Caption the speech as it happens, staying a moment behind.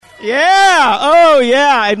Yeah. Oh,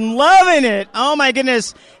 yeah. I'm loving it. Oh, my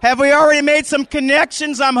goodness. Have we already made some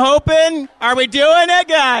connections, I'm hoping? Are we doing it,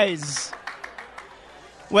 guys?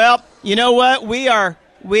 Well, you know what? We are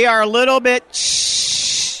a little bit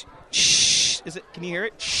shh. Is it? Can you hear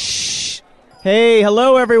it? Shh. Hey,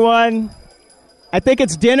 hello, everyone. I think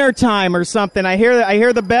it's dinner time or something. I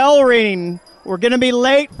hear the bell ringing. We're going to be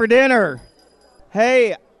late for dinner.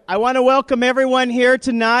 Hey, I want to welcome everyone here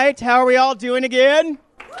tonight. How are we all doing again?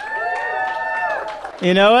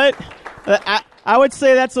 You know what? I would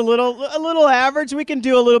say that's a little average. We can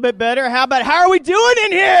do a little bit better. How are we doing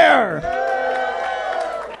in here?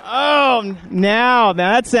 Oh, now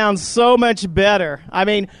that sounds so much better. I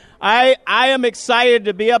mean, I am excited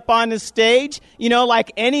to be up on the stage. You know,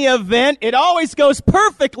 like any event, it always goes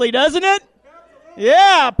perfectly, doesn't it?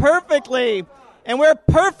 Yeah, perfectly. And we're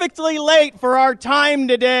perfectly late for our time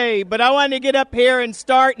today, but I wanted to get up here and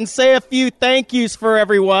start and say a few thank yous for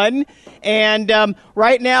everyone. And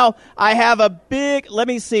right now, I have a big, let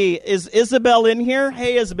me see, is Isabel in here?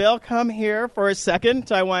 Hey, Isabel, come here for a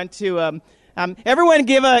second. I want to, everyone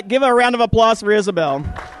give a round of applause for Isabel.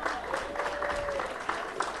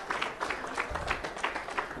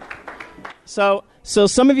 So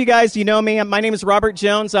some of you guys, you know me. My name is Robert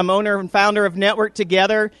Jones. I'm owner and founder of Network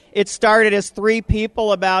Together. It started as 3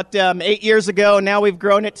 people about 8 years ago. Now we've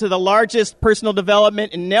grown it to the largest personal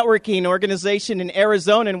development and networking organization in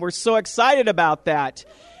Arizona, and we're so excited about that.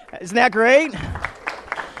 Isn't that great?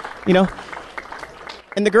 You know,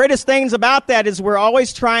 and the greatest things about that is we're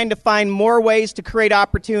always trying to find more ways to create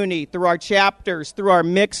opportunity through our chapters, through our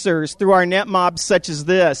mixers, through our NetMobs such as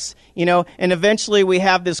this, you know, and eventually we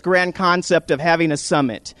have this grand concept of having a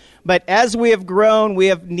summit. But as we have grown, we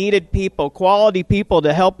have needed people, quality people,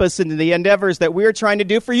 to help us in the endeavors that we're trying to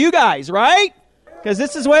do for you guys, right? Because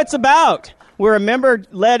this is what it's about. We're a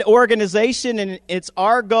member-led organization, and it's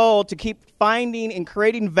our goal to keep finding and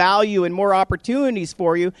creating value and more opportunities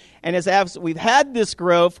for you. And as we've had this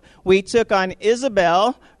growth, we took on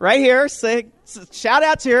Isabel right here. Say, shout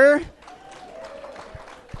out to her.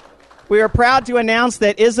 We are proud to announce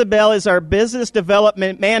that Isabel is our business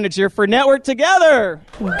development manager for Network Together.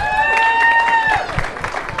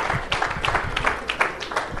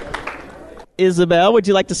 Isabel, would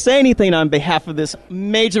you like to say anything on behalf of this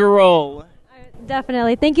major role?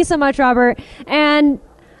 Definitely. Thank you so much, Robert. And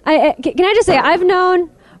can I just say, I've known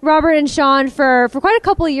Robert and Sean for quite a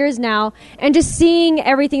couple of years now, and just seeing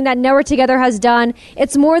everything that Network Together has done,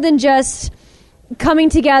 it's more than just coming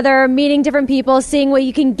together, meeting different people, seeing what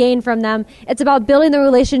you can gain from them. It's about building the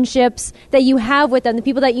relationships that you have with them, the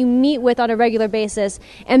people that you meet with on a regular basis.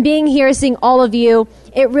 And being here, seeing all of you,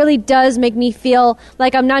 it really does make me feel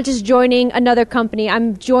like I'm not just joining another company,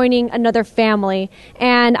 I'm joining another family.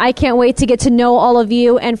 And I can't wait to get to know all of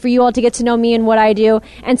you and for you all to get to know me and what I do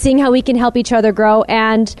and seeing how we can help each other grow.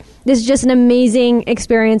 And this is just an amazing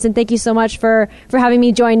experience. And thank you so much for having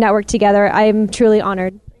me join Network Together. I'm truly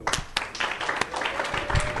honored.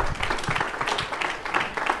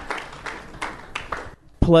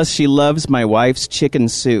 Plus, she loves my wife's chicken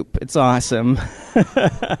soup. It's awesome.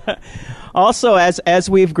 Also, as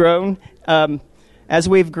we've grown, I've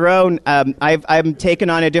taken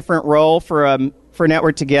on a different role for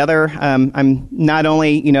Network Together. I'm not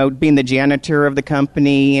only, being the janitor of the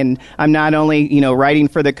company, and I'm not only, writing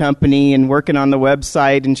for the company and working on the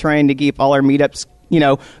website and trying to keep all our meetups,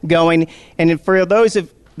 going. And for those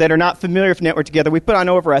that are not familiar with Network Together, we put on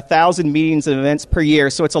over 1,000 meetings and events per year,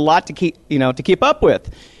 so it's a lot to keep up with.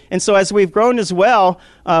 And so as we've grown as well,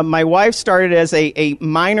 my wife started as a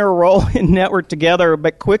minor role in Network Together,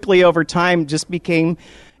 but quickly over time just became,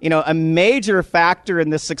 a major factor in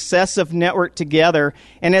the success of Network Together.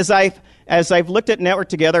 And as I've looked at Network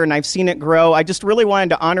Together and I've seen it grow, I just really wanted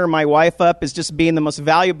to honor my wife up as just being the most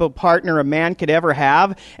valuable partner a man could ever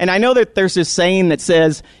have. And I know that there's this saying that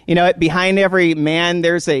says, behind every man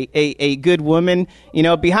there's a good woman.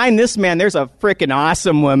 Behind this man there's a freaking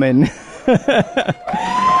awesome woman.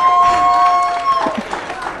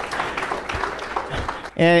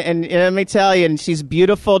 And let me tell you, and she's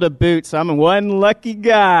beautiful to boot, so I'm one lucky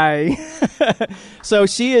guy. So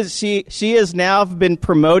she has now been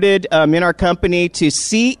promoted in our company to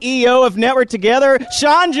CEO of Network Together,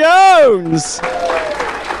 Sean Jones.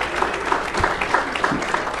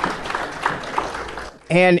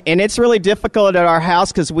 And it's really difficult at our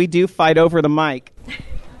house because we do fight over the mic.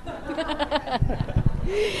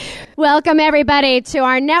 Welcome, everybody, to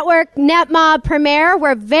our network NetMob Premiere.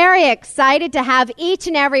 We're very excited to have each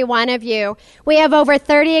and every one of you. We have over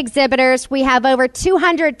 30 exhibitors. We have over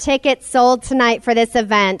 200 tickets sold tonight for this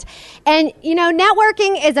event. And, you know,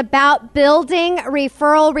 networking is about building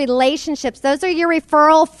referral relationships. Those are your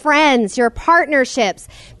referral friends, your partnerships.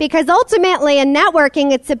 Because ultimately, in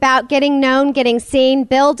networking, it's about getting known, getting seen,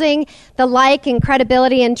 building the like and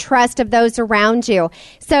credibility and trust of those around you.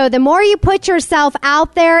 So the more you put yourself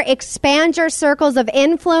out there, expand your circles of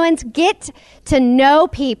influence, get to know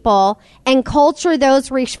people, and culture those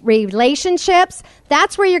relationships,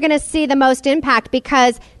 that's where you're going to see the most impact,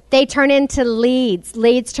 because they turn into leads.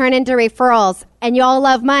 Leads turn into referrals. And you all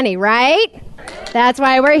love money, right? That's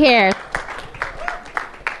why we're here.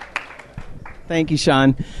 Thank you,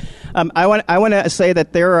 Sean. I want to say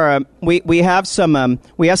that there are we have some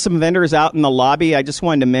vendors out in the lobby. I just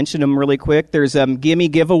wanted to mention them really quick. There's Gimme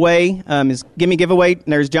Giveaway. Gimme Giveaway. And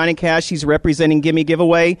there's Johnny Cash. He's representing Gimme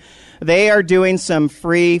Giveaway. They are doing some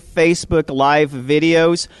free Facebook Live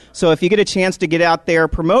videos. So if you get a chance to get out there,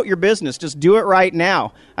 promote your business. Just do it right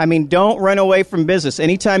now. I mean, don't run away from business.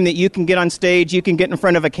 Anytime that you can get on stage, you can get in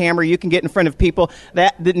front of a camera, you can get in front of people,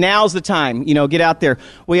 that now's the time. You know, get out there.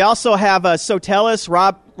 We also have Sotelis,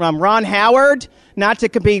 Ron Howard, not to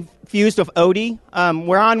be confused with Odie.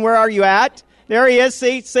 Ron, where are you at? There he is.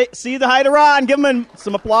 See the hi to Ron. Give him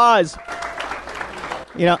some applause.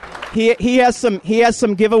 You know, he has some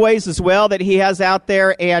giveaways as well that he has out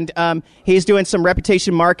there, and he's doing some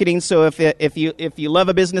reputation marketing. So if you love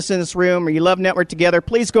a business in this room, or you love Network Together,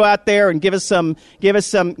 please go out there and give us some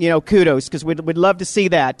kudos, because we'd love to see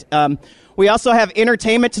that. We also have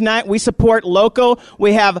entertainment tonight. We support local.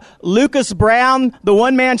 We have Lucas Brown, the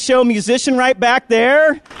one-man show musician, right back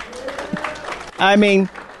there. I mean,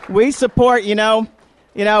 we support, yeah,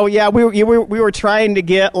 we were trying to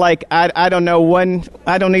get, like, I don't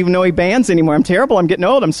even know any bands anymore. I'm terrible. I'm getting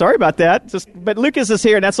old. I'm sorry about that. But Lucas is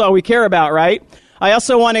here, and that's all we care about, right? I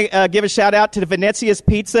also want to give a shout-out to the Venezia's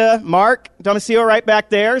Pizza. Mark Domicio right back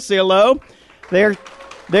there. Say hello.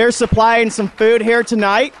 They're supplying some food here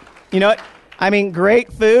tonight. You know, I mean,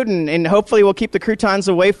 great food, and hopefully we'll keep the croutons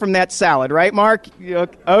away from that salad, right, Mark?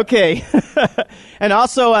 Okay. And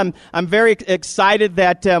also, I'm very excited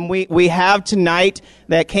that we have tonight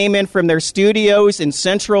that came in from their studios in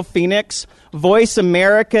Central Phoenix. Voice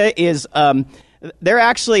America is they're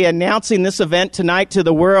actually announcing this event tonight to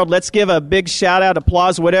the world. Let's give a big shout out,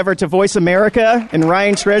 applause, whatever, to Voice America and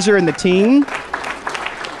Ryan Treasure and the team.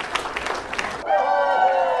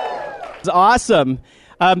 It's awesome.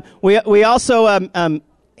 We also,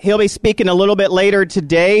 he'll be speaking a little bit later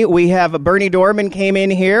today. We have Bernie Dorman came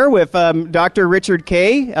in here with Dr. Richard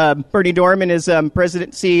Kay. Bernie Dorman is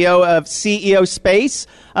president CEO of CEO Space.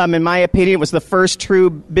 In my opinion, it was the first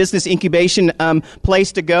true business incubation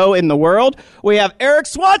place to go in the world. We have Eric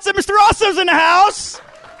Swanson. Mr. Rosso's in the house.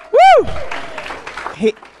 Woo!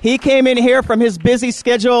 He came in here from his busy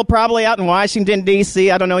schedule, probably out in Washington, D.C.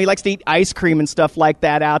 I don't know. He likes to eat ice cream and stuff like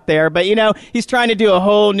that out there. But, he's trying to do a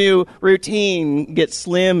whole new routine, get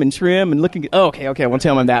slim and trim and looking good. Okay, I won't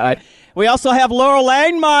tell him that. Right. We also have Laurel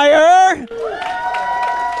Langmeyer.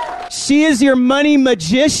 She is your money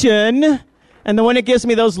magician. And the one that gives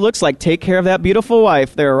me those looks like, take care of that beautiful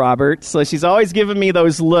wife there, Robert. So she's always giving me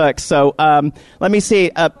those looks. So let me see.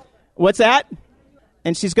 What's that?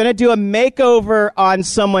 And she's going to do a makeover on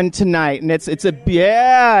someone tonight. And it's look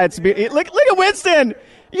at Winston.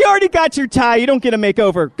 You already got your tie. You don't get a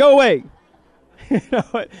makeover. Go away.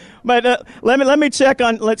 But let me check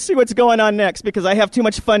on, let's see what's going on next, because I have too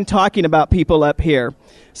much fun talking about people up here.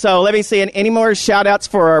 So let me see, any more shout outs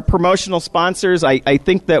for our promotional sponsors? I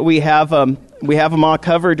think that we have them all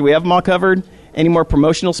covered. Do we have them all covered? Any more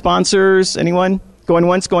promotional sponsors? Anyone? Going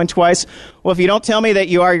once, going twice. Well, if you don't tell me that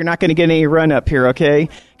you are, you're not going to get any run up here, okay?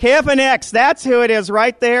 KFNX, that's who it is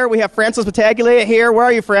right there. We have Francis Battaglia here. Where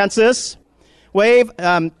are you, Francis? Wave,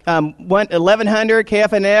 1100,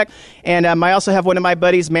 KFNX. And I also have one of my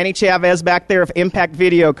buddies, Manny Chavez, back there of Impact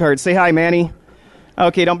Video Cards. Say hi, Manny.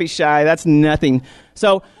 Okay, don't be shy. That's nothing.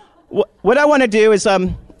 So what I want to do is I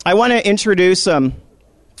want to introduce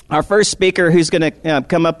our first speaker, who's going to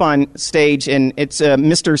come up on stage, and it's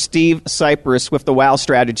Mr. Steve Cypress with the WOW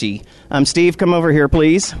Strategy. Steve, come over here,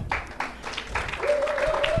 please.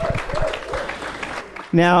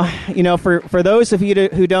 Now, for those of you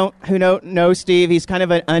who don't know Steve, he's kind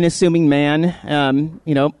of an unassuming man,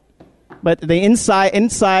 but the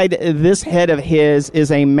inside this head of his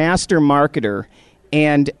is a master marketer.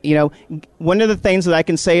 And, one of the things that I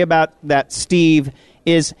can say about that Steve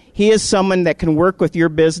is he is someone that can work with your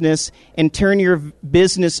business and turn your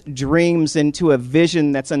business dreams into a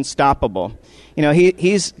vision that's unstoppable. You know,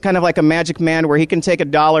 he's kind of like a magic man where he can take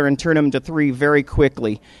 $1 and turn them to $3 very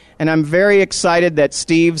quickly. And I'm very excited that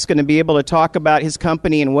Steve's going to be able to talk about his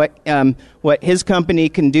company and what his company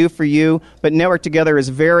can do for you. But Network Together is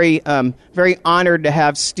very honored to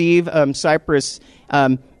have Steve Cypress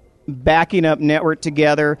backing up Network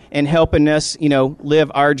Together and helping us,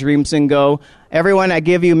 live our dreams and go. Everyone, I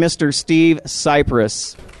give you Mr. Steve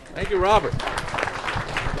Cypress. Thank you, Robert.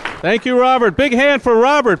 Thank you, Robert. Big hand for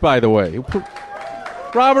Robert, by the way.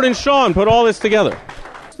 Robert and Sean put all this together.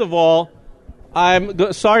 First of all,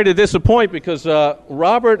 I'm sorry to disappoint because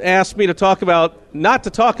Robert asked me not to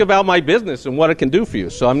talk about my business and what it can do for you.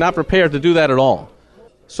 So I'm not prepared to do that at all.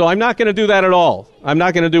 So I'm not going to do that at all. I'm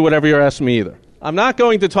not going to do whatever you're asking me either. I'm not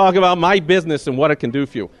going to talk about my business and what it can do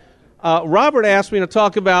for you. Robert asked me to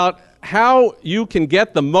talk about how you can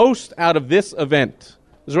get the most out of this event.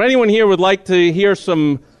 Is there anyone here who would like to hear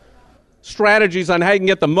some strategies on how you can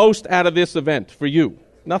get the most out of this event for you?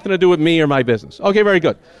 Nothing to do with me or my business. Okay, very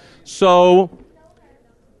good. So,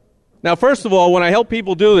 now first of all, when I help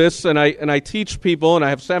people do this, and I teach people, and I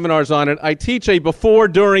have seminars on it, I teach a before,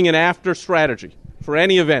 during, and after strategy for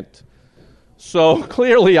any event. So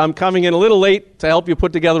clearly I'm coming in a little late to help you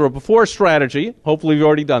put together a before strategy. Hopefully you've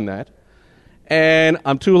already done that. And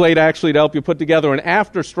I'm too late actually to help you put together an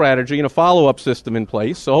after strategy and a follow-up system in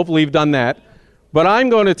place. So hopefully you've done that. But I'm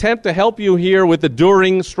going to attempt to help you here with the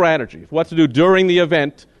during strategy, what to do during the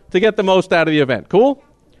event to get the most out of the event. Cool?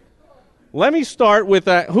 Let me start with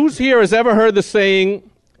who's here has ever heard the saying,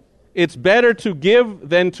 it's better to give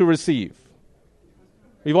than to receive?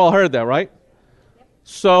 We've all heard that, right?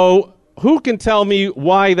 So who can tell me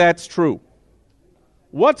why that's true?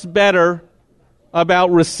 What's better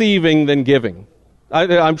about receiving than giving?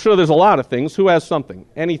 I'm sure there's a lot of things. Who has something?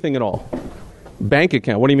 Anything at all? Bank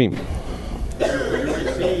account. What do you mean?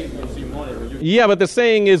 Yeah, but the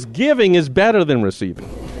saying is giving is better than receiving.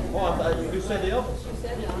 Oh, I thought you said the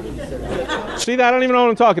opposite. See, I don't even know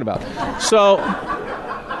what I'm talking about. So,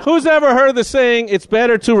 who's ever heard the saying, it's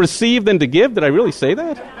better to receive than to give? Did I really say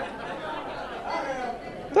that?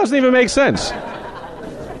 Doesn't even make sense.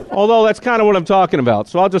 Although that's kind of what I'm talking about,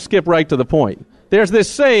 so I'll just skip right to the point. There's this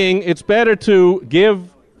saying, it's better to give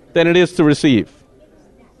than it is to receive.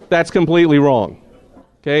 That's completely wrong.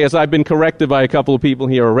 Okay, as I've been corrected by a couple of people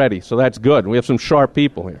here already, so that's good. We have some sharp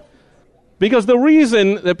people here. Because the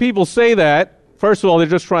reason that people say that, first of all, they're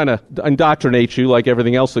just trying to indoctrinate you like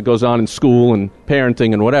everything else that goes on in school and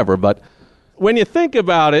parenting and whatever. But when you think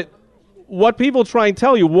about it, what people try and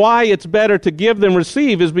tell you why it's better to give than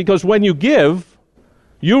receive is because when you give,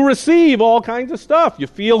 you receive all kinds of stuff. You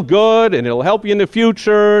feel good, and it'll help you in the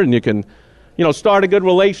future, and you can, start a good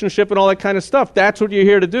relationship and all that kind of stuff. That's what you're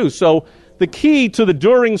here to do. So the key to the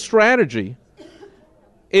during strategy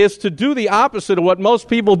is to do the opposite of what most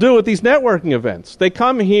people do at these networking events. They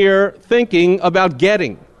come here thinking about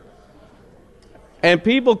getting. And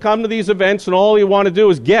people come to these events and all you want to do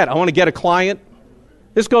is get. I want to get a client.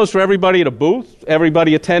 This goes for everybody at a booth,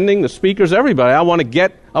 everybody attending, the speakers, everybody. I want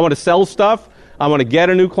to sell stuff. I want to get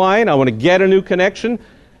a new client. I want to get a new connection.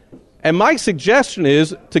 And my suggestion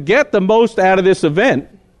is to get the most out of this event,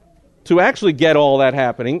 to actually get all that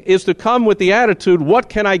happening, is to come with the attitude, what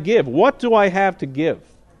can I give? What do I have to give?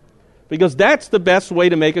 Because that's the best way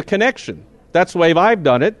to make a connection. That's the way I've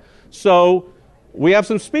done it. So we have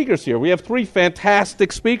some speakers here. We have 3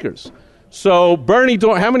 fantastic speakers. So Bernie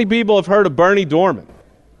Dorman, how many people have heard of Bernie Dorman?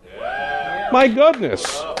 Yeah. My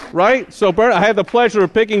goodness, right? So I had the pleasure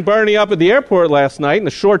of picking Bernie up at the airport last night in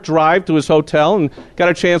a short drive to his hotel and got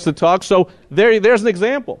a chance to talk. So there's an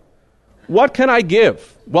example. What can I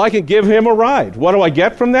give? Well, I can give him a ride. What do I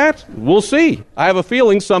get from that? We'll see. I have a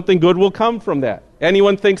feeling something good will come from that.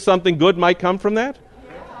 Anyone think something good might come from that?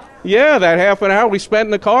 Yeah, that half an hour we spent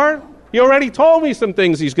in the car, he already told me some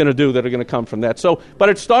things he's going to do that are going to come from that. So, but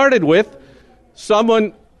it started with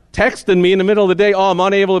someone texting me in the middle of the day, I'm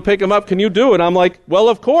unable to pick him up. Can you do it? I'm like, well,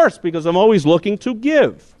 of course, because I'm always looking to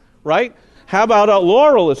give, right? How about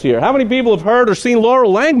Laurel is here? How many people have heard or seen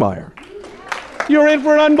Laurel Langmeyer? You're in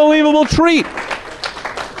for an unbelievable treat.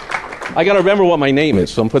 I got to remember what my name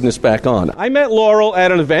is, so I'm putting this back on. I met Laurel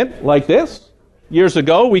at an event like this. Years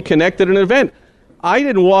ago, we connected at an event. I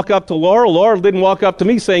didn't walk up to Laurel. Laurel didn't walk up to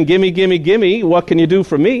me saying, gimme, gimme, gimme, what can you do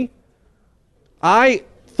for me? I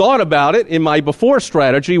thought about it in my before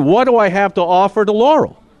strategy, what do I have to offer to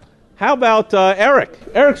Laurel? How about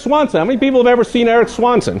Eric Swanson? How many people have ever seen Eric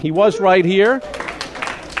Swanson? He was right here.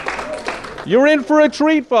 You're in for a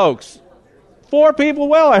treat, folks. 4 people,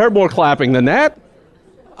 well, I heard more clapping than that.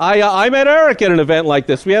 I met Eric at an event like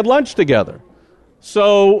this. We had lunch together.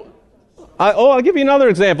 So, I'll give you another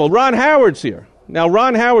example. Ron Howard's here. Now,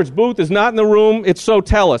 Ron Howard's booth is not in the room. It's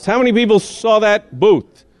Sotellus. How many people saw that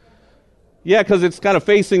booth? Yeah, because it's kind of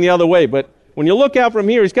facing the other way. But when you look out from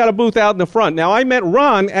here, he's got a booth out in the front. Now, I met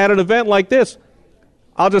Ron at an event like this.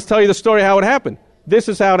 I'll just tell you the story how it happened. This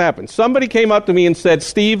is how it happened. Somebody came up to me and said,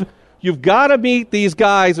 Steve, you've got to meet these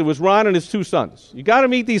guys. It was Ron and his two sons. You got to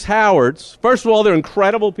meet these Howards. First of all, they're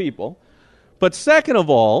incredible people. But second of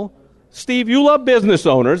all, Steve, you love business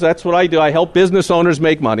owners. That's what I do. I help business owners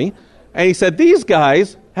make money. And he said, these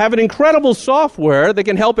guys have an incredible software that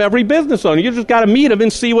can help every business owner. You just got to meet them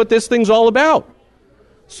and see what this thing's all about.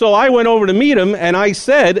 So I went over to meet him, and I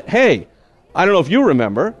said, hey, I don't know if you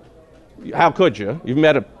remember. How could you? You've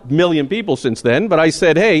met 1 million people since then. But I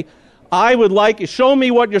said, hey, I would like, show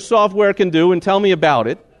me what your software can do and tell me about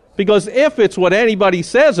it. Because if it's what anybody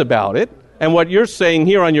says about it, and what you're saying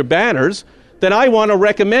here on your banners, then I want to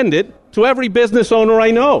recommend it to every business owner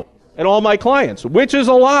I know and all my clients, which is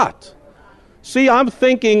a lot. See, I'm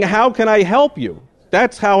thinking, how can I help you?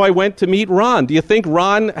 That's how I went to meet Ron. Do you think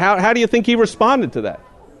Ron, how do you think he responded to that?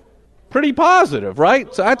 Pretty positive,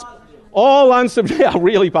 right? So that's all on, yeah,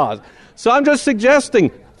 really positive. So I'm just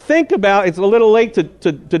suggesting, think about, it's a little late to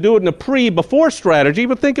do it in a before strategy,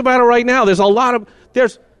 but think about it right now. There's a lot of,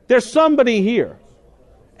 there's somebody here.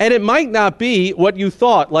 And it might not be what you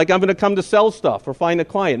thought, like I'm going to come to sell stuff or find a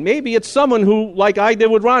client. Maybe it's someone who, like I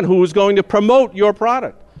did with Ron, who is going to promote your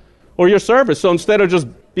product or your service. So instead of just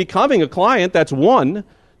becoming a client, that's one,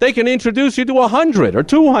 they can introduce you to 100 or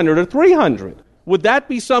 200 or 300. Would that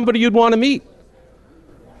be somebody you'd want to meet?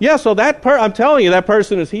 Yeah, so I'm telling you, that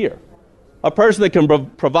person is here. A person that can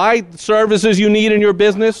provide services you need in your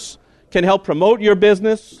business, can help promote your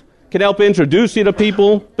business, can help introduce you to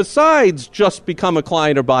people, besides just become a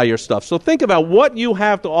client or buy your stuff. So think about what you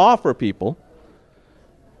have to offer people,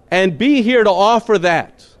 and be here to offer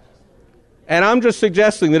that. And I'm just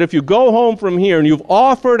suggesting that if you go home from here and you've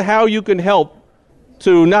offered how you can help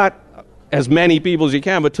to not as many people as you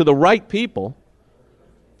can, but to the right people,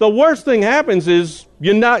 the worst thing happens is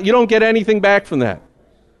you don't get anything back from that.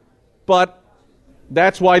 But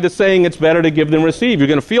that's why the saying, it's better to give than receive. You're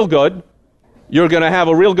going to feel good. You're going to have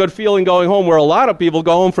a real good feeling going home, where a lot of people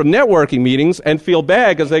go home from networking meetings and feel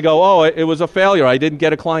bad because they go, oh, it was a failure. I didn't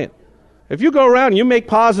get a client. If you go around and you make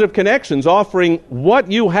positive connections offering what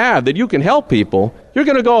you have that you can help people, you're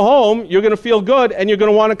going to go home, you're going to feel good, and you're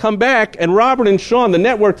going to want to come back. And Robert and Sean, the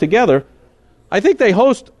network together, I think they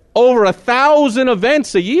host over 1,000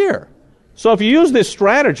 events a year. So if you use this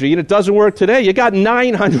strategy and it doesn't work today, you got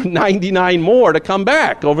 999 more to come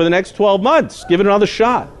back over the next 12 months. Give it another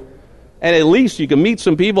shot. And at least you can meet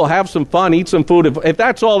some people, have some fun, eat some food. If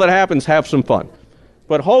that's all that happens, have some fun.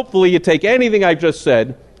 But hopefully you take anything I've just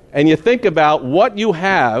said and you think about what you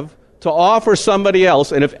have to offer somebody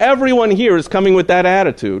else. And if everyone here is coming with that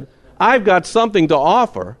attitude, I've got something to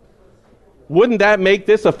offer, wouldn't that make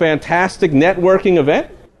this a fantastic networking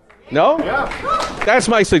event? No? Yeah. That's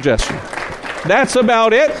my suggestion. That's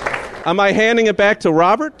about it. Am I handing it back to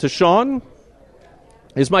Robert, to Sean?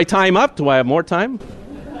 Is my time up? Do I have more time?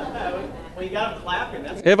 Well, you got him clapping.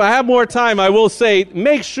 If I have more time, I will say,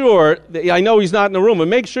 make sure, I know he's not in the room, but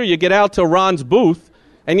make sure you get out to Ron's booth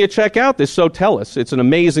and you check out this Sotellus. It's an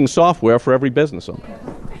amazing software for every business owner.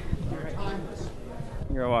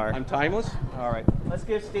 You are. I'm timeless? All right. Let's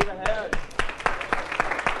give Steve a hand.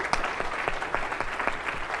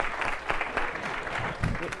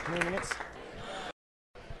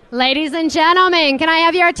 Ladies and gentlemen, can I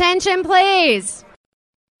have your attention, please?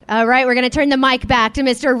 All right, we're going to turn the mic back to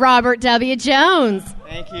Mr. Robert W. Jones.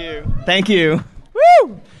 Thank you. Thank you.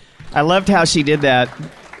 Woo! I loved how she did that.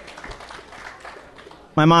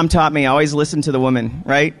 My mom taught me, always listen to the woman,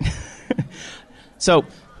 right? So,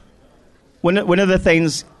 one of the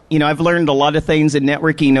things, I've learned a lot of things in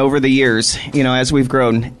networking over the years, as we've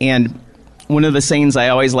grown. And one of the sayings I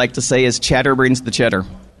always like to say is, chatter brings the cheddar.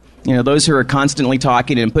 Those who are constantly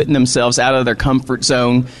talking and putting themselves out of their comfort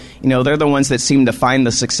zone, they're the ones that seem to find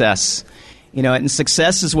the success. And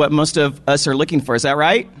success is what most of us are looking for. Is that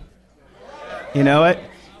right? You know it?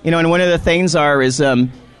 And one of the things I look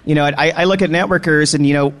at networkers,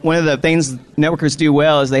 and, one of the things networkers do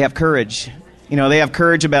well is they have courage. They have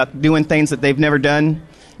courage about doing things that they've never done,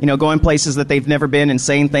 going places that they've never been and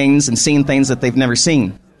saying things and seeing things that they've never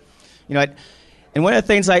seen. And one of the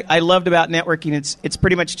things I loved about networking, it's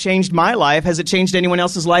pretty much changed my life. Has it changed anyone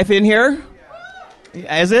else's life in here?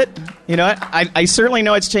 Has it? I certainly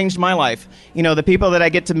know it's changed my life. The people that I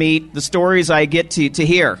get to meet, the stories I get to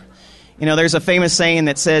hear. There's a famous saying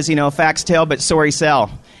that says, facts tell but stories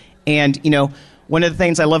sell. And, one of the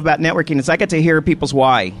things I love about networking is I get to hear people's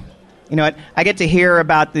why. You know, I get to hear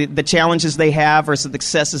about the challenges they have versus the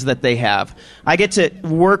successes that they have. I get to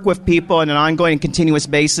work with people on an ongoing, continuous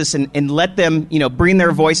basis and let them, bring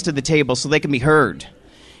their voice to the table so they can be heard.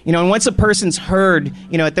 And once a person's heard,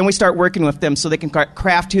 then we start working with them so they can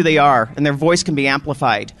craft who they are and their voice can be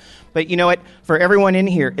amplified. But you know what? For everyone in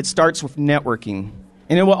here, it starts with networking.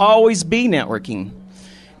 And it will always be networking.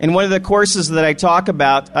 And one of the courses that I talk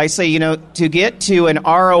about, I say, to get to an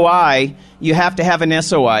ROI, you have to have an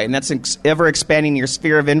SOI, and that's ever expanding your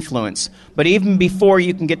sphere of influence. But even before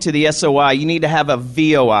you can get to the SOI, you need to have a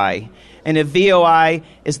VOI. And a VOI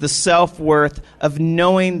is the self-worth of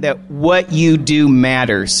knowing that what you do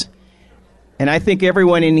matters. And I think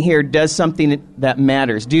everyone in here does something that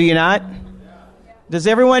matters. Do you not? Does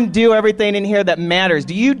everyone do everything in here that matters?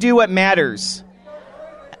 Do you do what matters?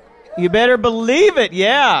 You better believe it,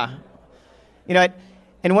 yeah.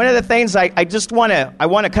 And one of the things I want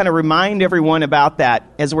to kind of remind everyone about that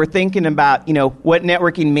as we're thinking about, what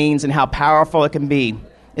networking means and how powerful it can be,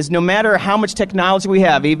 is no matter how much technology we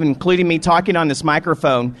have, even including me talking on this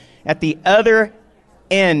microphone, at the other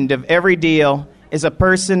end of every deal is a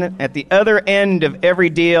person, at the other end of every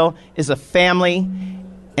deal is a family,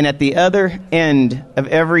 and at the other end of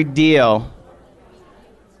every deal,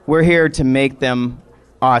 we're here to make them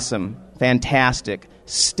awesome, fantastic,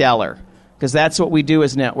 stellar. Because that's what we do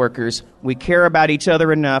as networkers. We care about each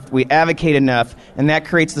other enough, we advocate enough, and that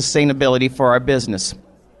creates the sustainability for our business.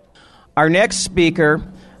 Our next speaker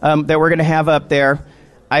that we're going to have up there,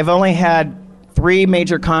 I've only had 3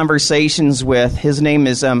 major conversations with. His name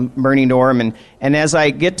is Bernie Norman, and as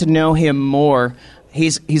I get to know him more,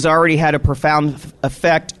 he's already had a profound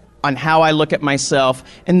effect on how I look at myself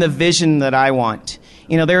and the vision that I want.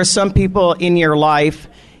 There are some people in your life,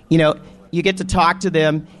 you get to talk to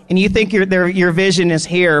them, and you think your vision is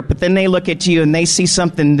here, but then they look at you and they see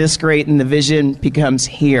something this great, and the vision becomes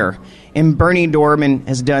here. And Bernie Norman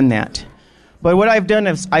has done that. But what I've done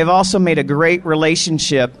is I've also made a great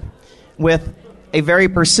relationship with a very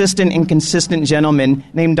persistent and consistent gentleman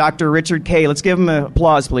named Dr. Richard K. Let's give him an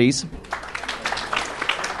applause, please.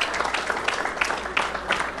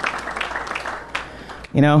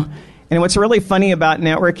 And what's really funny about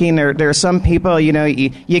networking, there are some people,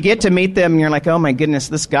 you get to meet them and you're like, oh my goodness,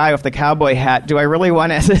 this guy with the cowboy hat, do I really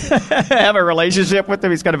want to have a relationship with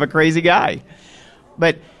him? He's kind of a crazy guy.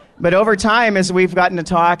 But over time, as we've gotten to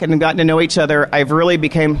talk and gotten to know each other, I've really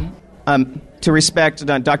become to respect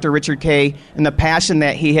Dr. Richard K. and the passion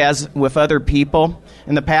that he has with other people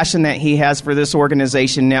and the passion that he has for this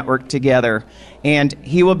organization, Network Together. And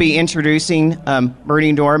he will be introducing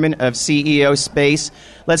Bernie Norman of CEO Space.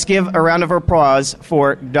 Let's give a round of applause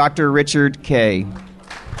for Dr. Richard K.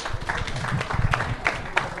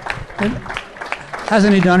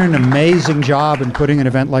 Hasn't he done an amazing job in putting an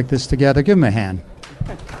event like this together? Give him a hand.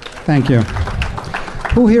 Thank you.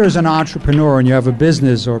 Who here is an entrepreneur and you have a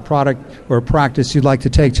business or a product or a practice you'd like to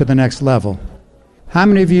take to the next level? How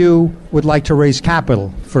many of you would like to raise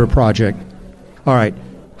capital for a project? All right.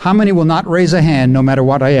 How many will not raise a hand no matter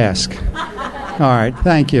what I ask? All right.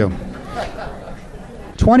 Thank you.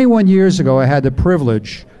 21 years ago, I had the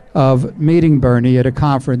privilege of meeting Bernie at a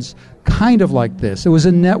conference kind of like this. It was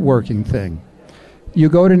a networking thing. You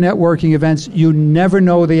go to networking events, you never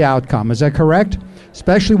know the outcome. Is that correct?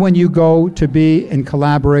 Especially when you go to be in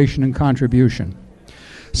collaboration and contribution.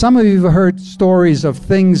 Some of you have heard stories of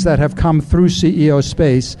things that have come through CEO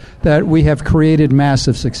Space that we have created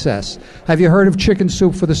massive success. Have you heard of Chicken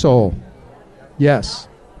Soup for the Soul? Yes.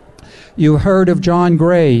 You heard of John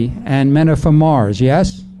Gray and Men Are From Mars?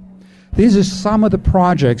 Yes. These are some of the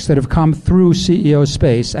projects that have come through CEO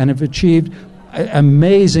Space and have achieved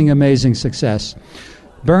amazing, amazing success.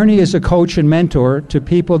 Bernie is a coach and mentor to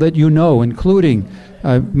people that you know, including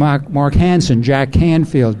Mark Hansen, Jack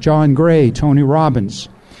Canfield, John Gray, Tony Robbins.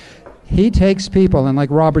 He takes people, and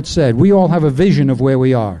like Robert said, we all have a vision of where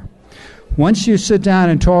we are. Once you sit down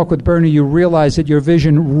and talk with Bernie, you realize that your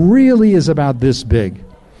vision really is about this big.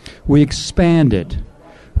 We expand it.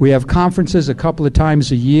 We have conferences a couple of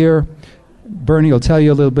times a year. Bernie will tell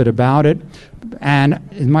you a little bit about it. And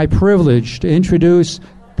it's my privilege to introduce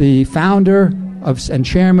the founder and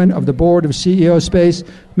chairman of the board of CEO Space,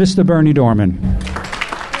 Mr. Bernie Norman.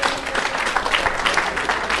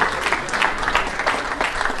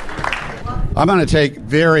 I'm going to take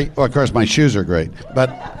of course my shoes are great, but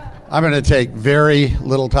I'm going to take very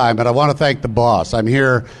little time. But I want to thank the boss. I'm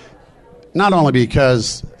here not only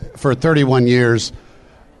because for 31 years,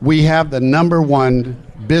 we have the #1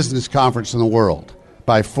 business conference in the world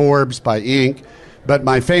by Forbes, by Inc., but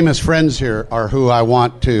my famous friends here are who I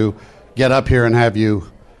want to get up here and have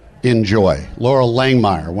you enjoy. Laurel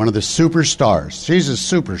Langmeyer, one of the superstars. She's a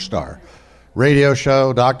superstar. Radio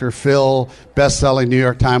show, Dr. Phil, best-selling New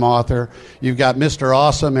York Times author. You've got Mr.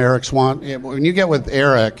 Awesome, Eric Swan. When you get with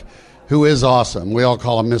Eric, who is awesome, we all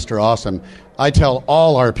call him Mr. Awesome, I tell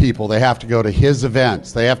all our people they have to go to his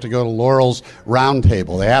events. They have to go to Laurel's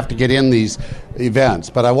Roundtable. They have to get in these events.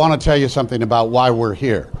 But I want to tell you something about why we're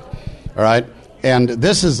here, all right? And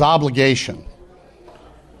this is obligation.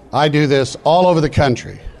 I do this all over the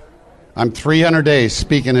country. I'm 300 days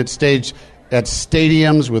speaking at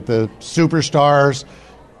stadiums with the superstars,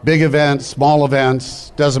 big events, small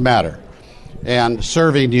events, doesn't matter, and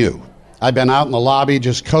serving you. I've been out in the lobby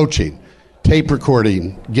just coaching, tape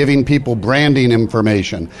recording, giving people branding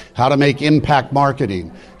information, how to make impact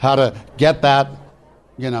marketing, how to get that,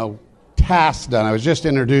 task done. I was just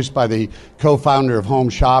introduced by the co-founder of Home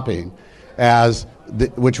Shopping,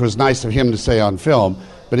 which was nice of him to say on film,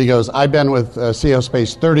 but he goes, I've been with CO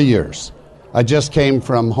Space 30 years. I just came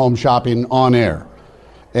from Home Shopping on air,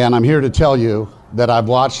 and I'm here to tell you that I've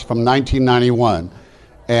watched from 1991,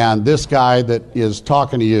 and this guy that is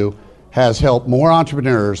talking to you has helped more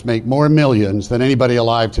entrepreneurs make more millions than anybody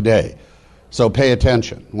alive today. So pay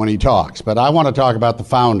attention when he talks. But I want to talk about the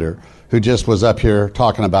founder who just was up here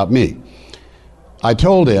talking about me. I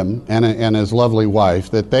told him and his lovely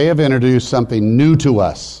wife that they have introduced something new to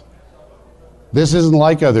us. This isn't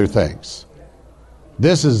like other things.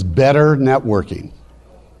 This is better networking.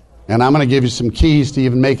 And I'm going to give you some keys to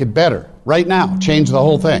even make it better. Right now, change the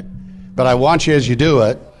whole thing. But I want you as you do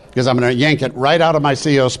it, because I'm going to yank it right out of my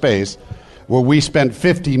CO Space, where we spent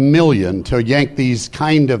 $50 million to yank these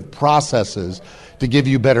kind of processes to give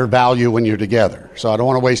you better value when you're together. So I don't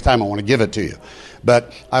want to waste time. I want to give it to you.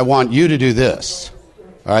 But I want you to do this.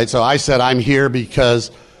 All right, so I said I'm here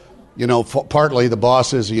because, partly the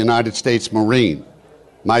boss is a United States Marine.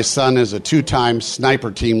 My son is a 2-time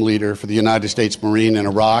sniper team leader for the United States Marine in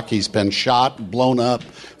Iraq. He's been shot, blown up,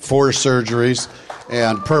 4 surgeries,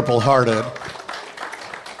 and Purple-Hearted.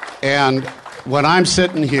 And when I'm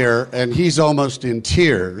sitting here, and he's almost in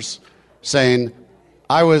tears, saying,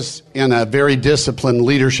 I was in a very disciplined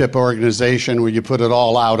leadership organization where you put it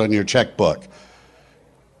all out on your checkbook.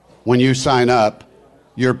 When you sign up,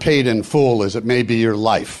 you're paid in full as it may be your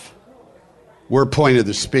life. We're point of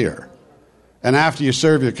the spear. And after you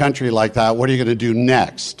serve your country like that, what are you going to do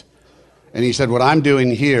next? And he said, what I'm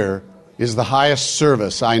doing here is the highest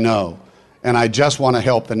service I know, and I just want to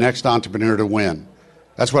help the next entrepreneur to win.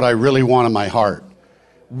 That's what I really want in my heart.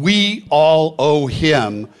 We all owe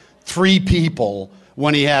him 3 people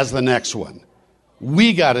when he has the next one.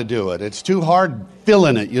 We got to do it. It's too hard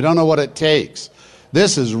filling it. You don't know what it takes.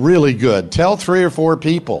 This is really good. Tell 3 or 4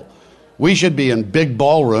 people. We should be in big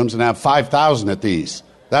ballrooms and have 5,000 at these.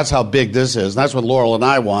 That's how big this is. That's what Laurel and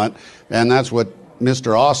I want, and that's what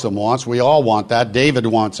Mr. Awesome wants. We all want that. David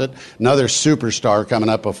wants it. Another superstar coming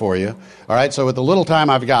up before you. All right, so with the little time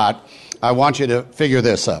I've got, I want you to figure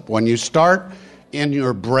this up. When you start in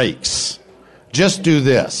your breaks, just do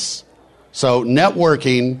this. So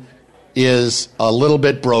networking is a little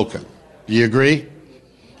bit broken. Do you agree?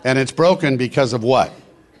 And it's broken because of what?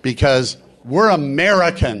 Because we're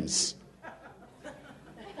Americans.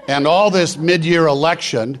 And all this mid-year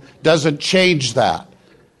election doesn't change that.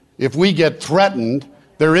 If we get threatened,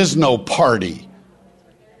 there is no party.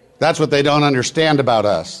 That's what they don't understand about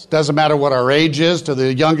us. Doesn't matter what our age is to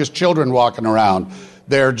the youngest children walking around.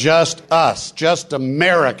 They're just us, just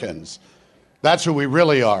Americans. That's who we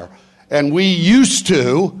really are. And we used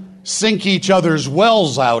to sink each other's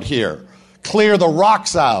wells out here, clear the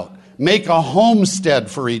rocks out, make a homestead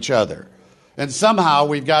for each other. And somehow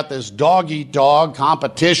we've got this dog-eat-dog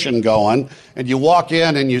competition going, and you walk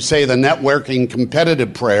in and you say the networking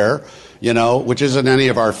competitive prayer, which isn't any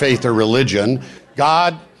of our faith or religion.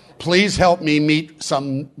 God, please help me meet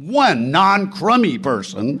one non-crummy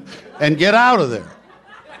person and get out of there.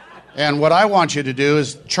 And what I want you to do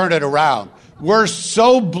is turn it around. We're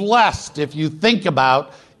so blessed if you think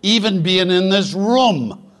about even being in this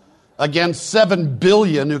room against 7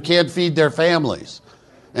 billion who can't feed their families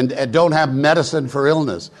and don't have medicine for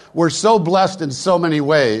illness. We're so blessed in so many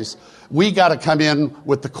ways. We got to come in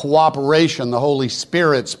with the cooperation, the Holy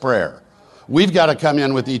Spirit's prayer. We've got to come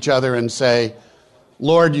in with each other and say,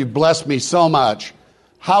 Lord, you blessed me so much.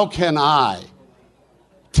 How can I,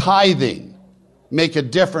 tithing, make a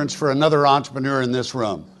difference for another entrepreneur in this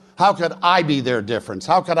room? How could I be their difference?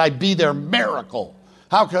 How could I be their miracle?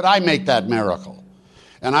 How could I make that miracle?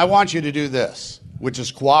 And I want you to do this, which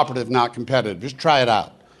is cooperative, not competitive. Just try it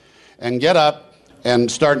out. And get up and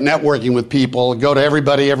start networking with people. Go to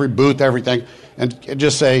everybody, every booth, everything, and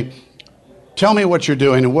just say, tell me what you're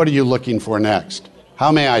doing and what are you looking for next?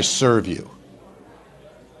 How may I serve you?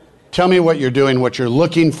 Tell me what you're doing, what you're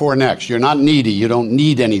looking for next. You're not needy. You don't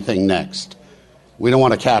need anything next. We don't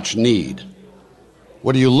want to catch need.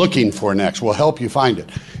 What are you looking for next? We'll help you find it.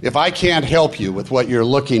 If I can't help you with what you're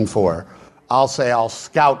looking for, I'll say I'll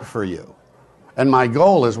scout for you. And my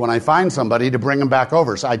goal is when I find somebody to bring them back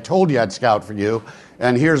over. So I told you I'd scout for you,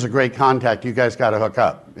 and here's a great contact. You guys got to hook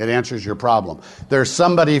up. It answers your problem. There's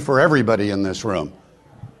somebody for everybody in this room.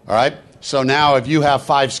 All right? So now if you have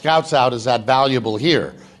 5 scouts out, is that valuable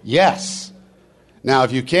here? Yes. Now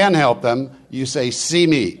if you can help them, you say, see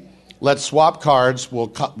me. Let's swap cards. We'll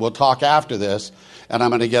talk after this, and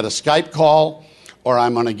I'm going to get a Skype call or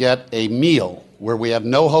I'm going to get a meal where we have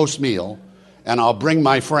no host meal, and I'll bring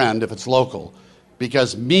my friend if it's local.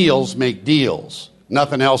 Because meals make deals.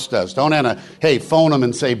 Nothing else does. Don't hey, phone them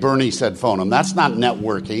and say Bernie said phone them. That's not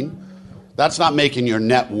networking. That's not making your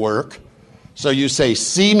network. So you say,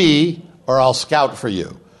 see me or I'll scout for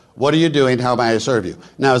you. What are you doing? How may I serve you?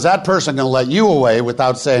 Now, is that person going to let you away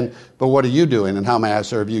without saying, but what are you doing and how may I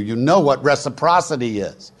serve you? You know what reciprocity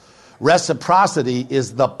is. Reciprocity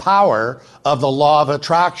is the power of the law of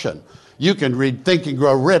attraction. You can read Think and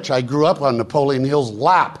Grow Rich. I grew up on Napoleon Hill's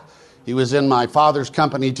lap. He was in my father's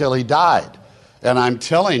company till he died. And I'm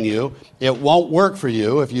telling you, it won't work for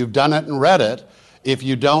you if you've done it and read it, if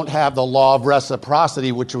you don't have the law of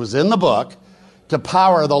reciprocity, which was in the book, to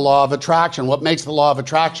power the law of attraction. What makes the law of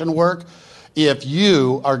attraction work? If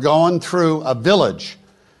you are going through a village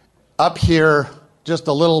up here, just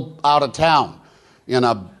a little out of town, in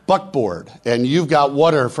a buckboard, and you've got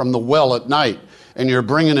water from the well at night, and you're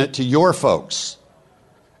bringing it to your folks,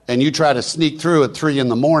 and you try to sneak through at 3 in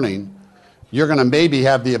the morning, you're going to maybe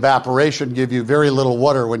have the evaporation give you very little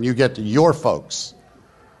water when you get to your folks.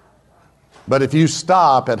 But if you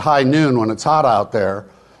stop at high noon when it's hot out there,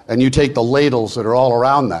 and you take the ladles that are all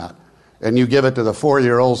around that, and you give it to the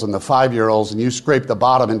 4-year-olds and the 5-year-olds, and you scrape the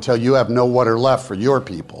bottom until you have no water left for your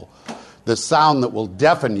people, the sound that will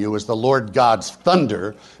deafen you is the Lord God's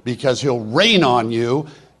thunder, because he'll rain on you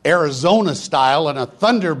Arizona style in a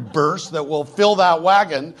thunder burst that will fill that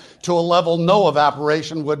wagon to a level no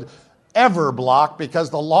evaporation would ever block, because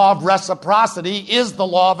the law of reciprocity is the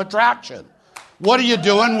law of attraction. What are you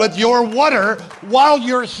doing with your water while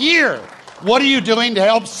you're here? What are you doing to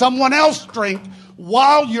help someone else drink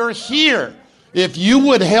while you're here? If you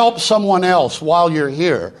would help someone else while you're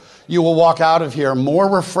here, you will walk out of here more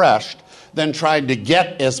refreshed than trying to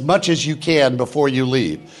get as much as you can before you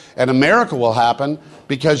leave. And a miracle will happen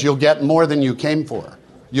because you'll get more than you came for.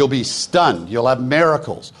 You'll be stunned. You'll have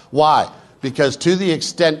miracles. Why? Because to the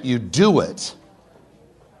extent you do it,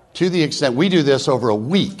 we do this over a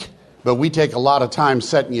week, but we take a lot of time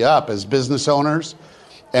setting you up as business owners,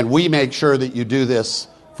 and we make sure that you do this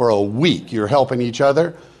for a week. You're helping each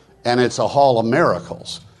other, and it's a hall of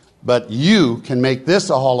miracles. But you can make this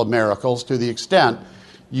a hall of miracles to the extent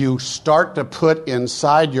you start to put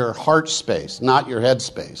inside your heart space, not your head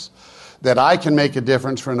space, that I can make a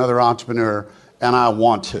difference for another entrepreneur, and I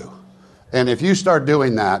want to. And if you start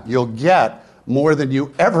doing that, you'll get more than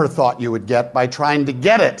you ever thought you would get by trying to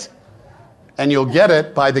get it. And you'll get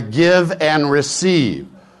it by the give and receive,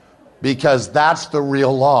 because that's the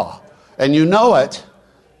real law. And you know it.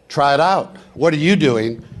 Try it out. What are you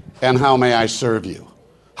doing, and how may I serve you?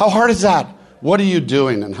 How hard is that? What are you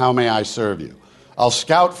doing, and how may I serve you? I'll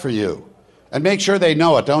scout for you. And make sure they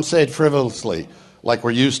know it. Don't say it frivolously like we're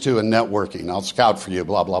used to in networking. I'll scout for you,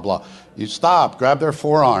 blah, blah, blah. You stop, grab their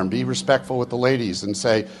forearm, be respectful with the ladies, and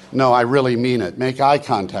say, no, I really mean it. Make eye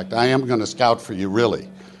contact. I am going to scout for you, really.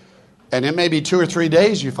 And it may be 2 or 3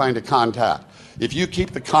 days you find a contact. If you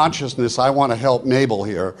keep the consciousness, I want to help Mabel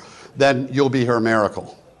here, then you'll be her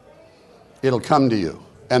miracle. It'll come to you.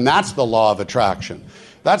 And that's the law of attraction.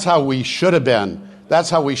 That's how we should have been. That's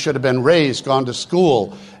how we should have been raised, gone to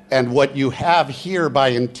school. And what you have here by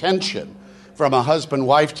intention from a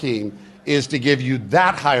husband-wife team is to give you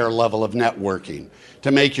that higher level of networking,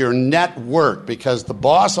 to make your net work, because the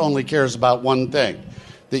boss only cares about one thing,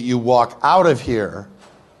 that you walk out of here,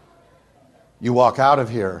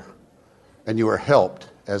 and you are helped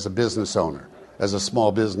as a business owner, as a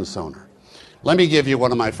small business owner. Let me give you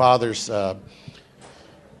one of my father's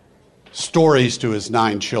stories to his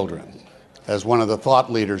 9 children, as one of the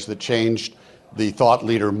thought leaders that changed the thought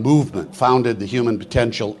leader movement, founded the human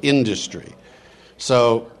potential industry.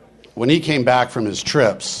 So when he came back from his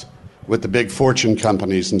trips with the big fortune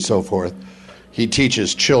companies and so forth, he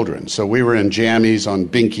teaches children. So we were in jammies on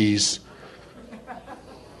binkies.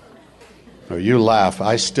 Oh, you laugh.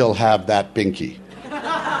 I still have that binky.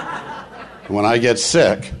 When I get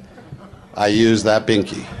sick, I use that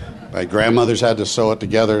binky. My grandmothers had to sew it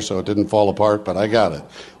together so it didn't fall apart, but I got it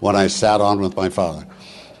when I sat on with my father.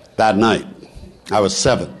 That night, I was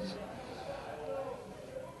 7.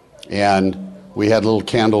 And we had little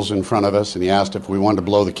candles in front of us, and he asked if we wanted to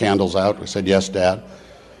blow the candles out. We said, yes, Dad.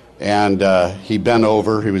 And he bent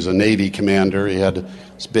over. He was a Navy commander. He had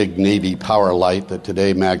this big Navy power light that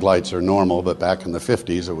today mag lights are normal, but back in the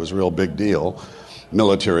 50s it was a real big deal,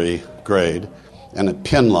 military grade, and a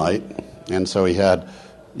pin light. And so he had,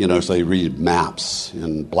 so he read maps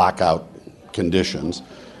in blackout conditions.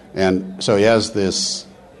 And so he has this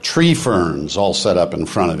tree ferns all set up in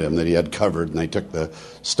front of him that he had covered, and they took the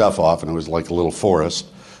stuff off, and it was like a little forest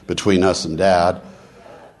between us and Dad.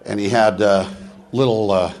 And he had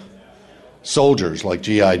little soldiers like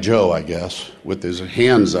G.I. Joe, I guess, with his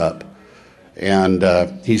hands up. And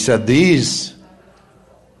he said, these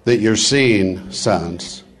that you're seeing,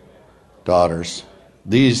 sons, daughters,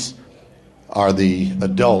 these are the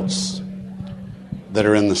adults that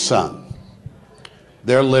are in the sun.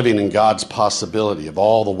 They're living in God's possibility of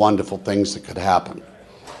all the wonderful things that could happen.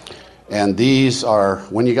 And these are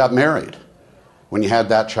when you got married, when you had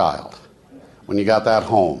that child, when you got that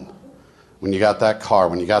home, when you got that car,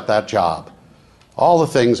 when you got that job, all the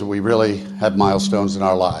things that we really have milestones in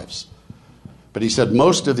our lives. But he said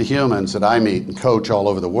most of the humans that I meet and coach all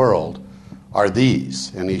over the world are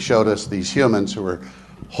these. And he showed us these humans who were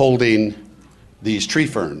holding these tree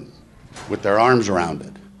fern with their arms around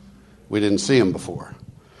it. We didn't see them before.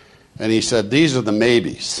 And he said, these are the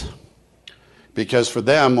maybes. Because for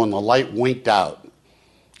them, when the light winked out,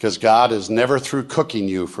 because God is never through cooking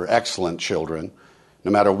you for excellent children,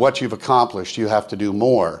 no matter what you've accomplished, you have to do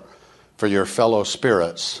more for your fellow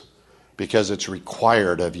spirits because it's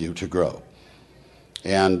required of you to grow.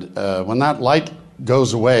 And when that light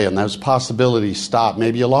goes away and those possibilities stop,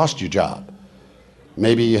 maybe you lost your job.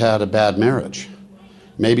 Maybe you had a bad marriage.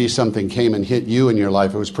 Maybe something came and hit you in your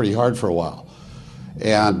life. It was pretty hard for a while.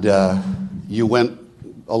 And you went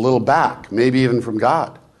a little back, maybe even from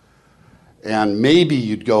God. And maybe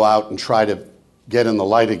you'd go out and try to get in the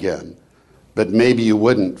light again, but maybe you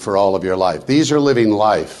wouldn't for all of your life. These are living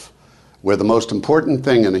life where the most important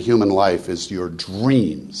thing in a human life is your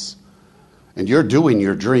dreams. And you're doing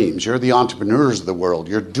your dreams. You're the entrepreneurs of the world.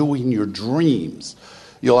 You're doing your dreams.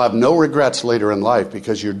 You'll have no regrets later in life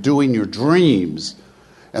because you're doing your dreams.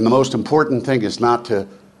 And the most important thing is not to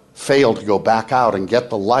fail to go back out and get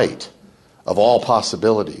the light of all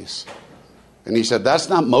possibilities. And he said, that's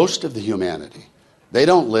not most of the humanity. They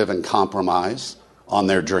don't live in compromise on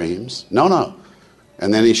their dreams. No.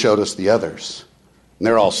 And then he showed us the others. And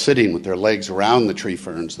they're all sitting with their legs around the tree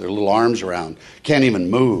ferns, their little arms around, can't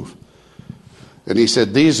even move. And he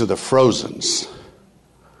said, these are the frozens.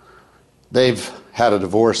 They've had a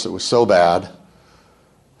divorce that was so bad,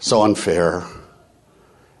 so unfair,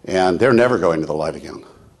 and they're never going to the light again.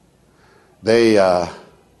 They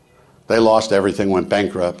lost everything, went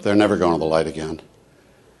bankrupt. They're never going to the light again.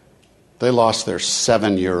 They lost their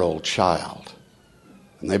 7-year-old child,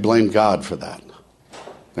 and they blamed God for that.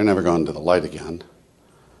 They're never going to the light again.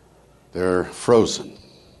 They're frozen.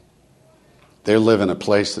 They live in a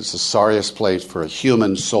place that's the sorriest place for a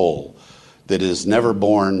human soul that is never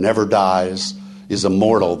born, never dies, is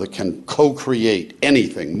immortal, that can co-create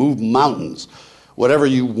anything, move mountains. Whatever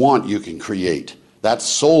you want, you can create. That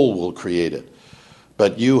soul will create it.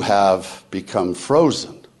 But you have become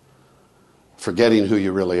frozen, forgetting who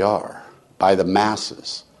you really are, by the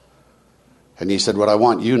masses. And he said, what I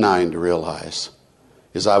want you 9 to realize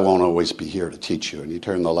is I won't always be here to teach you. And he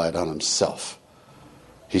turned the light on himself.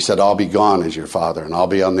 He said, I'll be gone as your father, and I'll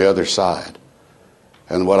be on the other side.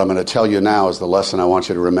 And what I'm going to tell you now is the lesson I want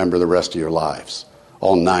you to remember the rest of your lives.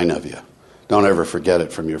 All 9 of you. Don't ever forget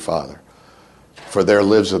it from your father. For there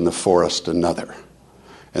lives in the forest another.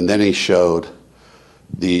 And then he showed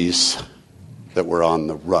these that were on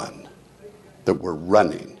the run, that were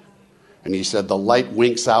running. And he said the light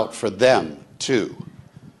winks out for them too.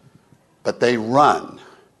 But they run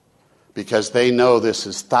because they know this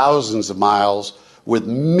is thousands of miles with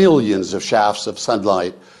millions of shafts of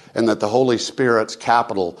sunlight, and that the Holy Spirit's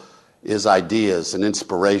capital is ideas and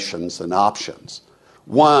inspirations and options.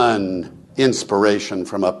 One inspiration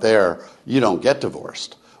from up there, you don't get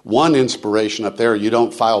divorced. One inspiration up there, you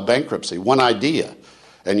don't file bankruptcy. One idea,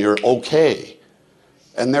 and you're okay.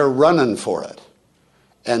 And they're running for it.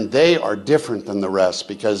 And they are different than the rest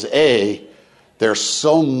because A, they're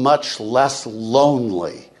so much less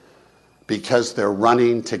lonely because they're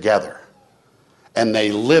running together. And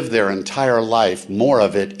they live their entire life, more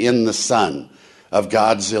of it in the sun of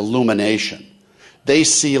God's illumination. They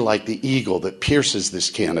see like the eagle that pierces this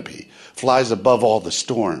canopy, flies above all the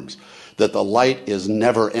storms. that the light is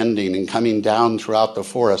never ending and coming down throughout the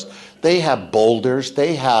forest. They have boulders.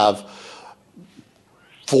 They have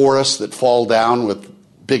forests that fall down with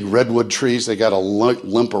big redwood trees. They got to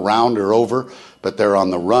limp around or over, but they're on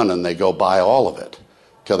the run, and they go by all of it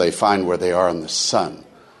till they find where they are in the sun.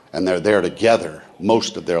 And they're there together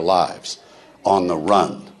most of their lives on the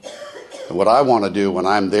run. And what I want to do when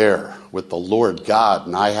I'm there with the Lord God,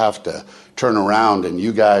 and I have to turn around, and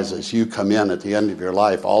you guys, as you come in at the end of your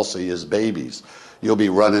life, all see as babies, you'll be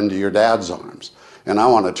running to your dad's arms. And I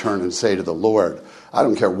want to turn and say to the Lord, I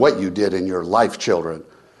don't care what you did in your life, children.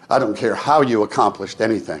 I don't care how you accomplished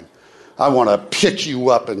anything. I want to pick you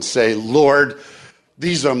up and say, Lord,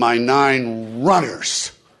 these are my 9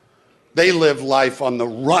 runners. They live life on the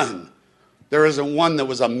run. There isn't one that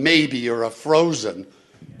was a maybe or a frozen.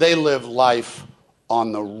 They live life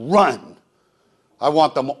on the run. I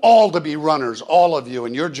want them all to be runners, all of you,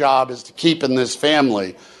 and your job is to keep in this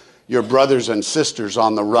family your brothers and sisters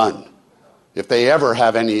on the run. If they ever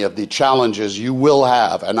have any of the challenges you will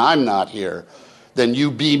have, and I'm not here, then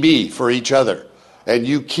you be me for each other. And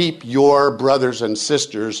you keep your brothers and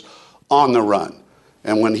sisters on the run.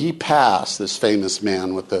 And when he passed, this famous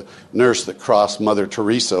man with the nurse that crossed Mother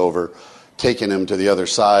Teresa over, taking him to the other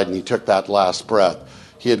side, and he took that last breath,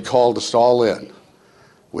 he had called us all in.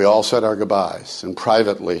 We all said our goodbyes. And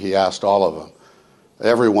privately, he asked all of them,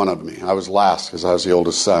 every one of me. I was last because I was the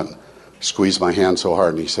oldest son. Squeezed my hand so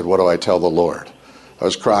hard, and he said, what do I tell the Lord? I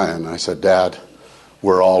was crying. I said, Dad,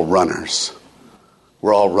 we're all runners.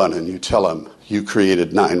 We're all running. You tell him you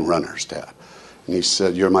created 9 runners, Dad. And he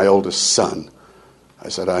said, you're my oldest son. I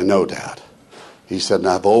said, I know, Dad. He said, and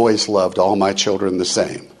I've always loved all my children the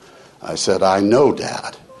same. I said, I know,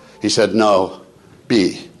 Dad. He said, no,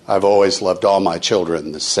 B, I've always loved all my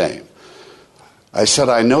children the same. I said,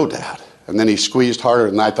 I know, Dad. And then he squeezed harder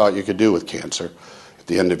than I thought you could do with cancer at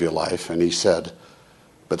the end of your life. And he said,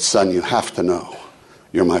 but son, you have to know,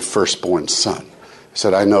 you're my firstborn son. I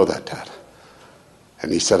said, I know that, Dad.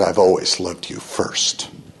 And he said, I've always loved you first.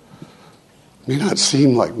 It may not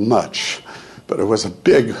seem like much, but it was a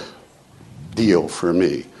big deal for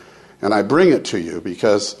me. And I bring it to you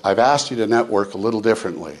because I've asked you to network a little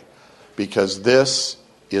differently, because this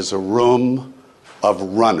is a room of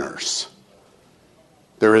runners.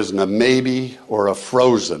 There isn't a maybe or a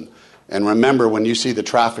frozen. And remember, when you see the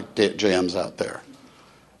traffic jams out there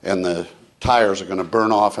and the tires are going to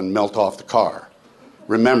burn off and melt off the car,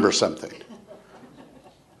 remember something.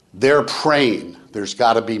 They're praying there's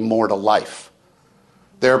got to be more to life.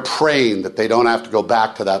 They're praying that they don't have to go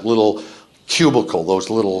back to that little cubicle, those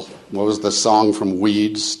little, what was the song from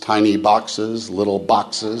Weeds? Tiny boxes, little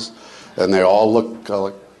boxes, and they all look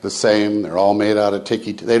the same. They're all made out of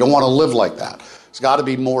ticky. They don't want to live like that. There's got to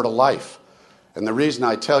be more to life. And the reason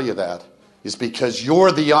I tell you that is because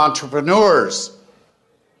you're the entrepreneurs.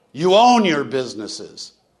 You own your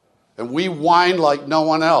businesses. And we whine like no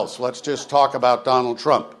one else. Let's just talk about Donald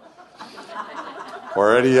Trump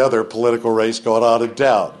or any other political race going on in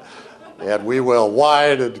town. And we will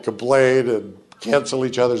whine and complain and cancel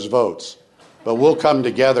each other's votes. But we'll come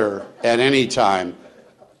together at any time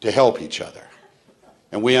to help each other.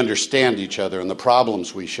 And we understand each other and the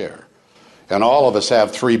problems we share. And all of us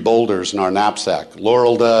have 3 boulders in our knapsack.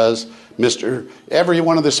 Laurel does. Every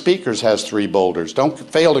one of the speakers has 3 boulders. Don't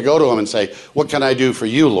fail to go to them and say, what can I do for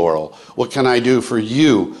you, Laurel? What can I do for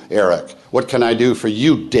you, Eric? What can I do for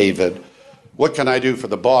you, David? What can I do for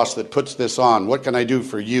the boss that puts this on? What can I do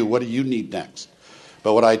for you? What do you need next?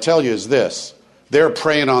 But what I tell you is this. They're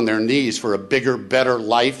praying on their knees for a bigger, better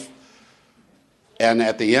life. And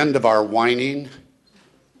at the end of our whining,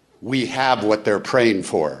 we have what they're praying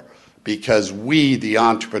for. Because we, the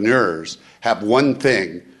entrepreneurs, have one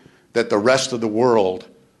thing that the rest of the world,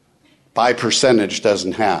 by percentage,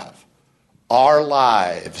 doesn't have. Our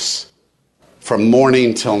lives, from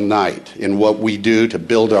morning till night, in what we do to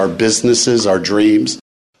build our businesses, our dreams,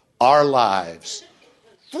 our lives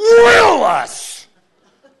thrill us.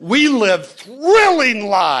 We live thrilling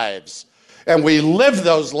lives, and we live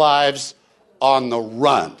those lives on the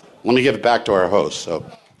run. Let me give it back to our host. So,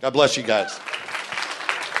 God bless you guys.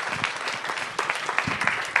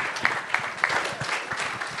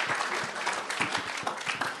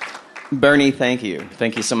 Bernie, thank you.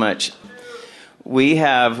 Thank you so much. We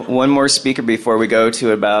have one more speaker before we go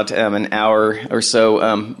to about an hour or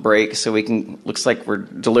so break, so we can. Looks like we're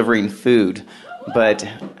delivering food, but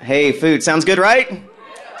hey, food sounds good, right?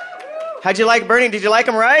 How'd you like Bernie? Did you like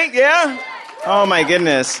him, right? Yeah. Oh my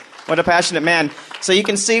goodness. What a passionate man. So you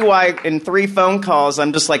can see why in 3 phone calls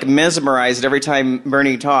I'm just like mesmerized every time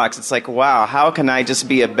Bernie talks. It's like, wow, how can I just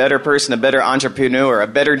be a better person, a better entrepreneur, a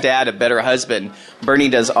better dad, a better husband? Bernie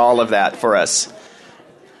does all of that for us.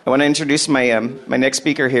 I want to introduce my next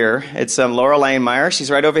speaker here. It's Laurel Lyon-Meyer. She's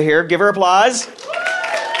right over here. Give her applause.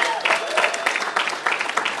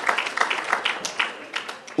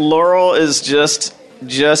 Laurel is just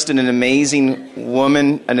an amazing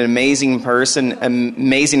woman, an amazing person, an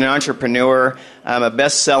amazing entrepreneur, a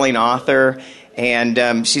best-selling author,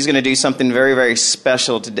 and she's going to do something very, very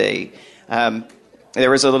special today. There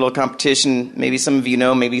was a little competition, maybe some of you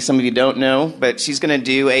know, maybe some of you don't know, but she's going to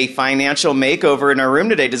do a financial makeover in our room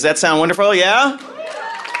today. Does that sound wonderful? Yeah?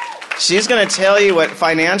 She's going to tell you what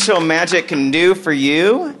financial magic can do for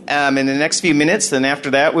you in the next few minutes. Then after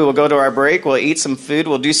that, we will go to our break. We'll eat some food.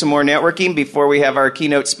 We'll do some more networking before we have our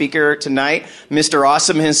keynote speaker tonight, Mr.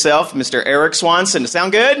 Awesome himself, Mr. Eric Swanson.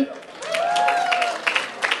 Sound good?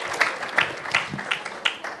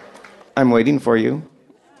 I'm waiting for you.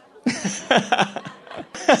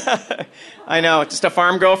 I know, just a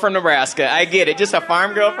farm girl from Nebraska. I get it, just a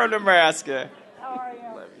farm girl from Nebraska. How are you?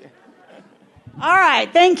 Love you. All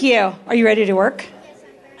right, thank you. Are you ready to work?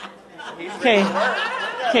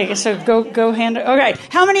 Okay, so go hand it. Okay,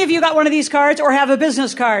 how many of you got one of these cards or have a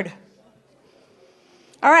business card?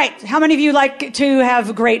 All right, how many of you like to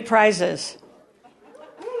have great prizes?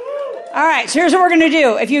 All right, so here's what we're going to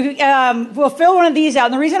do. If you we'll fill one of these out.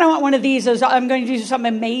 And the reason I want one of these is I'm going to do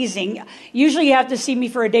something amazing. Usually you have to see me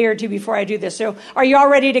for a day or two before I do this. So are you all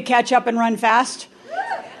ready to catch up and run fast?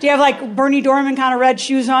 Do you have like Bernie Dorman kind of red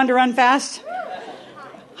shoes on to run fast?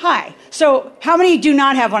 Hi. So how many do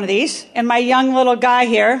not have one of these? And my young little guy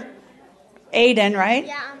here, Aiden, right?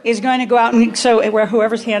 Yeah. Is going to go out and, so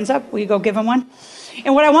whoever's hands up, will you go give him one?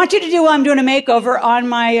 And what I want you to do while I'm doing a makeover on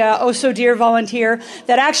my oh-so-dear volunteer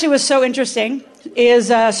that actually was so interesting is,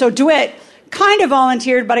 so DeWitt kind of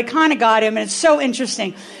volunteered, but I kind of got him, and it's so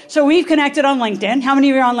interesting. So we've connected on LinkedIn. How many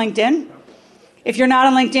of you are on LinkedIn? If you're not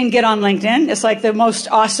on LinkedIn, get on LinkedIn. It's like the most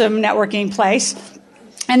awesome networking place.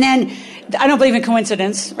 And then I don't believe in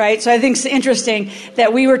coincidence, right? So I think it's interesting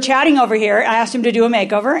that we were chatting over here. I asked him to do a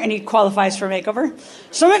makeover, and he qualifies for a makeover.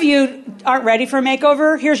 Some of you aren't ready for a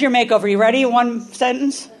makeover. Here's your makeover. You ready? One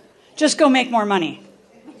sentence? Just go make more money.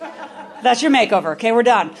 That's your makeover. Okay, we're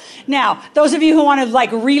done. Now, those of you who want to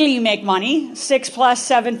like really make money, 6 plus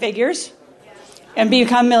 7 figures, and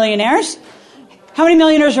become millionaires. How many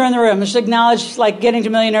millionaires are in the room? Just acknowledge like getting to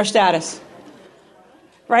millionaire status.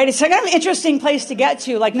 Right? It's kind of an interesting place to get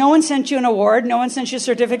to. Like, no one sent you an award. No one sent you a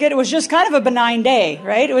certificate. It was just kind of a benign day,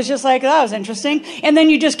 right? It was just like, that was interesting. And then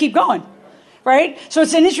you just keep going, right? So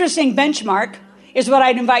it's an interesting benchmark is what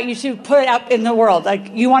I'd invite you to put up in the world.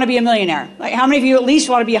 Like, you want to be a millionaire. Like, how many of you at least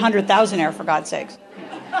want to be 100,000-aire, for God's sakes?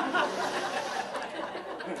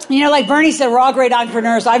 You know, like Bernie said, we're all great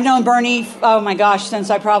entrepreneurs. I've known Bernie, oh my gosh, since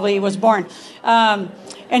I probably was born. And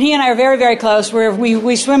he and I are very, very close.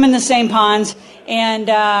 We swim in the same ponds, and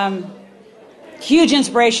huge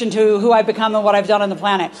inspiration to who I've become and what I've done on the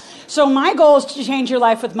planet. So my goal is to change your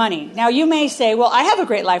life with money. Now, you may say, well, I have a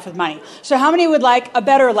great life with money. So how many would like a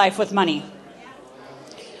better life with money?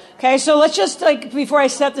 Okay, so let's just, like, before I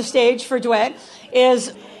set the stage for DeWitt,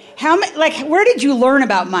 is where did you learn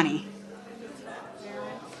about money?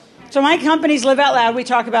 So my companies Live Out Loud, we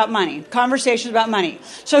talk about money, conversations about money.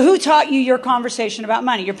 So who taught you your conversation about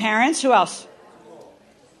money? Your parents? Who else?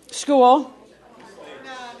 School?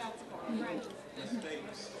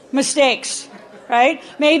 Mistakes, right?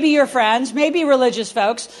 Maybe your friends, maybe religious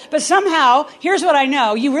folks. But somehow, here's what I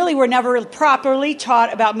know. You really were never properly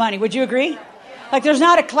taught about money. Would you agree? Like, there's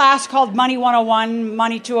not a class called Money 101,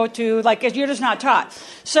 Money 202. Like, you're just not taught.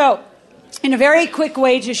 So, in a very quick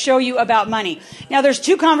way to show you about money. Now, there's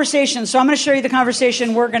 2 conversations, so I'm going to show you the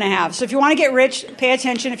conversation we're going to have. So if you want to get rich, pay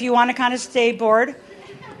attention. If you want to kind of stay bored.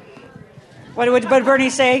 What did Bernie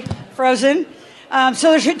say? Frozen?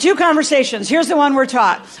 So there's 2 conversations. Here's the one we're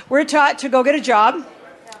taught. We're taught to go get a job.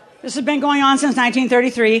 This has been going on since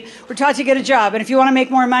 1933. We're taught to get a job. And if you want to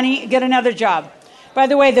make more money, get another job. By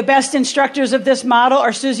the way, the best instructors of this model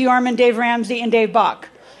are Susie Orman, Dave Ramsey, and Dave Bach.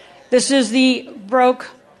 This is the broke,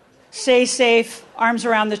 stay safe, arms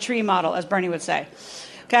around the tree model, as Bernie would say.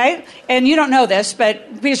 Okay? And you don't know this,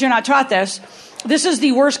 but because you're not taught this, this is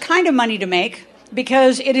the worst kind of money to make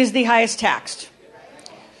because it is the highest taxed.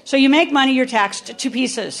 So you make money, you're taxed 2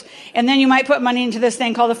 pieces. And then you might put money into this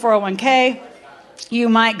thing called a 401k. You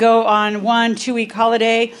might go on 1-2-week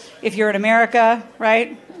holiday if you're in America,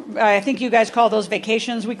 right? I think you guys call those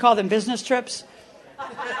vacations. We call them business trips.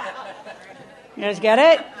 You guys get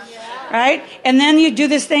it? right? And then you do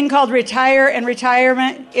this thing called retire, and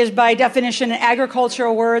retirement is by definition an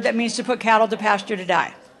agricultural word that means to put cattle to pasture to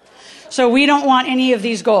die. So we don't want any of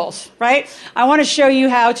these goals, right? I want to show you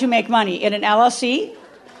how to make money in an LLC.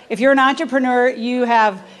 If you're an entrepreneur, you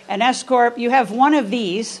have an S Corp, you have one of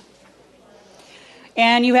these,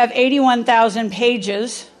 and you have 81,000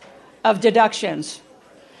 pages of deductions.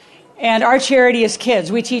 And our charity is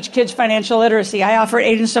kids. We teach kids financial literacy. I offered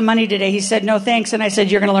Aiden some money today. He said, no thanks. And I said,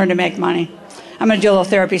 you're going to learn to make money. I'm going to do a little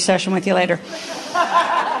therapy session with you later.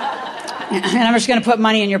 And I'm just going to put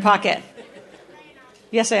money in your pocket.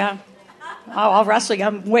 Yes, I am. Oh, I'll wrestle you.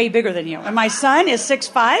 I'm way bigger than you. And my son is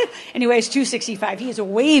 6'5", and he weighs 265. He is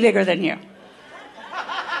way bigger than you.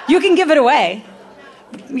 You can give it away.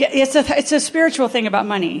 It's a spiritual thing about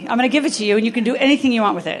money. I'm going to give it to you, and you can do anything you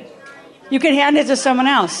want with it. You can hand it to someone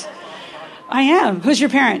else. I am. Who's your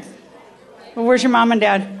parent? Well, where's your mom and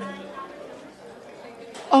dad?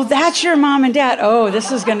 Oh, that's your mom and dad. Oh,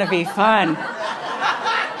 this is going to be fun.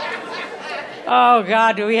 Oh,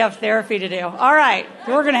 God, do we have therapy to do? All right,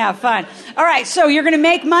 we're going to have fun. All right, so you're going to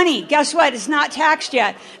make money. Guess what? It's not taxed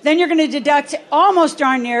yet. Then you're going to deduct almost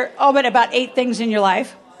darn near, but about 8 things in your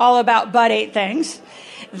life. All about but 8 things.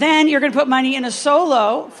 Then you're going to put money in a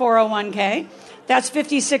solo 401k. That's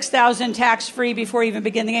 $56,000 tax-free before you even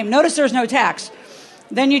begin the game. Notice there's no tax.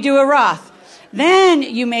 Then you do a Roth. Then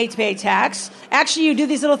you may pay tax. Actually, you do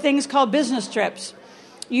these little things called business trips.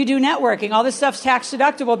 You do networking. All this stuff's tax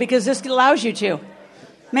deductible because this allows you to.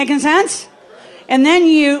 Making sense? And then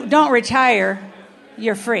you don't retire.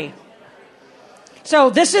 You're free. So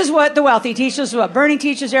this is what the wealthy teach. This is what Bernie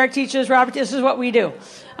teaches, Eric teaches, Robert. This is what we do.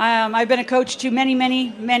 I've been a coach to many,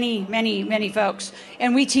 many, many, many, many folks.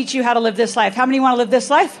 And we teach you how to live this life. How many want to live this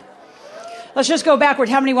life? Let's just go backward.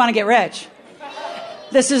 How many want to get rich?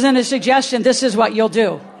 This isn't a suggestion. This is what you'll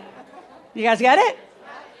do. You guys get it?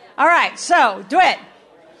 All right. So do it.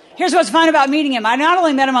 Here's what's fun about meeting him. I not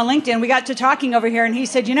only met him on LinkedIn, we got to talking over here, and he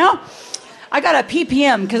said, I got a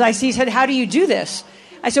PPM because he said, how do you do this?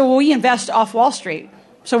 I said, well, we invest off Wall Street.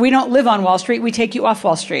 So we don't live on Wall Street. We take you off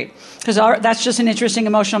Wall Street because that's just an interesting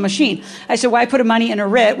emotional machine. I said, why put money in a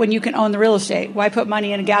RIT when you can own the real estate? Why put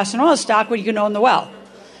money in a gas and oil stock when you can own the well?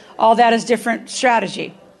 All that is different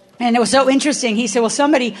strategy. And it was so interesting. He said,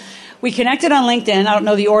 well, we connected on LinkedIn. I don't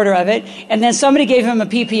know the order of it. And then somebody gave him a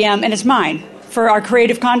PPM, and it's mine for our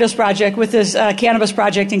Creative Condos project with this cannabis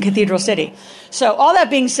project in Cathedral City. So all that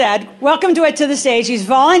being said, welcome to the stage. He's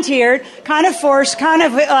volunteered, kind of forced, kind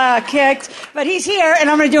of kicked, but he's here, and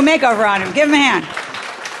I'm going to do a makeover on him. Give him a hand.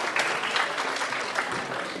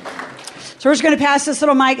 So we're just going to pass this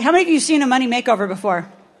little mic. How many of you have seen a money makeover before?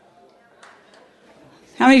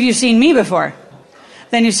 How many of you have seen me before?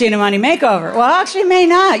 Then you've seen a money makeover. Well, actually, may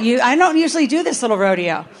not. I don't usually do this little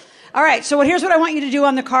rodeo. All right, so here's what I want you to do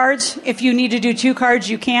on the cards. If you need to do 2 cards,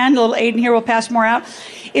 you can. The little Aiden here will pass more out.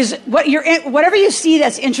 Is whatever you see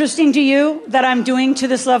that's interesting to you that I'm doing to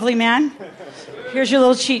this lovely man, here's your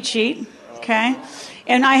little cheat sheet, okay?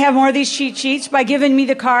 And I have more of these cheat sheets. By giving me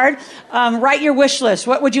the card, write your wish list.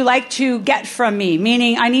 What would you like to get from me?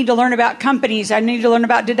 Meaning, I need to learn about companies. I need to learn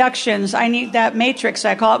about deductions. I need that matrix.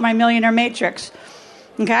 I call it my millionaire matrix.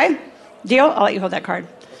 Okay? Deal? I'll let you hold that card.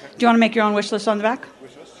 Okay. Do you want to make your own wish list on the back?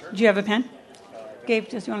 Do you have a pen? Gabe,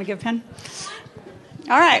 do you want to give a pen?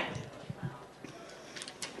 All right.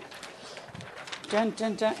 Dun,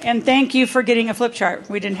 dun, dun. And thank you for getting a flip chart.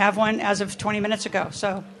 We didn't have one as of 20 minutes ago,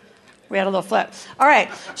 so we had a little flip. All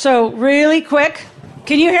right. So really quick,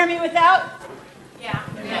 can you hear me without? Yeah.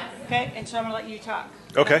 Okay, and so I'm going to let you talk.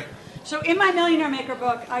 Okay. So in my Millionaire Maker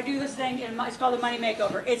book, I do this thing, it's called the Money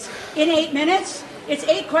Makeover. It's in 8 minutes. It's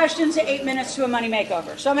 8 questions to 8 minutes to a money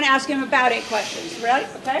makeover. So I'm going to ask him about 8 questions, right?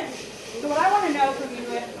 Okay? So what I want to know from you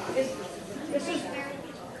is this is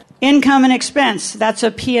income and expense. That's a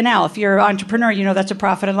P&L. If you're an entrepreneur, you know that's a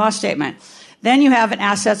profit and loss statement. Then you have an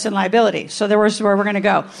assets and liability. So there's where we're going to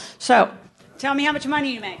go. So tell me how much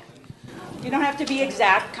money you make. You don't have to be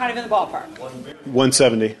exact, kind of in the ballpark.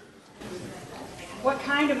 170. What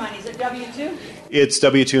kind of money? Is it W-2? It's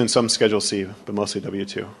W-2 and some Schedule C, but mostly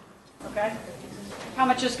W-2. Okay. How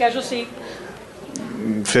much is Schedule C?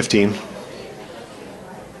 15.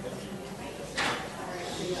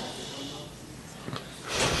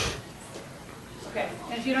 Okay.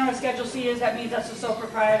 And if you don't know what Schedule C is, that means that's a sole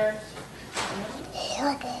proprietor.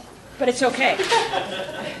 Horrible. But it's okay.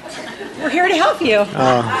 We're here to help you. All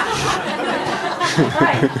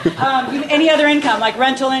right. Any other income, like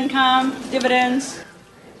rental income, dividends?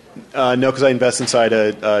 No, because I invest inside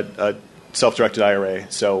a self-directed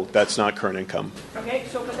IRA, so that's not current income. Okay,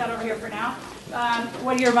 so put that over here for now.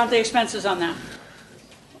 What are your monthly expenses on that?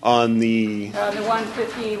 On the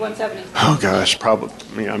 150, 170. Oh gosh,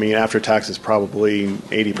 probably. I mean, after taxes, probably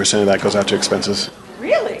 80% of that goes out to expenses.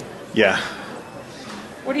 Really? Yeah.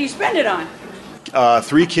 What do you spend it on?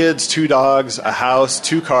 3 kids, 2 dogs, a house,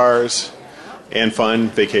 2 cars, and fun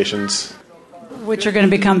vacations. Which are going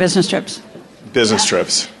to become business trips. Business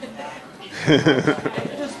trips.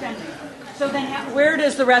 Just spending. So then, where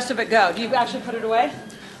does the rest of it go? Do you actually put it away?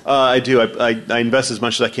 I do. I invest as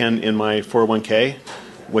much as I can in my 401k,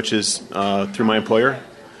 which is through my employer.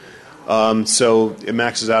 So it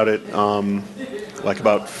maxes out at like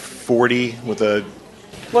about 40 with a...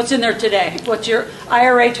 What's in there today? What's your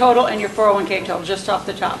IRA total and your 401k total, just off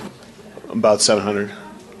the top? About 700.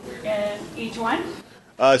 And each one?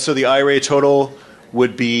 So the IRA total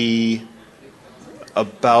would be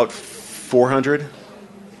about 400,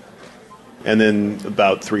 and then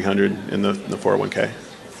about 300 in the 401k.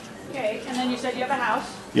 Okay, and then you said you have a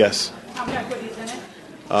house. Yes. How much equity is in it?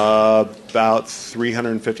 About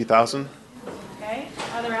 350,000. Okay.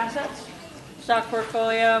 Other assets? Stock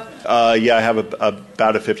portfolio? Yeah, I have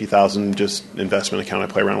about a 50,000 just investment account I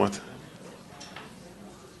play around with.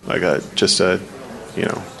 Like just a,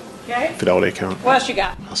 okay. Fidelity account. What else you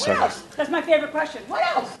got? What else? That's my favorite question. What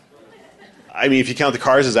else? I mean, if you count the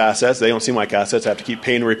cars as assets, they don't seem like assets. I have to keep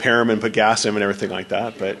paying to repair them and put gas in them and everything like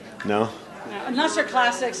that, but no. Unless they're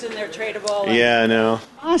classics and they're tradable. Yeah, no.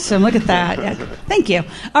 Awesome. Look at that. Yeah. Thank you.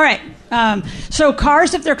 All right. So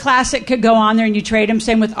cars, if they're classic, could go on there and you trade them.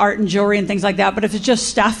 Same with art and jewelry and things like that. But if it's just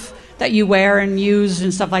stuff that you wear and use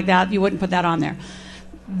and stuff like that, you wouldn't put that on there.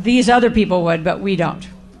 These other people would, but we don't.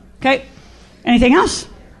 Okay. Anything else?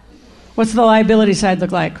 What's the liability side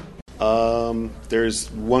look like?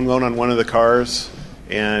 There's one loan on one of the cars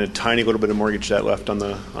and a tiny little bit of mortgage debt left on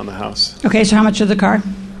the house. Okay. So how much is the car?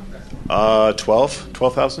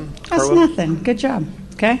 12,000. That's nothing. Good job.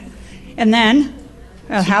 Okay. And then,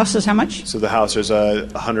 house is how much? So the house, there's a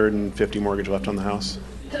 150 mortgage left on the house.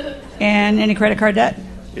 And any credit card debt?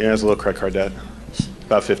 Yeah, there's a little credit card debt.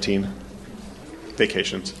 About 15.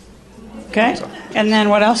 Vacations. Okay. So. And then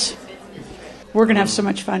what else? We're going to have so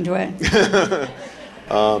much fun doing it.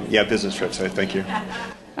 Yeah, business trips. Thank you.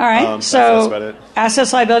 All right. So that's about it.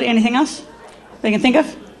 Assets, liability, anything else they can think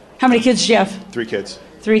of? How many kids do you have? 3 kids.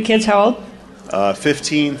 3 kids, how old?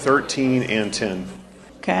 15, 13, and 10.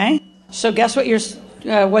 Okay. So guess what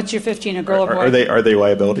what's your 15, a girl or boy? Are they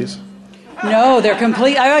liabilities? No, they're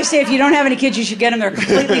complete. I always say if you don't have any kids, you should get them. They're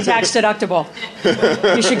completely tax deductible.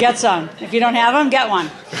 You should get some. If you don't have them, get one.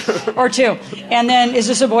 Or 2. And then, is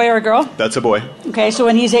this a boy or a girl? That's a boy. Okay, so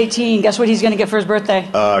when he's 18, guess what he's going to get for his birthday?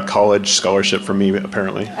 College scholarship from me,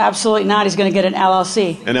 apparently. Absolutely not. He's going to get an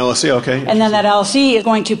LLC. An LLC, okay. And then that LLC is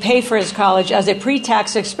going to pay for his college as a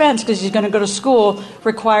pre-tax expense because he's going to go to school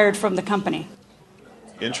required from the company.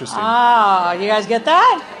 Interesting. Ah, you guys get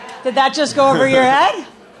that? Did that just go over your head?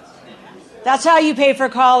 That's how you pay for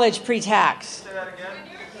college pre-tax. Say that again.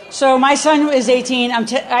 So my son is 18.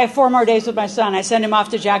 I have 4 more days with my son. I send him off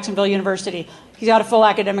to Jacksonville University. He's got a full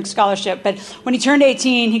academic scholarship. But when he turned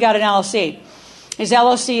 18, he got an LLC. His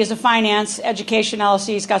LLC is a finance, education LLC.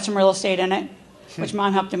 He's got some real estate in it, which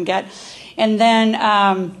Mom helped him get. And then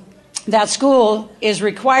that school is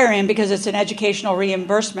requiring, because it's an educational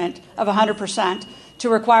reimbursement of 100%, to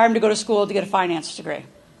require him to go to school to get a finance degree.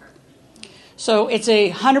 So it's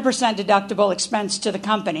a 100% deductible expense to the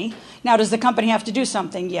company. Now, does the company have to do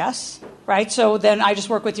something? Yes. Right? So then I just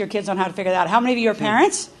work with your kids on how to figure that out. How many of you are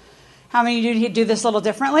parents? How many of you do this a little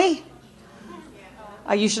differently?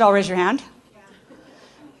 You should all raise your hand.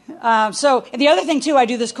 So the other thing, too, I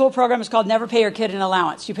do this cool program. It's called Never Pay Your Kid an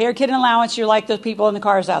Allowance. You pay your kid an allowance, you're like those people in the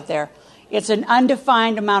cars out there. It's an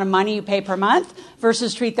undefined amount of money you pay per month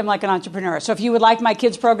versus treat them like an entrepreneur. So if you would like my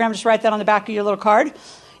kids program, just write that on the back of your little card.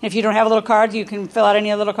 If you don't have a little card, you can fill out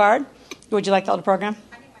any little card. Would you like the little program?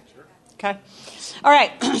 Okay. All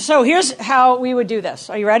right. So here's how we would do this.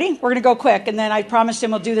 Are you ready? We're going to go quick, and then I promised him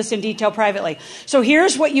we'll do this in detail privately. So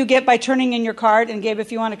here's what you get by turning in your card. And Gabe,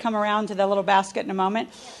 if you want to come around to that little basket in a moment.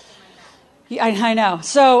 I know.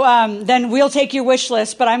 So then we'll take your wish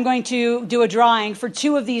list, but I'm going to do a drawing for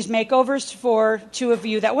 2 of these makeovers for 2 of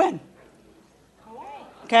you that win.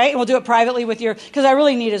 Okay, and we'll do it privately with because I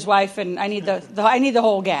really need his wife, and I need the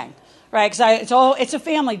whole gang, right? Because it's a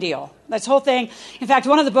family deal. This whole thing. In fact,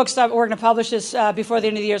 one of the books that we're going to publish this before the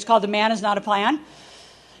end of the year is called "The Man Is Not a Plan."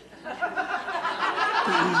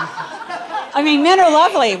 I mean, men are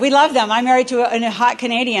lovely. We love them. I'm married to a hot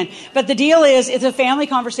Canadian, but the deal is, it's a family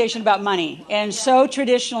conversation about money, and so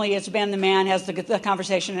traditionally, it's been the man has the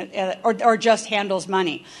conversation, or just handles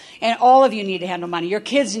money, and all of you need to handle money. Your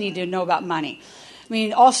kids need to know about money.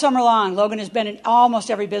 mean, all summer long, Logan has been in almost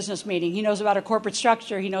every business meeting. He knows about our corporate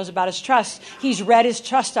structure. He knows about his trust. He's read his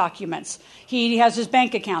trust documents. He has his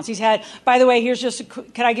bank accounts. He's had, by the way, here's just,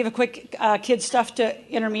 can I give a quick kid stuff to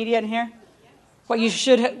intermediate in here? What you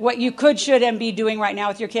should and be doing right now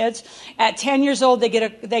with your kids. At 10 years old, they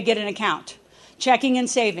get an account, checking and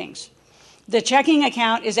savings. The checking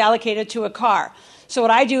account is allocated to a car. So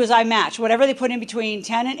what I do is I match. Whatever they put in between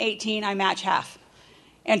 10 and 18, I match half.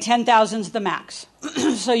 And 10,000 is the max.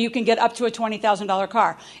 So you can get up to a $20,000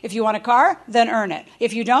 car. If you want a car, then earn it.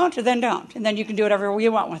 If you don't, then don't. And then you can do whatever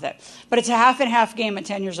you want with it. But it's a half and half game at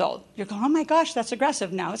 10 years old. You're going, oh my gosh, that's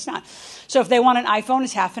aggressive. No, it's not. So if they want an iPhone,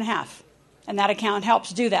 it's half and half. And that account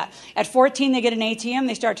helps do that. At 14, they get an ATM.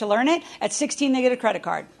 They start to learn it. At 16, they get a credit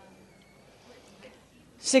card.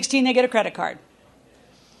 16, they get a credit card.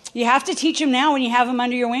 You have to teach them now when you have them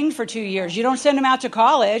under your wing for 2 years. You don't send them out to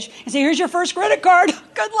college and say, here's your first credit card.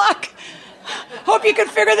 Good luck. Hope you can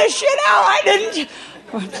figure this shit out. I didn't.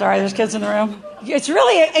 Oh, I'm sorry, there's kids in the room.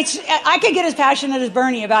 I could get as passionate as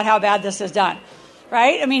Bernie about how bad this is done.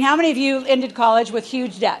 Right? I mean, how many of you ended college with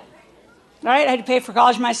huge debt? Right? I had to pay for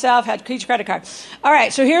college myself, had huge credit card. All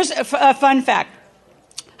right, so here's a fun fact.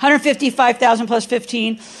 $155,000 plus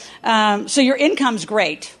 15. So your income's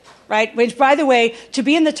great. Right? Which, by the way, to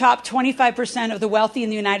be in the top 25% of the wealthy in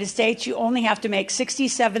the United States, you only have to make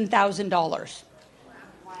 $67,000.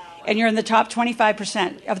 And you're in the top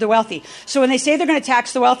 25% of the wealthy. So when they say they're going to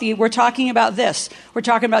tax the wealthy, we're talking about this. We're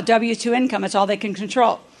talking about W-2 income. It's all they can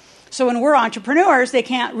control. So when we're entrepreneurs, they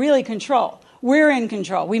can't really control. We're in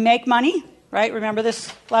control. We make money, right? Remember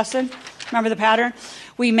this lesson? Remember the pattern?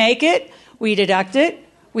 We make it, we deduct it,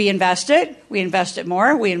 we invest it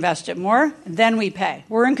more, we invest it more, then we pay.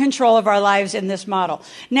 We're in control of our lives in this model.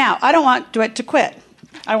 Now, I don't want DeWitt to quit.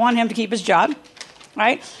 I want him to keep his job,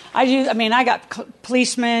 right? I got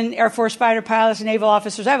policemen, Air Force fighter pilots, naval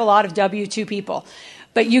officers. I have a lot of W-2 people.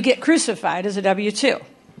 But you get crucified as a W-2,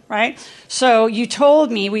 right? So you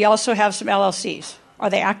told me we also have some LLCs. Are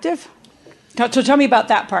they active? So tell me about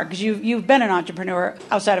that part, because you've been an entrepreneur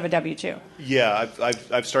outside of a W-2. Yeah,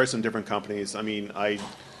 I've started some different companies. I mean, I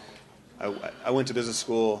went to business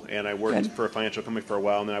school, and I worked for a financial company for a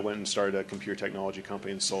while, and then I went and started a computer technology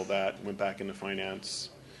company and sold that, went back into finance.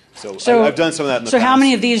 So I've done some of that in the past. So how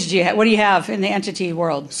many of these do you have? What do you have in the entity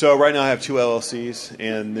world? So right now I have 2 LLCs,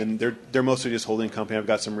 and then they're mostly just holding company. I've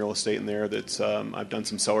got some real estate in there that's I've done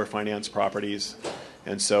some seller finance properties.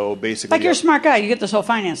 And so basically... Like, you're a smart guy. You get this whole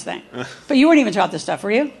finance thing. But you weren't even taught this stuff, were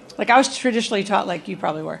you? Like, I was traditionally taught like you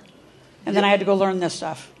probably were. And then I had to go learn this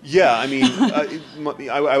stuff. Yeah, I mean,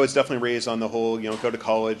 I was definitely raised on the whole, go to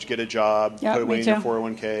college, get a job, put away in your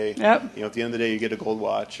 401k. Yep. At the end of the day, you get a gold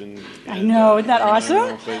watch. And I know. Isn't that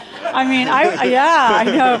awesome? I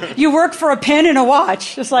know. You work for a pen and a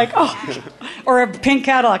watch. It's like, or a pink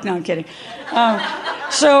Cadillac. No, I'm kidding.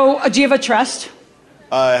 So do you have a trust?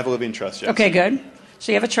 I have a living trust, yes. Okay, good.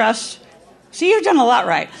 So you have a trust. See, you've done a lot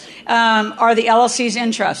right. Are the LLCs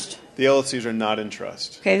in trust? The LLCs are not in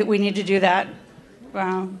trust. Okay, we need to do that.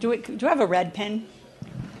 Do I have a red pen?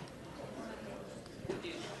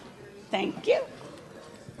 Thank you.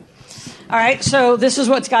 All right, so this is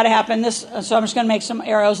what's got to happen. So I'm just going to make some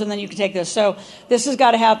arrows, and then you can take this. So this has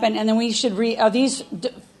got to happen, and then we should are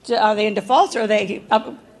they in default, or are they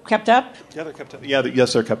kept up? Yeah, they're kept up.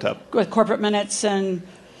 Yes, they're kept up. With corporate minutes and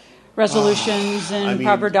resolutions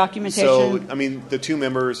proper documentation? So, the 2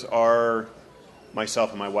 members are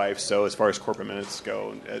myself and my wife, so as far as corporate minutes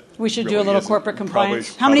go... We should do a little corporate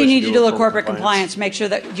compliance. How many need to do a little corporate compliance? Make sure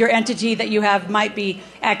that your entity that you have might be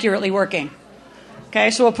accurately working.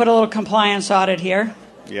 Okay, so we'll put a little compliance audit here.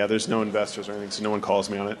 Yeah, there's no investors or anything, so no one calls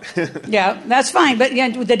me on it. Yeah, that's fine, but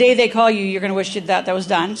the day they call you, you're going to wish that was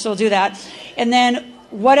done, so we'll do that. And then...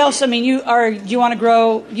 what else? You want to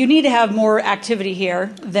grow. You need to have more activity here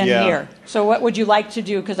than here. So what would you like to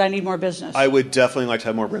do? Because I need more business. I would definitely like to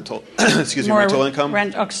have more rental, rental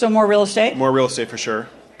income. So more real estate? More real estate for sure.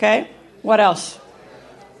 Okay. What else?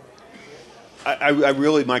 I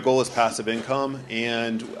really, my goal is passive income.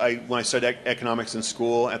 And when I studied economics in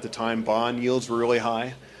school, at the time, bond yields were really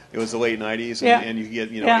high. It was the late 90s, and you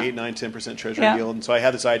get 8, 9, 10% Treasury yield. And so I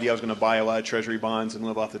had this idea I was going to buy a lot of Treasury bonds and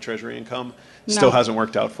live off the Treasury income. Still hasn't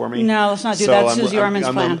worked out for me. No, let's not do that. Susie Orman's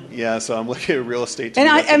plan. So I'm looking at real estate.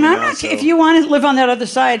 If you want to live on that other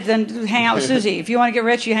side, then hang out with Susie. If you want to get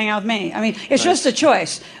rich, you hang out with me. It's just a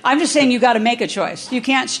choice. I'm just saying you got to make a choice. You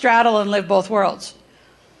can't straddle and live both worlds.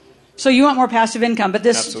 So you want more passive income, but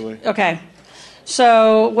this... Absolutely. Okay.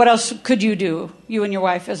 So what else could you do, you and your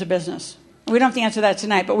wife, as a business? We don't have to answer that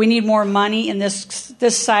tonight, but we need more money in this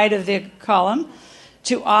side of the column.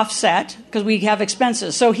 to offset, because we have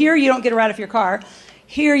expenses. So here you don't get a write-off your car.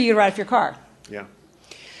 Here you write off your car. Yeah.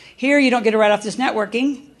 Here you don't get a write off this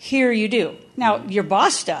networking. Here you do. Now, your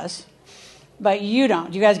boss does, but you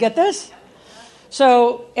don't. Do you guys get this?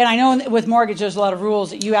 So, and I know with mortgage there's a lot of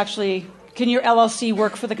rules that you actually, can your LLC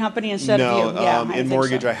work for the company instead of you? No, Yeah, in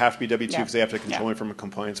mortgage so. I have to be W-2 because Yeah. they have to control Yeah. me from a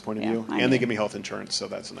compliance point of Yeah, view. I And they know. give me health insurance, so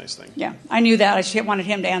that's a nice thing. Yeah, I knew that. I just wanted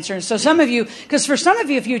him to answer. So some of you, because for some of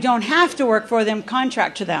you, if you don't have to work for them,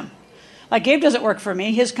 contract to them. Like Gabe doesn't work for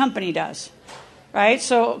me, his company does. Right?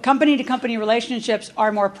 So company-to-company relationships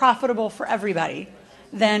are more profitable for everybody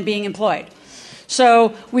than being employed.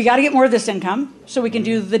 So we got to get more of this income so we can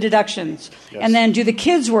do the deductions. Yes. And then do the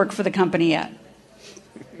kids work for the company yet?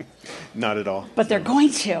 Not at all. But they're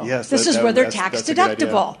going to. Yes, this is where they're tax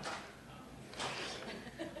deductible.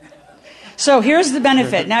 So here's the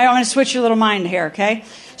benefit. Now I'm going to switch your little mind here, okay?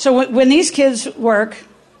 So when these kids work,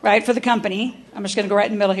 right, for the company, I'm just going to go right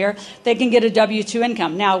in the middle here, they can get a W-2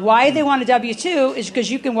 income. Now, why they want a W-2 is because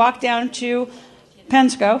you can walk down to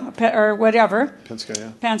Pensko or whatever. Pensko,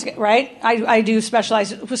 yeah. Pensko, right? I do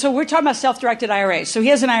specialize. So we're talking about self-directed IRAs. So he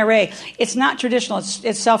has an IRA. It's not traditional.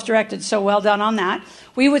 It's self-directed. So well done on that.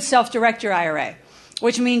 We would self-direct your IRA,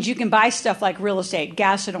 which means you can buy stuff like real estate,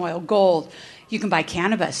 gas and oil, gold. You can buy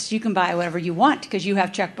cannabis. You can buy whatever you want because you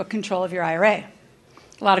have checkbook control of your IRA.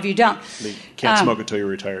 A lot of you don't. You can't smoke until you're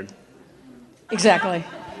retired. Exactly.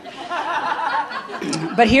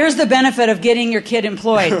 But here's the benefit of getting your kid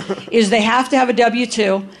employed is they have to have a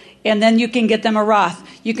W-2, and then you can get them a Roth.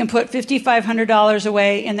 You can put $5,500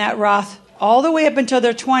 away in that Roth all the way up until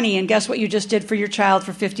they're 20, and guess what you just did for your child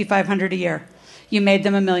for $5,500 a year? You made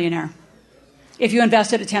them a millionaire. If you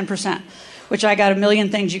invested at 10%, which I got a million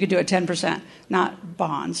things you could do at 10%. Not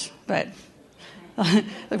bonds, but...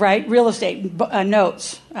 right, real estate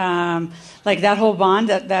notes, like that whole bond,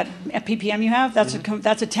 that PPM you have, that's a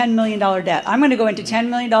 $10 million debt. I'm going to go into $10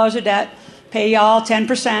 million of debt, pay y'all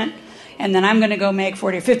 10%, and then I'm going to go make $40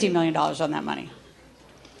 or $50 million on that money.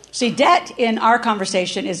 See, debt in our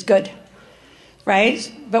conversation is good,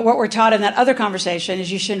 right? But what we're taught in that other conversation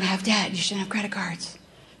is you shouldn't have debt, you shouldn't have credit cards,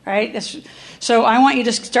 right? So I want you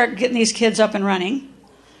to start getting these kids up and running.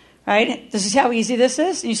 Right? This is how easy this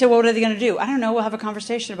is. And you say, well, what are they going to do? I don't know. We'll have a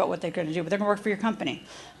conversation about what they're going to do. But they're going to work for your company.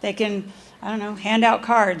 They can, I don't know, hand out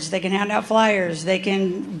cards. They can hand out flyers. They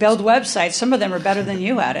can build websites. Some of them are better than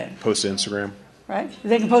you at it. Post to Instagram. Right?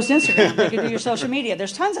 They can post Instagram. They can do your social media.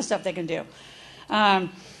 There's tons of stuff they can do. That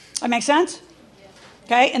makes sense?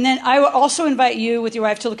 Okay? And then I will also invite you with your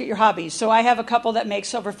wife to look at your hobbies. So I have a couple that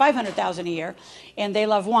makes over $500,000 a year, and they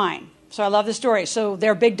love wine. So I love the story. So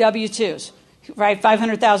they're big W-2s. Right,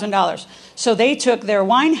 $500,000. So they took their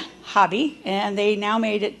wine hobby and they now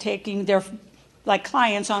made it taking their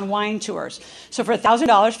clients on wine tours. So for $1,000,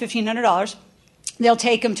 $1,500, they'll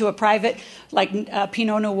take them to a private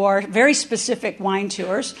Pinot Noir, very specific wine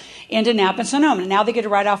tours into Napa and Sonoma. And now they get to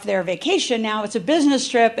write off their vacation. Now it's a business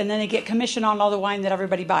trip, and then they get commission on all the wine that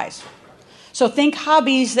everybody buys. So think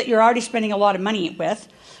hobbies that you're already spending a lot of money with.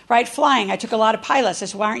 Right, flying. I took a lot of pilots. I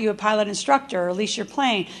said, why aren't you a pilot instructor, or at least you're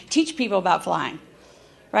playing? Teach people about flying.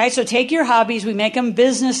 Right, so take your hobbies. We make them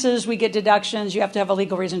businesses. We get deductions. You have to have a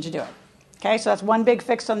legal reason to do it. Okay, so that's one big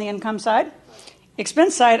fix on the income side.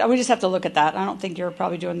 Expense side, we just have to look at that. I don't think you're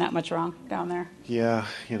probably doing that much wrong down there. Yeah,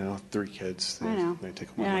 3 kids. I know. They take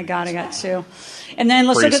Yeah, I got 2. And then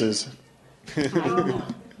let's braces. Look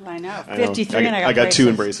at... I know. 53, and I got braces. 2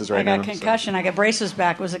 in braces right now. I got concussion. So. I got braces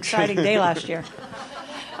back. It was an exciting day last year.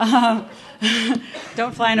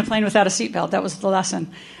 Don't fly in a plane without a seatbelt. That was the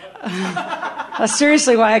lesson. That's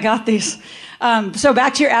seriously why I got these. So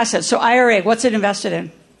back to your assets. So IRA, what's it invested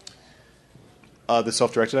in? The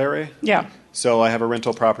self-directed IRA? Yeah. So I have a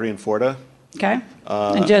rental property in Florida. Okay.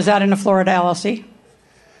 And is that in a Florida LLC?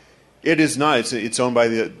 It is not. It's owned by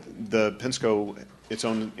the Pensko. It's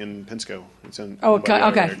owned in Pensko. It's owned okay.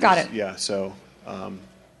 Okay. Got it. Yeah. So. All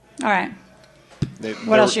right.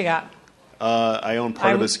 What else you got? I own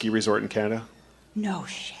part of a ski resort in Canada. No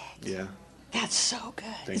shit. Yeah. That's so good.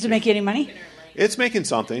 Does it make you any money? It's making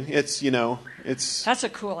something. It's it's. That's a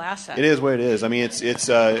cool asset. It is what it is. I mean, it's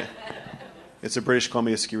a British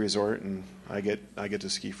Columbia ski resort, and I get to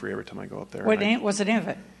ski free every time I go up there. What's the name of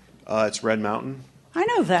it? It's Red Mountain. I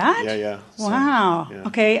know that. Yeah. Wow. So, yeah.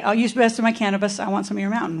 Okay, I'll use the rest of my cannabis. I want some of your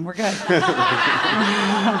mountain. We're good.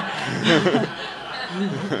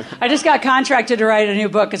 I just got contracted to write a new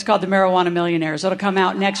book. It's called The Marijuana Millionaires. It'll come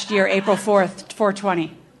out next year, April 4th,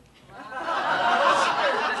 4/20.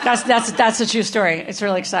 That's a true story. It's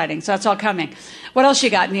really exciting. So that's all coming. What else you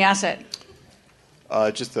got in the asset?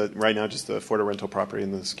 Right now, just the Florida rental property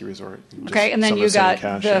and the ski resort. Okay, and then you got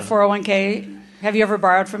the 401k. Have you ever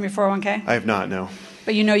borrowed from your 401k? I have not, no.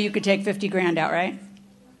 But you know you could take $50,000 out, right?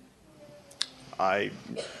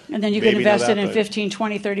 And then you could maybe invest know it in that, 15,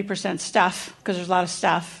 20, 30% stuff, because there's a lot of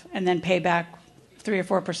stuff, and then pay back 3 or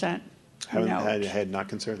 4%. I had not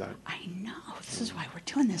considered that. I know. This is why we're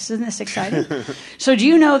doing this. Isn't this exciting? So do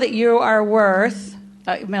you know that you are worth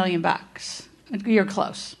 $1 million? You're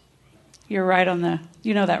close. You're right on the...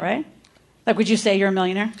 You know that, right? Like, would you say you're a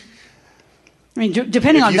millionaire? I mean,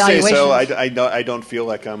 depending on valuation. If you say so, I don't feel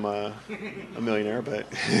like I'm a millionaire, but...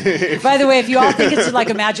 By the way, if you all think it's like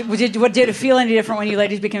a magic... Did it feel any different when you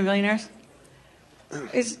ladies became millionaires?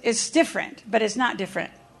 It's different, but it's not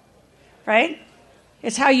different. Right?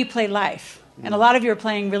 It's how you play life. And a lot of you are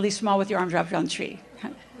playing really small with your arms wrapped around the tree.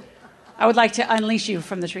 I would like to unleash you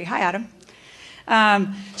from the tree. Hi,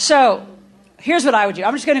 Adam. So here's what I would do.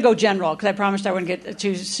 I'm just going to go general because I promised I wouldn't get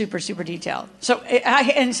too super, super detailed. So,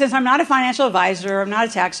 and since I'm not a financial advisor, I'm not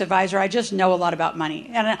a tax advisor, I just know a lot about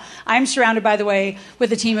money. And I'm surrounded, by the way,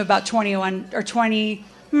 with a team of about 21 or 20,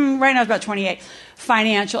 right now it's about 28,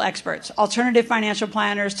 financial experts, alternative financial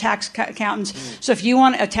planners, tax accountants. So if you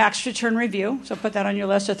want a tax return review, so put that on your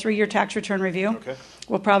list, a 3-year tax return review,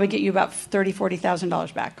 will probably get you about $30,000,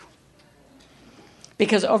 $40,000 back.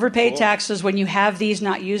 Because overpaid taxes, when you have these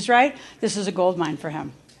not used right, this is a gold mine for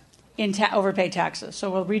him in overpaid taxes. So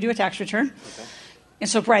we'll redo a tax return. And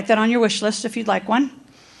so write that on your wish list if you'd like one.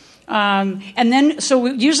 And then, so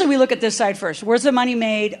usually we look at this side first. Where's the money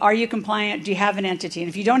made? Are you compliant? Do you have an entity? And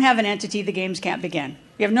if you don't have an entity, the games can't begin.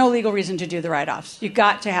 You have no legal reason to do the write-offs. You've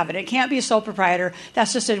got to have it. It can't be a sole proprietor.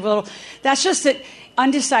 That's just an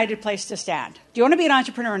undecided place to stand. Do you want to be an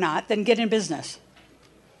entrepreneur or not? Then get in business.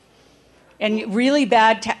 And really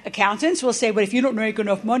bad accountants will say, but if you don't make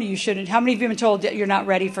enough money, you shouldn't. How many of you have been told that you're not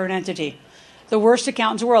ready for an entity? The worst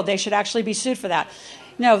accountants in the world. They should actually be sued for that.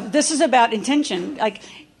 No, this is about intention. Like,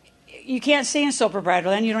 you can't stay in sole proprietor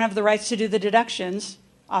land. You don't have the rights to do the deductions,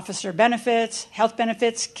 officer benefits, health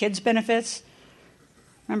benefits, kids benefits.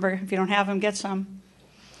 Remember, if you don't have them, get some.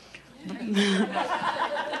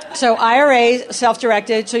 So IRA,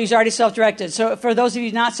 self-directed. So he's already self-directed. So for those of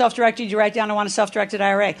you not self-directed, you write down, I want a self-directed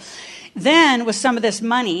IRA. Then with some of this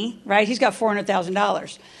money, right, he's got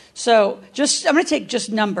 $400,000. So I'm going to take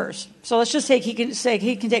just numbers. So let's just take, he can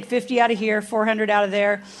take 50 out of here, 400 out of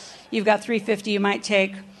there. You've got 350. You might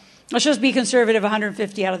take, let's just be conservative,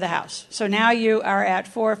 150 out of the house. So now you are at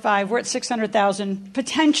 4 or 5. We're at 600,000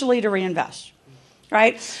 potentially to reinvest,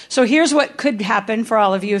 right? So here's what could happen for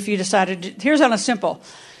all of you if you decided. Here's on a simple.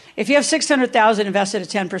 If you have 600,000 invested at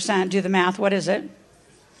 10%, do the math. What is it?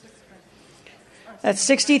 That's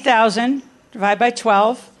 60,000 divided by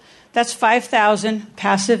 12. That's 5,000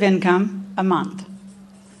 passive income a month.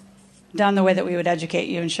 Done the way that we would educate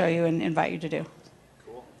you and show you and invite you to do.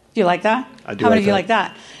 Cool. Do you like that? I do. How many of you like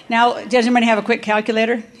that? Now, does anybody have a quick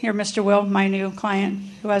calculator? Here, Mr. Will, my new client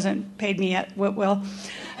who hasn't paid me yet. Will.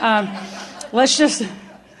 Let's just...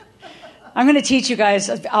 I'm going to teach you guys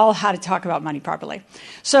all how to talk about money properly.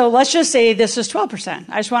 So let's just say this is 12%.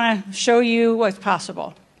 I just want to show you what's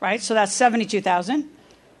possible, right? So that's 72,000.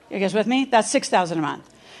 You guys with me? That's 6,000 a month.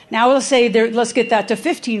 Now we'll say let's get that to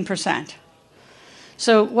 15%.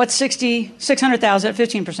 So what's 600,000 at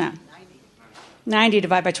 15%? 90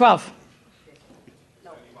 divided by 12.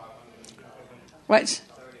 What's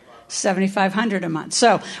 7,500 a month.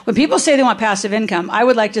 So when people say they want passive income, I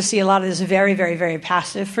would like to see a lot of this very, very, very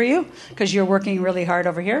passive for you because you're working really hard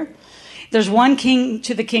over here. There's one king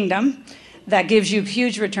to the kingdom that gives you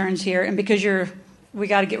huge returns here, and because we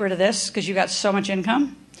got to get rid of this because you got so much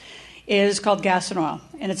income, is called gas and oil,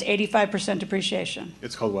 and it's 85% depreciation.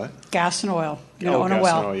 It's called what? Gas and oil. You own a gas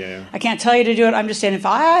well. and oil, yeah. I can't tell you to do it. I'm just saying if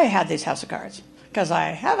I had this house of cards, because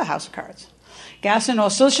I have a house of cards. Gas and oil.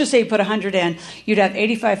 So let's just say you put 100 in, you'd have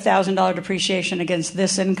 $85,000 depreciation against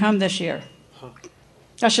this income this year.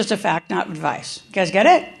 That's just a fact, not advice. You guys get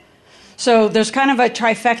it? So there's kind of a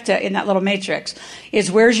trifecta in that little matrix.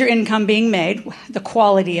 Is where's your income being made, the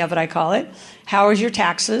quality of it, I call it. How is your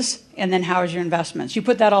taxes, and then how is your investments? You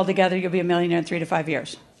put that all together, you'll be a millionaire in 3 to 5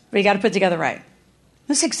 years. But you got to put it together right.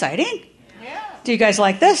 This is exciting. Yeah. Do you guys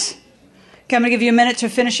like this? Okay, I'm going to give you a minute to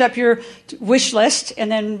finish up your wish list,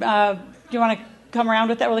 and then do you want to come around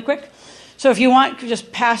with that really quick? So if you want,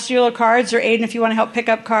 just pass your little cards, or Aiden, if you want to help pick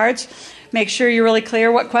up cards, make sure you're really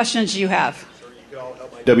clear. What questions do you have?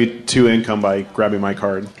 W-2 income by grabbing my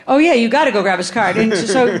card. Oh, yeah, you got to go grab his card. And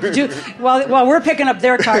so while we're picking up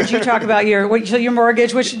their cards, you talk about your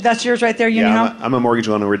mortgage, which that's yours right there, Union Home? I'm a mortgage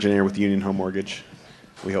loan originator with Union Home Mortgage.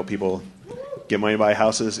 We help people get money to buy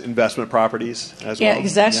houses, investment properties as well. Yeah,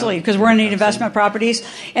 exactly, because we're going to need investment properties.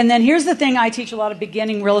 And then here's the thing I teach a lot of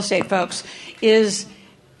beginning real estate folks is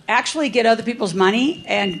actually get other people's money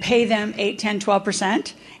and pay them 8, 10,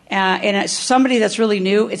 12%. And as somebody that's really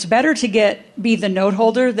new, it's better to be the note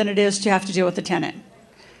holder than it is to have to deal with the tenant.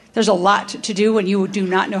 There's a lot to do when you do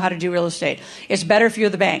not know how to do real estate. It's better if you're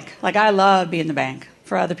the bank. Like, I love being the bank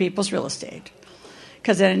for other people's real estate.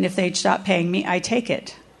 Because then if they stop paying me, I take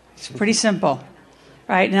it. It's pretty simple.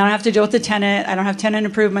 Right? And I don't have to deal with the tenant. I don't have tenant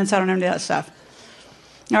improvements. I don't have any of that stuff.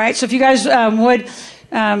 All right? So if you guys would,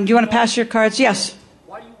 do you want to pass your cards? Yes?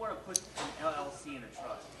 Why do you want to put an LLC in a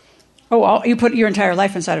trust? Oh, you put your entire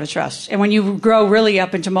life inside of a trust. And when you grow really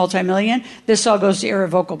up into multi-million, this all goes to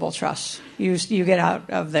irrevocable trusts. You get out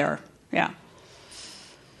of there. Yeah.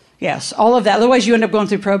 Yes, all of that. Otherwise, you end up going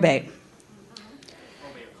through probate.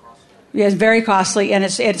 Yeah, it's very costly, and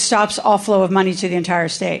it stops all flow of money to the entire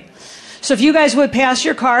state. So if you guys would pass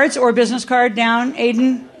your cards or business card down,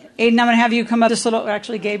 Aiden, I'm going to have you come up this little...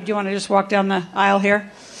 Actually, Gabe, do you want to just walk down the aisle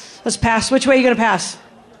here? Let's pass. Which way are you going to pass?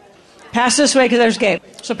 Pass this way, because there's Gabe.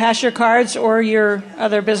 So pass your cards or your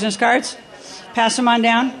other business cards. Pass them on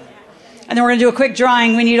down. And then we're going to do a quick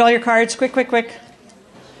drawing. We need all your cards. Quick, quick, quick.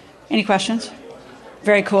 Any questions?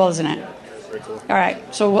 Very cool, isn't it? Very cool. All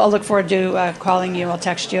right. So I'll look forward to calling you. I'll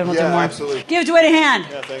text you and we'll do more. Absolutely. Give Dwight a hand.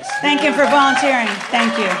 Yeah, thanks. Thank him for volunteering.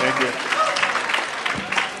 Thank you. Thank you.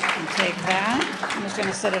 And take that. I'm just going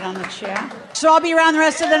to set it on the chair. So I'll be around the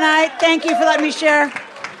rest of the night. Thank you for letting me share.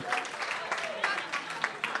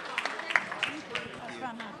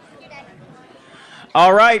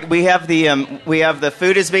 All right, we have the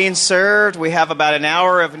food is being served. We have about an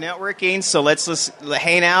hour of networking, so let's just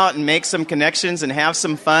hang out and make some connections and have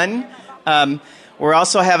some fun. We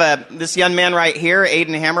also have this young man right here,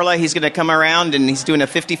 Aiden Hammerla. He's going to come around and he's doing a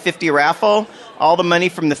 50-50 raffle. All the money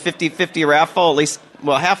from the 50-50 raffle, at least,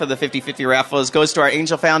 well, half of the 50-50 raffle goes to our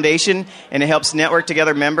Angel Foundation, and it helps network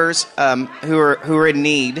together members who are in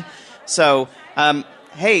need. So,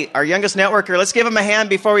 hey, our youngest networker, let's give him a hand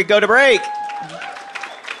before we go to break.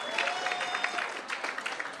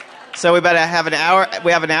 So we about to have an hour.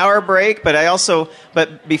 We have an hour break, but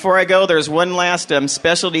before I go, there's one last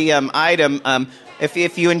specialty item.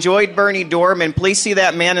 If you enjoyed Bernie Dorman, please see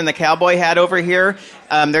that man in the cowboy hat over here.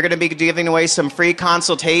 They're going to be giving away some free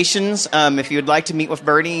consultations. If you'd like to meet with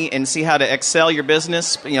Bernie and see how to excel your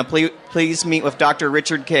business, please meet with Dr.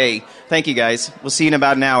 Richard Kay. Thank you, guys. We'll see you in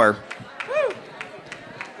about an hour. Woo.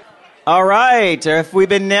 All right. Have we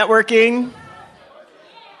been networking?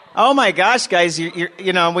 Oh my gosh, guys!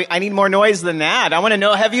 I need more noise than that. I want to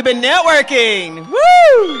know: have you been networking?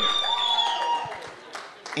 Woo!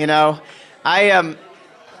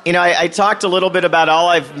 I talked a little bit about all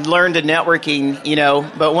I've learned in networking.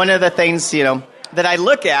 But one of the things that I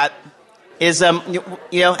look at is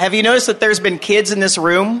have you noticed that there's been kids in this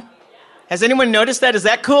room? Has anyone noticed that? Is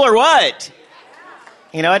that cool or what?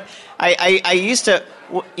 You know what? I used to.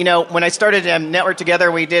 When I started Network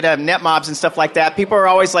Together, we did NetMobs and stuff like that. People are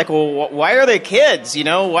always like, well, why are they kids?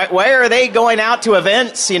 Why are they going out to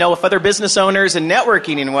events, with other business owners and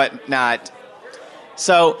networking and whatnot?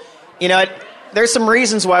 So, there's some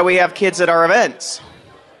reasons why we have kids at our events.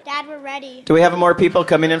 Dad, we're ready. Do we have more people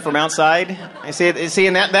coming in from outside? I see,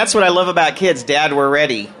 and that's what I love about kids. Dad, we're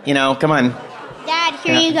ready. Come on. Dad,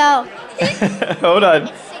 here you go. Hold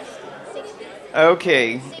on.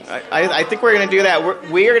 Okay, I think we're going to do that.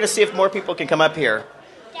 We are going to see if more people can come up here.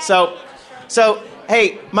 So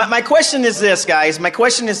hey, my question is this, guys. My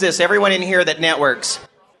question is this, everyone in here that networks.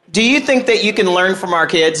 Do you think that you can learn from our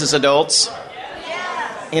kids as adults?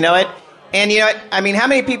 Yeah. You know what? And I mean, how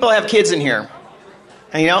many people have kids in here?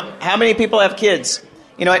 And how many people have kids?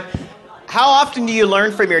 You know what? How often do you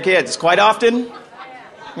learn from your kids? Quite often?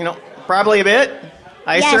 Probably a bit.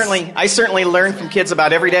 I certainly learn from kids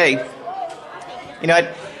about every day.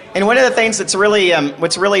 And one of the things that's really,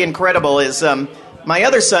 what's really incredible is my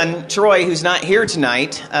other son, Troy, who's not here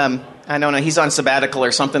tonight. I don't know, he's on sabbatical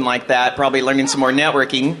or something like that, probably learning some more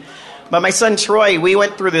networking. But my son, Troy, we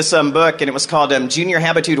went through this book, and it was called Junior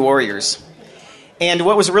Habitude Warriors. And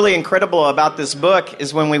what was really incredible about this book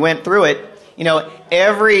is when we went through it,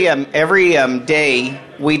 every day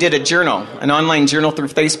we did a journal, an online journal through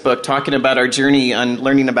Facebook, talking about our journey on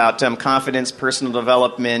learning about confidence, personal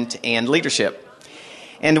development, and leadership.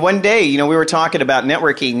 And one day, we were talking about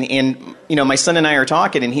networking, and, my son and I are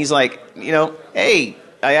talking, and he's like, hey,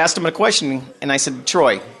 I asked him a question, and I said,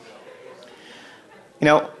 Troy,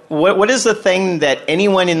 what is the thing that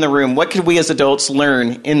anyone in the room, what could we as adults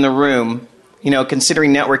learn in the room,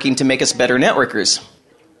 considering networking to make us better networkers?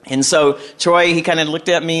 And so Troy, he kind of looked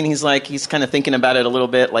at me, and he's kind of thinking about it a little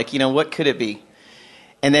bit, like, what could it be?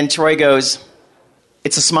 And then Troy goes,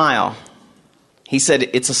 it's a smile. He said,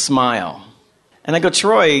 it's a smile. And I go,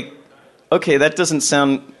 Troy, okay, that doesn't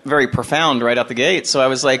sound very profound right out the gate. So I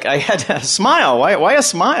was like, I had to smile. Why a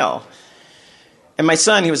smile? And my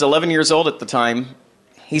son, he was 11 years old at the time,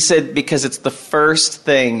 he said, because it's the first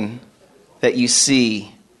thing that you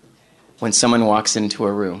see when someone walks into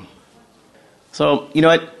a room. So, you know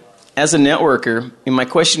what? As a networker, my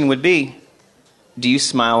question would be, do you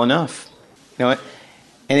smile enough? You know what?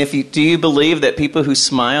 And do you believe that people who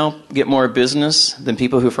smile get more business than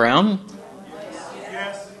people who frown?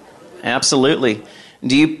 Yes. Absolutely.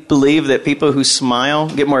 Do you believe that people who smile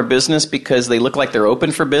get more business because they look like they're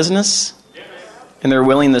open for business? Yes. And they're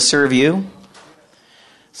willing to serve you?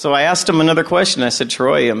 So I asked him another question. I said,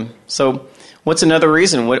 Troy, so what's another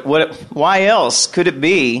reason? Why else could it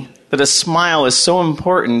be that a smile is so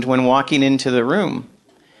important when walking into the room?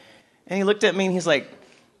 And he looked at me and he's like,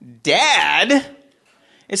 Dad,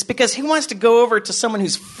 it's because he wants to go over to someone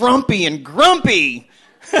who's frumpy and grumpy.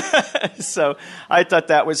 So I thought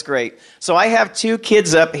that was great. So I have 2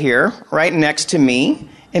 kids up here right next to me.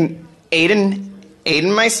 And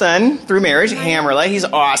Aiden, my son, through marriage, Hammerla, he's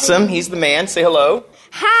awesome. He's the man. Say hello.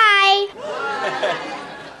 Hi.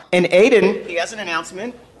 And Aiden, he has an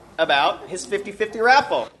announcement about his 50-50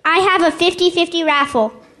 raffle. I have a 50-50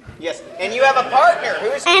 raffle. Yes, and you have a partner. Who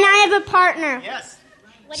is? And I have a partner. Yes.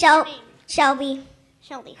 Shelby.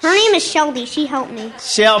 Her name is Shelby. She helped me.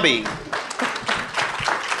 Shelby.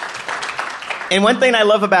 And one thing I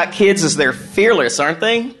love about kids is they're fearless, aren't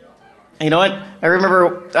they? You know what? I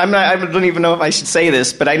remember, I don't even know if I should say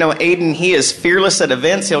this, but I know Aiden, he is fearless at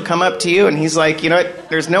events. He'll come up to you and he's like, you know what?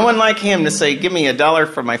 There's no one like him to say, give me $1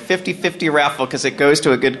 for my 50-50 raffle because it goes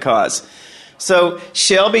to a good cause. So,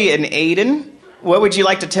 Shelby and Aiden, what would you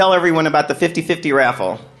like to tell everyone about the 50-50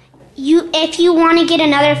 raffle? If you want to get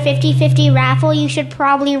another 50-50 raffle, you should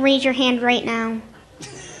probably raise your hand right now.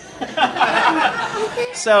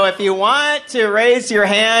 So if you want to raise your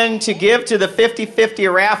hand to give to the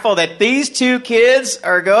 50-50 raffle that these 2 kids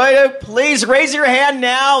are going to, please raise your hand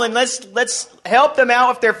now and let's help them out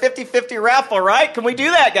with their 50-50 raffle, right? Can we do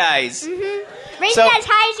that, guys? Mm-hmm. Raise it as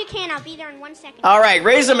high as you can. I'll be there in 1 second. All right,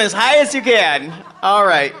 raise them as high as you can. All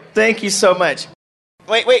right, thank you so much.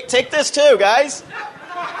 Wait, take this too, guys.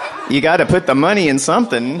 You got to put the money in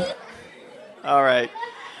something. All right,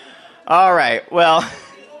 well...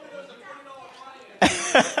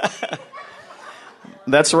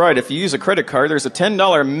 That's right. If you use a credit card, there's a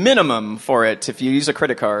 $10 minimum for it if you use a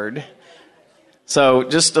credit card. So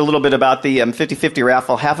just a little bit about the 50-50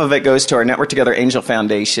 raffle. Half of it goes to our Network Together Angel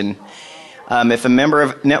Foundation. If a member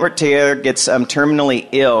of Network Together gets terminally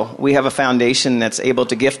ill, we have a foundation that's able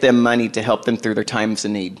to gift them money to help them through their times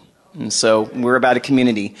of need. And so we're about a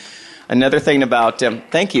community. Another thing about...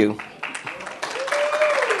 thank you.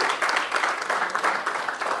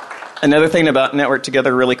 Another thing about Network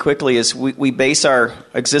Together really quickly is we base our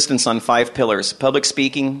existence on 5 pillars: public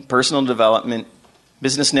speaking, personal development,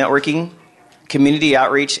 business networking, community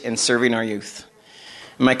outreach, and serving our youth.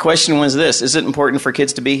 And my question was this: is it important for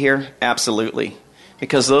kids to be here? Absolutely.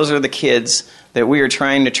 Because those are the kids that we are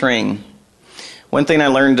trying to train. One thing I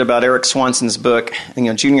learned about Eric Swanson's book,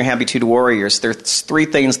 Junior Habitude Warriors, there's 3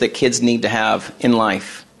 things that kids need to have in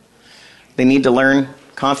life. They need to learn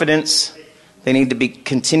confidence, they need to be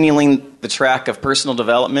continuing the track of personal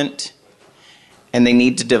development, and they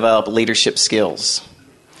need to develop leadership skills.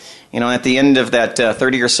 At the end of that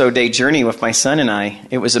 30 or so day journey with my son and I,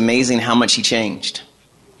 it was amazing how much he changed.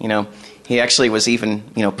 He actually was even,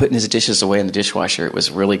 putting his dishes away in the dishwasher. It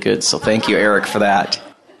was really good. So thank you, Eric, for that.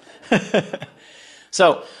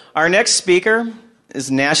 So our next speaker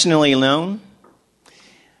is nationally known.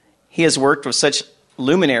 He has worked with such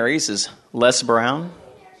luminaries as Les Brown,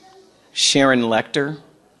 Sharon Lecter,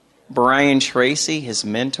 Brian Tracy, his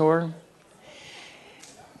mentor.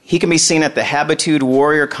 He can be seen at the Habitude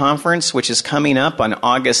Warrior Conference, which is coming up on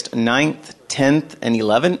August 9th, 10th, and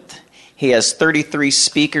 11th. He has 33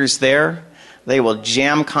 speakers there. They will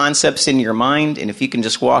jam concepts in your mind, and if you can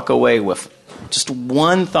just walk away with just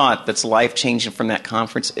one thought that's life-changing from that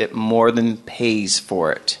conference, it more than pays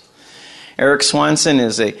for it. Eric Swanson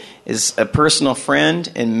is a personal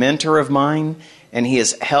friend and mentor of mine, and he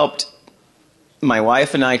has helped my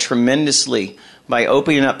wife and I tremendously by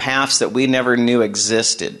opening up paths that we never knew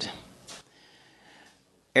existed.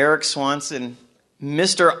 Eric Swanson,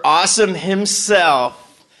 Mr. Awesome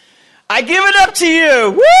himself. I give it up to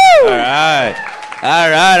you. Woo! All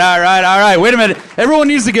right. Wait a minute. Everyone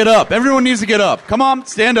needs to get up. Come on,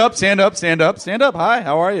 stand up. Hi,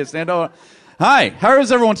 how are you? Stand up. Hi, how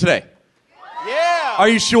is everyone today? Yeah. Are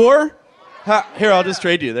you sure? Here, I'll just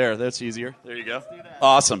trade you there. That's easier. There you go.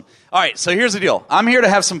 Awesome. All right, so here's the deal. I'm here to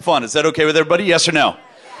have some fun. Is that okay with everybody? Yes or no?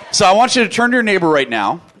 So I want you to turn to your neighbor right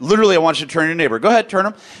now. Literally, I want you to turn to your neighbor. Go ahead,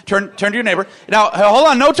 turn to your neighbor. Now, hold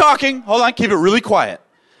on, no talking. Hold on, keep it really quiet.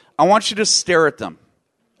 I want you to stare at them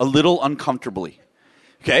a little uncomfortably.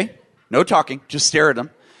 Okay? No talking, just stare at them.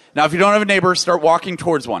 Now, if you don't have a neighbor, start walking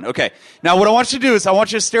towards one. Okay. Now, what I want you to do is I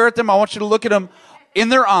want you to stare at them. I want you to look at them in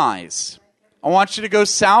their eyes. I want you to go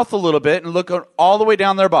south a little bit and look all the way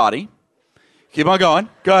down their body. Keep on going.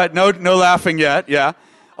 Go ahead. No laughing yet. Yeah.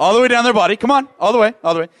 All the way down their body. Come on. All the way.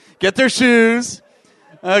 Get their shoes.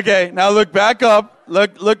 Okay. Now look back up.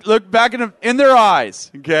 Look back in their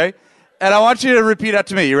eyes. Okay. And I want you to repeat that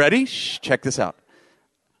to me. You ready? Shh, check this out.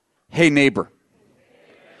 Hey, neighbor.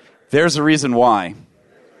 There's a reason why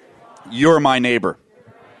you're my neighbor.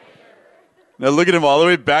 Now look at them all the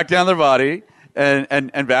way back down their body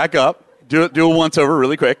and back up. Do it once over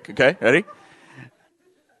really quick. Okay. Ready?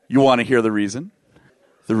 You want to hear the reason?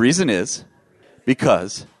 The reason is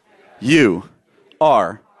because you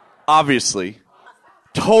are obviously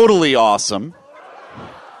totally awesome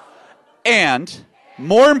and,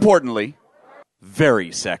 more importantly,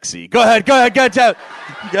 very sexy. Go ahead. Go ahead.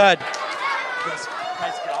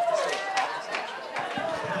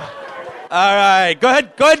 All right. Go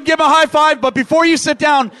ahead and give them a high five, but before you sit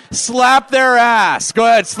down, slap their ass. Go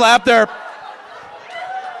ahead, slap it.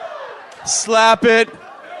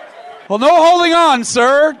 Well, no holding on,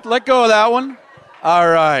 sir. Let go of that one. All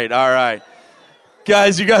right.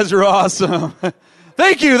 Guys, you guys are awesome.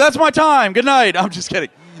 Thank you. That's my time. Good night. I'm just kidding.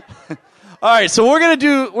 All right, so we're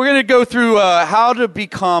gonna go through how to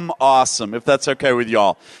become awesome, if that's okay with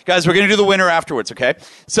y'all. Guys, we're gonna do the winner afterwards, okay?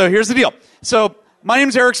 So here's the deal. So my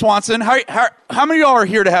name's Eric Swanson. How many of y'all are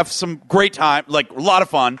here to have some great time, like a lot of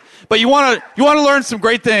fun, but you wanna learn some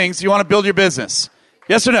great things, you wanna build your business?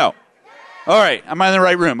 Yes or no? All right, am I in the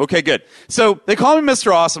right room? Okay, good. So they call me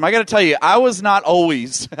Mr. Awesome. I got to tell you, I was not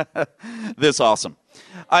always this awesome.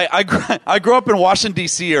 I grew up in Washington,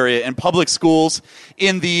 D.C. area in public schools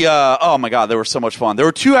in the, oh my God, they were so much fun. There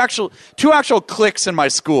were two actual cliques in my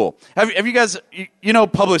school. Have you guys, you know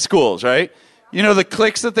public schools, right? You know the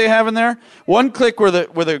cliques that they have in there? One clique were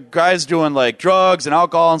the guys doing like drugs and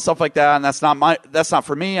alcohol and stuff like that, and that's not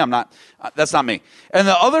for me. That's not me. And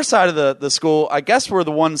the other side of the school, I guess, were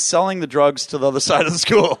the ones selling the drugs to the other side of the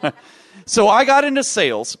school. So I got into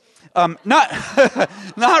sales. Not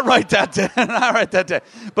right that day,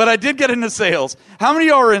 but I did get into sales. How many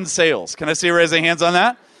of y'all are in sales? Can I see you raise your hands on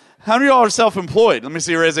that? How many of y'all are self-employed? Let me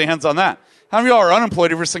see you raise your hands on that. How many of y'all are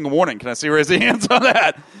unemployed every single morning? Can I see you raise your hands on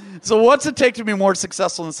that? So what's it take to be more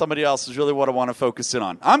successful than somebody else is really what I want to focus in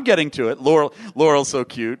on. I'm getting to it. Laurel's so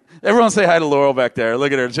cute. Everyone say hi to Laurel back there.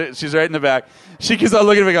 Look at her. She's right in the back. She keeps on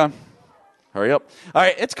looking at me going, hurry up. All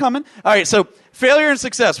right, it's coming. All right, so failure and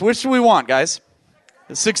success. Which do we want, guys?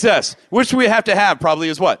 Success. Which we have to have probably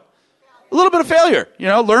is what? A little bit of failure.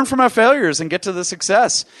 Learn from our failures and get to the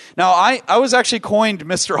success. Now, I was actually coined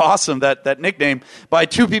Mr. Awesome, that nickname, by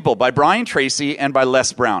two people, by Brian Tracy and by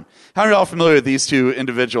Les Brown. How many of y'all are familiar with these two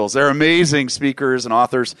individuals? They're amazing speakers and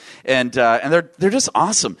authors, and they're just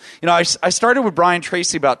awesome. I started with Brian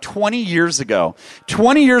Tracy about 20 years ago.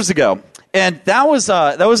 20 years ago. And that was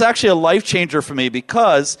actually a life changer for me,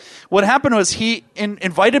 because what happened was he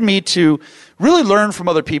invited me to really learn from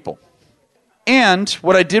other people. And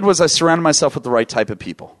what I did was I surrounded myself with the right type of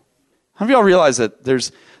people. How many of y'all realize that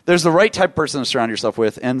there's the right type of person to surround yourself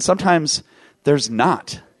with, and sometimes there's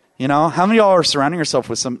not? How many of y'all are surrounding yourself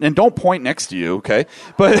with some? And don't point next to you, okay?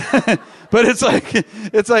 But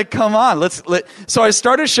it's like come on, So I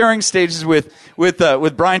started sharing stages with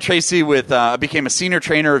Brian Tracy. I became a senior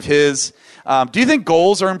trainer of his. Do you think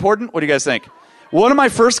goals are important? What do you guys think? One of my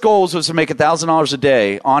first goals was to make $1,000 a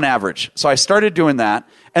day on average. So I started doing that.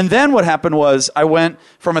 And then what happened was I went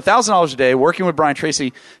from $1,000 a day working with Brian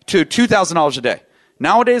Tracy to $2,000 a day.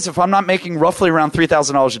 Nowadays, if I'm not making roughly around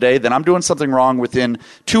 $3,000 a day, then I'm doing something wrong within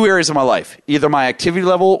two areas of my life, either my activity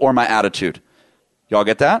level or my attitude. Y'all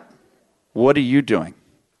get that? What are you doing?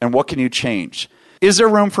 And what can you change? Is there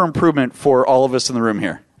room for improvement for all of us in the room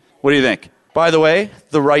here? What do you think? By the way,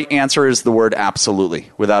 the right answer is the word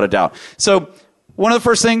absolutely, without a doubt. So one of the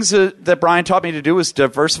first things that Brian taught me to do was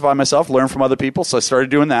diversify myself, learn from other people. So I started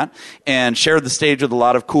doing that and shared the stage with a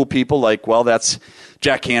lot of cool people like, that's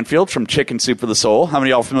Jack Canfield from Chicken Soup for the Soul. How many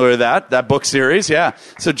of y'all are familiar with that book series? Yeah.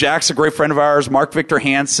 So Jack's a great friend of ours. Mark Victor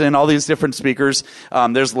Hansen, all these different speakers.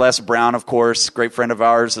 There's Les Brown, of course, great friend of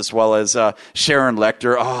ours, as well as Sharon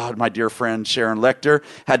Lecter. Oh, my dear friend Sharon Lecter.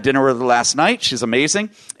 Had dinner with her last night. She's amazing.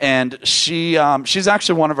 And she's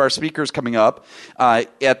actually one of our speakers coming up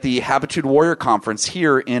at the Habitude Warrior Conference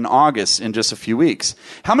here in August in just a few weeks.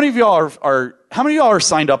 How many of y'all are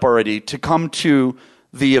signed up already to come to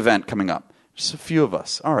the event coming up? Just a few of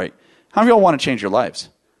us. All right. How many of y'all want to change your lives?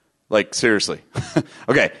 Like, seriously.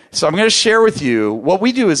 Okay, so I'm going to share with you, what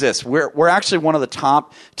we do is this. We're actually one of the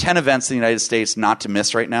top 10 events in the United States not to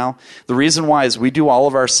miss right now. The reason why is we do all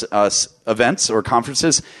of our events or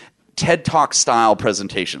conferences, TED Talk style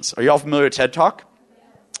presentations. Are you all familiar with TED Talk?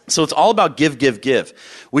 So it's all about give, give, give.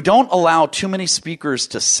 We don't allow too many speakers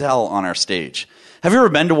to sell on our stage. Have you ever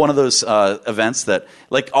been to one of those events that,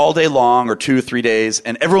 like, all day long or 2 or 3 days,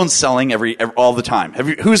 and everyone's selling all the time?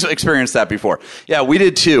 Who's experienced that before? Yeah, we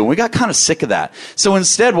did too. We got kind of sick of that. So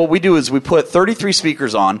instead, what we do is we put 33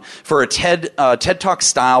 speakers on for a TED Talk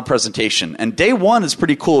style presentation. And day one is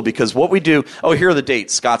pretty cool because what we do. Oh, here are the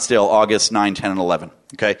dates: Scottsdale, August 9, 10, and 11.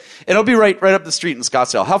 Okay, it'll be right up the street in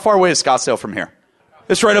Scottsdale. How far away is Scottsdale from here?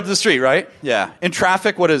 It's right up the street, right? Yeah. In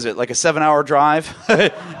traffic, what is it? Like a 7-hour drive?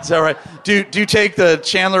 Is that right? Do you take the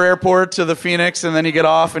Chandler Airport to the Phoenix and then you get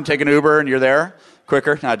off and take an Uber and you're there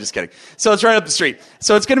quicker? No, just kidding. So it's right up the street.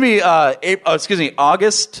 So it's going to be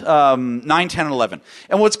August 9, 10, and 11.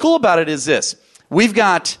 And what's cool about it is this. We've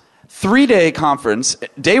got 3-day conference.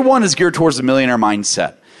 Day one is geared towards the millionaire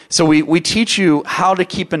mindset. So we teach you how to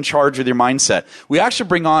keep in charge with your mindset. We actually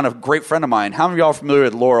bring on a great friend of mine. How many of y'all are familiar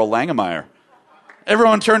with Laurel Langemeyer?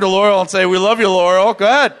 Everyone turn to Laurel and say, "We love you, Laurel." Go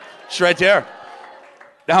ahead. She's right there.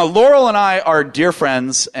 Now, Laurel and I are dear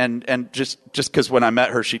friends, and just because when I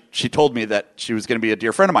met her, she told me that she was going to be a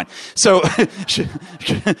dear friend of mine. So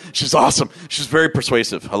she's awesome. She's very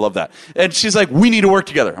persuasive. I love that. And she's like, "We need to work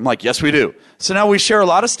together." I'm like, "Yes, we do." So now we share a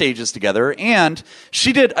lot of stages together. And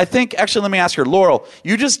she did, I think, actually, let me ask her, Laurel,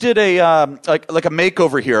 you just did a like a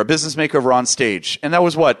makeover here, a business makeover on stage. And that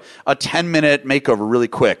was what? A 10-minute makeover, really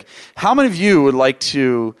quick. How many of you would like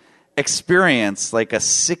to experience like a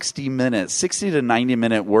 60 to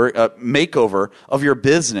 90-minute makeover of your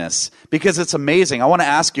business? Because it's amazing. I want to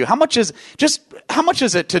ask you, how much is it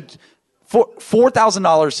to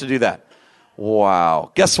 $4,000 to do that?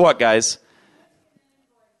 Wow. Guess what, guys?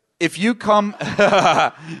 If you come,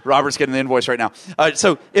 Robert's getting the invoice right now.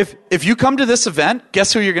 So if you come to this event,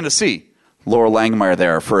 guess who you're going to see? Laurel Langemeyer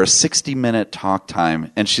there for a 60-minute talk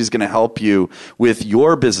time, and she's going to help you with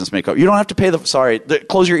your business makeover. You don't have to pay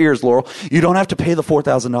close your ears, Laurel. You don't have to pay the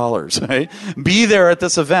 $4,000, right? Be there at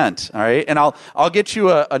this event, all right? And I'll get you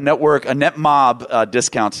a NetMob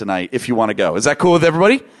discount tonight if you want to go. Is that cool with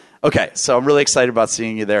everybody? Okay, so I'm really excited about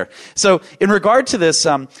seeing you there. So in regard to this,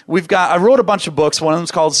 I wrote a bunch of books. One of them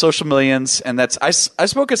is called Social Millions, and I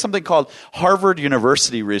spoke at something called Harvard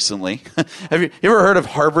University recently. Have you ever heard of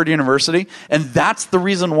Harvard University? And that's the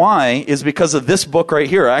reason why, is because of this book right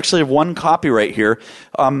here. I actually have one copy right here.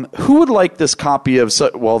 Who would like this copy of,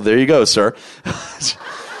 well, there you go, sir.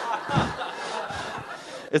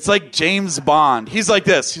 It's like James Bond. He's like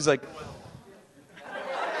this. He's like,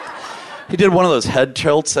 he did one of those head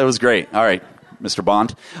tilts. That was great. All right, Mr.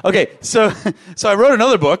 Bond. Okay, so I wrote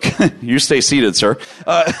another book. You stay seated, sir.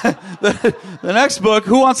 The next book,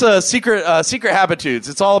 Who Wants a Secret Habitudes?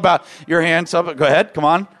 It's all about your hands up. Go ahead. Come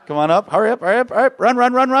on up. Hurry up.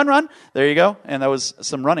 Run. There you go. And that was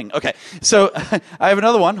some running. Okay, so I have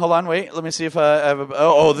another one. Hold on, wait. Let me see if I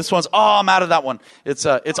have this one's, I'm out of that one. It's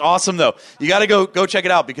awesome, though. You got to go check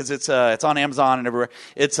it out because it's on Amazon and everywhere.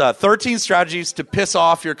 It's 13 Strategies to Piss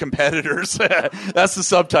Off Your Competitors. That's the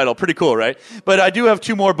subtitle. Pretty cool, right? But I do have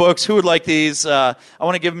 2 more books. Who would like these? I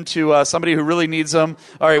want to give them to somebody who really needs them.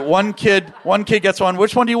 All right, one kid gets one.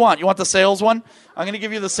 Which one do you want? You want the sales one? I'm going to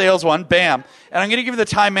give you the sales one. Bam. And I'm going to give you the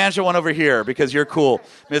time management one over here because you're cool,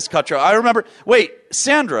 Ms. Cutro. I remember. Wait,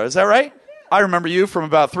 Sandra, is that right? I remember you from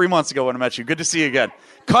about 3 months ago when I met you. Good to see you again.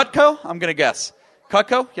 Cutco? I'm going to guess.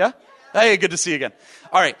 Cutco? Yeah? Hey, good to see you again.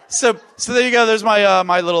 All right. So there you go. There's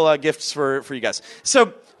my little gifts for you guys.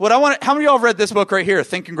 So how many of y'all have read this book right here,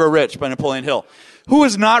 Think and Grow Rich by Napoleon Hill? Who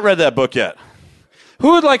has not read that book yet?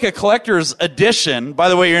 Who would like a collector's edition? By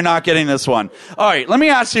the way, you're not getting this one. All right, let me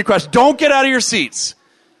ask you a question. Don't get out of your seats.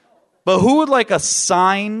 But who would like a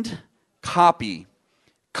signed copy,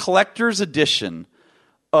 collector's edition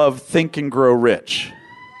of Think and Grow Rich?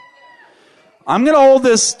 I'm going to hold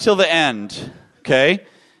this till the end, okay? I'm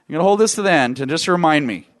going to hold this to the end, and just remind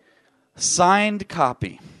me. Signed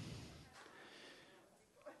copy.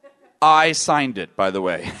 I signed it, by the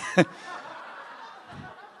way.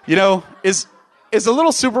 Is a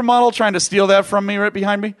little supermodel trying to steal that from me right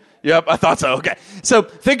behind me? Yep, I thought so. Okay. So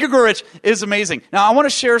Think and Grow Rich is amazing. Now, I want to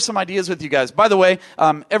share some ideas with you guys. By the way,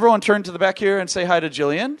 everyone turn to the back here and say hi to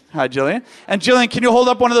Jillian. Hi, Jillian. And Jillian, can you hold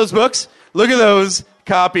up one of those books? Look at those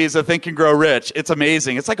copies of Think and Grow Rich. It's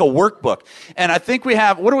amazing. It's like a workbook. And I think we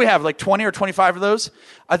have, what do we have, like 20 or 25 of those?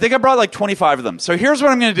 I think I brought like 25 of them. So here's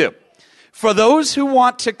what I'm going to do. For those who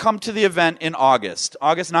want to come to the event in August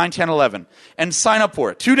 9, 10, 11, and sign up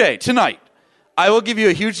for it today, tonight, I will give you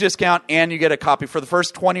a huge discount, and you get a copy. For the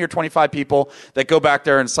first 20 or 25 people that go back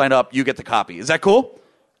there and sign up, you get the copy. Is that cool?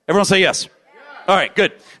 Everyone say yes. All right,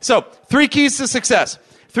 good. So 3 keys to success.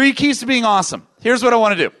 3 keys to being awesome. Here's what I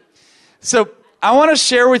want to do. So I want to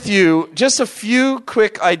share with you just a few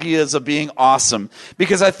quick ideas of being awesome,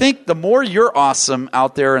 because I think the more you're awesome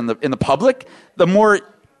out there in the public, the more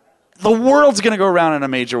the world's going to go around in a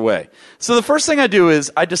major way. So the first thing I do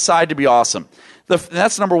is I decide to be awesome.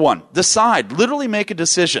 That's number 1. Decide. Literally make a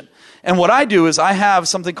decision. And what I do is I have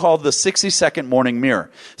something called the 60-second morning mirror.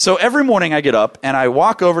 So every morning I get up and I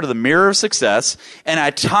walk over to the mirror of success and I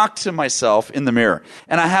talk to myself in the mirror.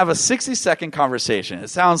 And I have a 60-second conversation. It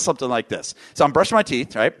sounds something like this. So I'm brushing my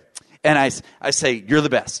teeth, right? And I say, you're the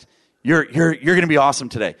best. You're going to be awesome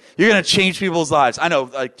today. You're going to change people's lives. I know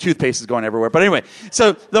toothpaste is going everywhere. But anyway,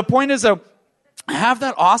 so the point is, though, have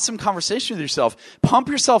that awesome conversation with yourself. Pump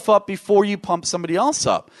yourself up before you pump somebody else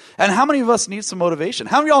up. And how many of us need some motivation?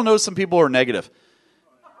 How many of y'all know some people who are negative?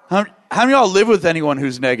 How many of y'all live with anyone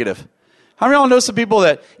who's negative? How many of y'all know some people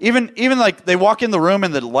that even like they walk in the room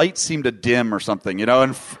and the lights seem to dim or something,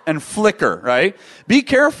 and flicker, right? Be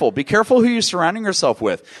careful. Be careful who you're surrounding yourself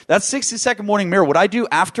with. That 60-second morning mirror, what I do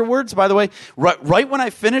afterwards, by the way, right when I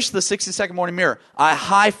finish the 60-second morning mirror, I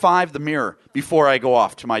high-five the mirror before I go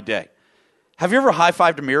off to my day. Have you ever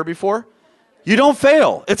high-fived a mirror before? You don't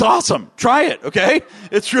fail. It's awesome. Try it, okay?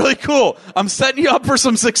 It's really cool. I'm setting you up for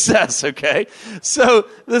some success, okay? So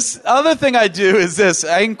this other thing I do is this.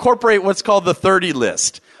 I incorporate what's called the 30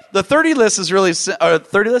 list. The 30 list is really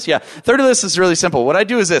 30 list? Yeah. 30 list is really simple. What I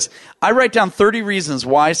do is this. I write down 30 reasons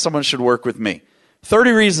why someone should work with me.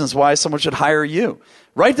 30 reasons why someone should hire you.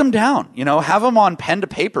 Write them down, have them on pen to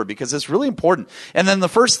paper because it's really important. And then the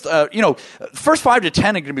first 5 to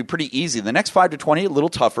 10 are going to be pretty easy. The next 5 to 20, a little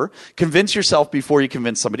tougher. Convince yourself before you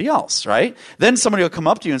convince somebody else, right? Then somebody will come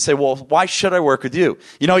up to you and say, well, why should I work with you?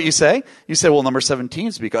 You know what you say? You say, well, number 17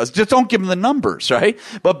 is because. Just don't give them the numbers, right?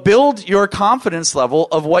 But build your confidence level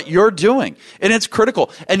of what you're doing. And it's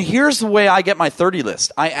critical. And here's the way I get my 30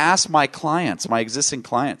 list. I ask my clients, my existing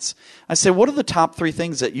clients, I say, what are the top 3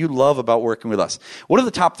 things that you love about working with us? What are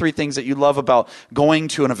the top 3 things that you love about going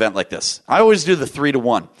to an event like this? I always do the 3 to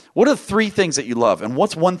 1. What are the 3 things that you love? And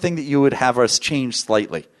what's one thing that you would have us change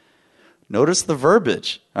slightly? Notice the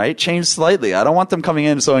verbiage, right? Change slightly. I don't want them coming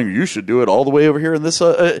in and saying, you should do it all the way over here in this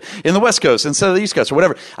in the West Coast instead of the East Coast or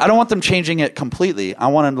whatever. I don't want them changing it completely. I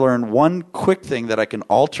want to learn one quick thing that I can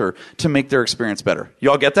alter to make their experience better.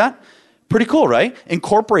 You all get that? Pretty cool, right?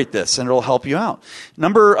 Incorporate this, and it'll help you out.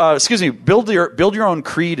 Build your own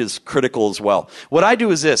creed is critical as well. What I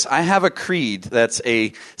do is this: I have a creed that's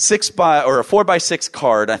a 4x6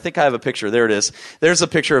 card. I think I have a picture. There it is. There's a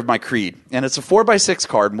picture of my creed, and it's a 4x6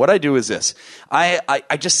 card. And what I do is this: I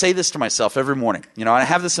just say this to myself every morning. I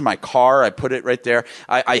have this in my car. I put it right there.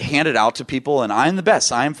 I hand it out to people, and I am the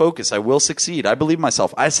best. I am focused. I will succeed. I believe in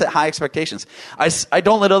myself. I set high expectations. I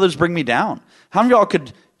don't let others bring me down. How many of y'all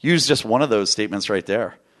could use just one of those statements right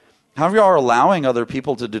there? How many of y'all are allowing other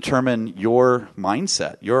people to determine your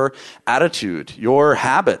mindset, your attitude, your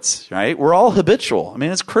habits, right? We're all habitual. I mean,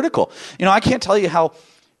 it's critical. I can't tell you how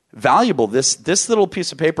valuable this little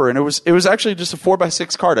piece of paper, and it was actually just a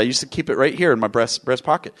 4x6 card. I used to keep it right here in my breast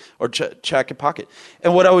pocket or jacket pocket.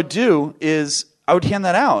 And what I would do is I would hand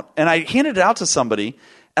that out, and I handed it out to somebody.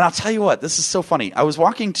 And I'll tell you what, this is so funny. I was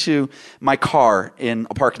walking to my car in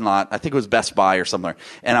a parking lot. I think it was Best Buy or somewhere.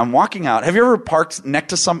 And I'm walking out. Have you ever parked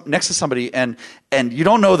next to somebody and you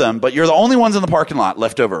don't know them, but you're the only ones in the parking lot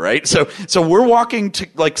left over, right? So we're walking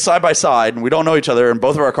to side by side, and we don't know each other, and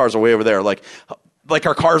both of our cars are way over there, like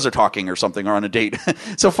our cars are talking or something, or on a date.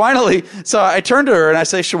 So finally, I turned to her and I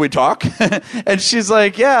say, should we talk? And she's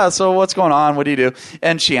like, yeah, so what's going on? What do you do?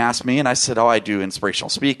 And she asked me, and I said, I do inspirational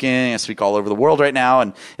speaking. I speak all over the world right now,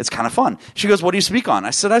 and it's kind of fun. She goes, what do you speak on?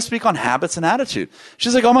 I said, I speak on habits and attitude.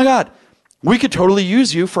 She's like, oh my God, we could totally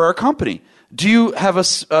use you for our company. Do you have a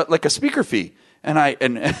speaker fee?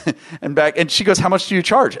 And she goes, how much do you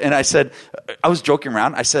charge? And I said, I was joking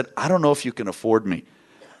around. I said, I don't know if you can afford me.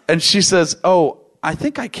 And she says, oh, I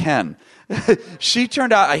think I can. She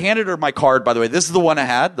turned out, I handed her my card, by the way. This is the one I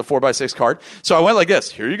had, the 4x6 card. So I went like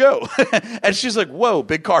this, here you go. And she's like, whoa,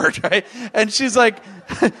 big card, right? And she's like,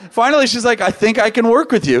 finally, she's like, I think I can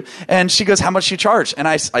work with you. And she goes, how much do you charge? And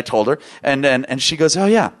I told her, and she goes, oh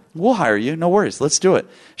yeah, we'll hire you. No worries, let's do it.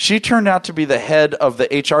 She turned out to be the head of the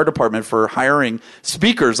HR department for hiring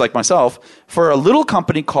speakers like myself for a little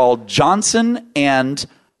company called Johnson and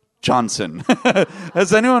Johnson.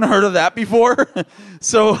 Has anyone heard of that before?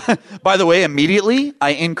 So, by the way, immediately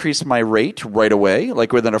I increased my rate right away,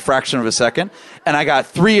 like within a fraction of a second, and I got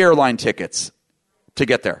 3 airline tickets to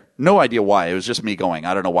get there. No idea why. It was just me going.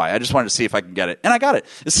 I don't know why. I just wanted to see if I can get it, and I got it.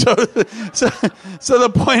 So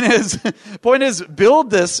the point is,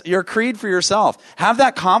 build your creed for yourself. Have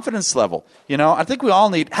that confidence level. I think we all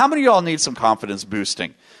need. How many of y'all need some confidence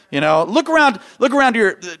boosting? Look around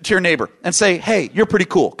to your neighbor and say, "Hey, you're pretty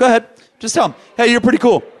cool." Go ahead. Just tell him, "Hey, you're pretty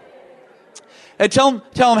cool." And tell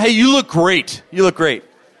him, "Hey, you look great. You look great."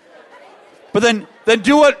 But then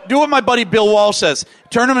do what my buddy Bill Walsh says.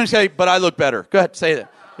 Turn him and say, "But I look better." Go ahead, say that.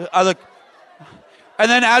 I look. And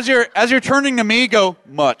then as you're turning to me, go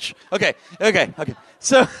much. Okay.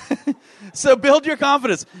 So build your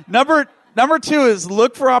confidence. Number 2 is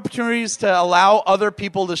look for opportunities to allow other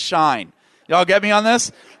people to shine. Y'all get me on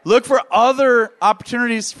this? Look for other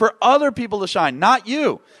opportunities for other people to shine, not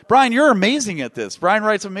you. Brian, you're amazing at this. Brian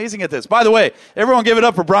Wright's amazing at this. By the way, everyone give it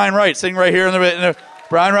up for Brian Wright, sitting right here in the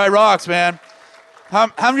Brian Wright rocks, man. How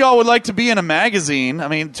many of y'all would like to be in a magazine? I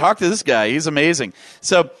mean, talk to this guy. He's amazing.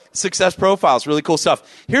 So, success profiles, really cool stuff.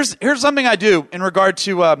 Here's something I do in regard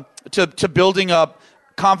to building up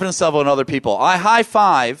confidence level in other people. I high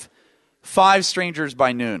five 5 strangers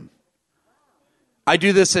by noon. I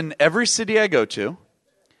do this in every city I go to,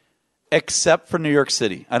 except for New York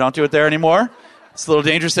City. I don't do it there anymore. It's a little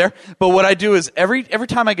dangerous there. But what I do is every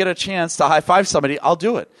time I get a chance to high five somebody, I'll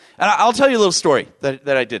do it. And I'll tell you a little story that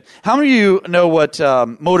I did. How many of you know what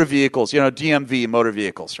motor vehicles, DMV motor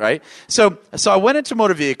vehicles, right? So I went into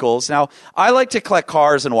motor vehicles. Now, I like to collect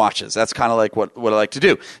cars and watches. That's kind of like what I like to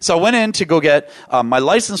do. So I went in to go get my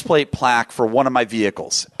license plate plaque for one of my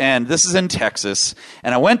vehicles. And this is in Texas.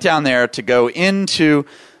 And I went down there to go into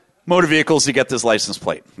motor vehicles to get this license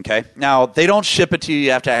plate, okay? Now, they don't ship it to you.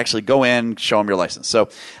 You have to actually go in, show them your license. So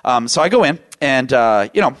I go in, and,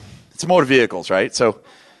 it's motor vehicles, right? So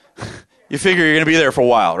you figure you're going to be there for a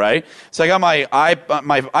while, right? So I got my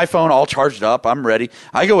iPhone all charged up. I'm ready.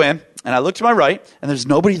 I go in, and I look to my right, and there's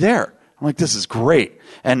nobody there. I'm like, this is great.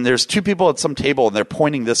 And there's 2 people at some table, and they're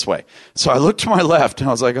pointing this way. So I looked to my left, and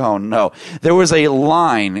I was like, oh, no. There was a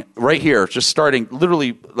line right here, just starting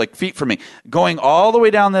literally like feet from me, going all the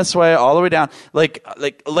way down this way, all the way down, like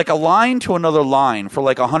a line to another line for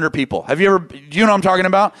like 100 people. Do you know what I'm talking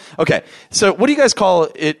about? Okay. So what do you guys call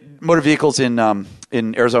it, motor vehicles in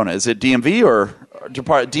Arizona? Is it DMV or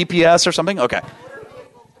DPS or something? Okay.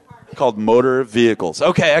 Called motor vehicles.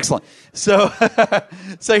 Okay, excellent. So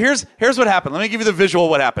here's what happened. Let me give you the visual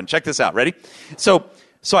of what happened. Check this out. Ready? So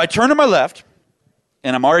I turn to my left,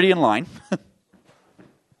 and I'm already in line.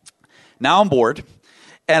 Now I'm bored,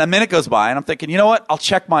 and a minute goes by, and I'm thinking, you know what? I'll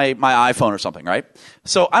check my iPhone or something, right?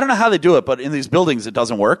 So I don't know how they do it, but in these buildings it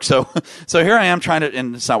doesn't work. So here I am trying to,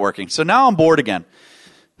 and it's not working. So now I'm bored again.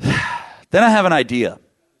 Then I have an idea.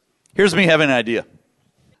 Here's me having an idea.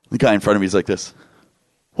 The guy in front of me is like this.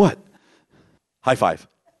 What? High five.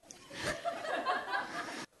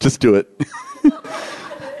 Just do it.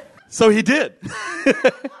 So he did.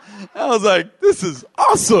 I was like, this is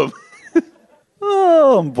awesome.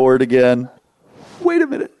 Oh, I'm bored again. Wait a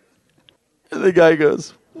minute. And the guy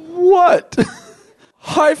goes, what?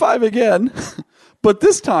 High five again. But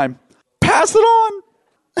this time, pass it on.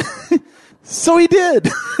 So he did.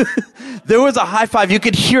 There was a high five. You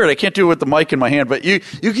could hear it. I can't do it with the mic in my hand, but you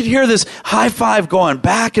could hear this high five going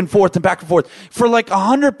back and forth for like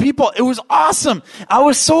 100 people. It was awesome. I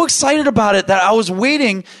was so excited about it that I was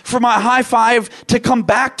waiting for my high five to come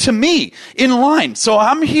back to me in line. So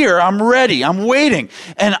I'm here. I'm ready. I'm waiting.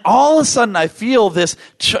 And all of a sudden I feel this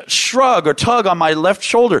shrug or tug on my left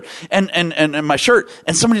shoulder and my shirt,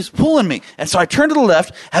 and somebody's pulling me. And so I turn to the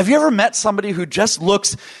left. Have you ever met somebody who just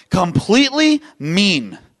looks completely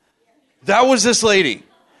mean? That was this lady.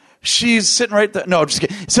 She's sitting right there. No, just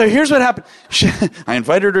kidding. So here's what happened. I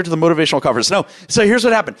invited her to the motivational conference. No. So here's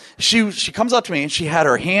what happened. She comes up to me, and she had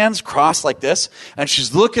her hands crossed like this, and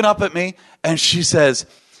she's looking up at me, and she says,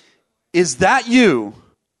 is that you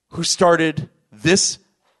who started this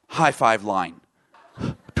high five line?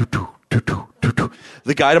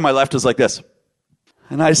 The guy to my left is like this.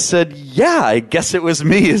 And I said, yeah, I guess it was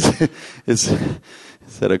me. Is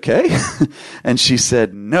that okay? And she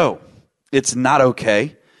said, no, it's not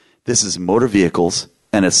okay. This is motor vehicles,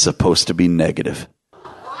 and it's supposed to be negative.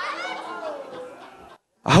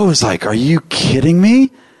 I was like, are you kidding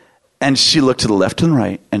me? And she looked to the left and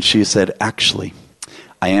right, and she said, actually,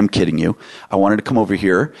 I am kidding you. I wanted to come over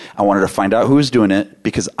here. I wanted to find out who was doing it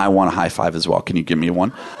because I want a high five as well. Can you give me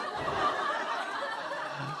one?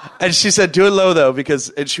 And she said, do it low, though, because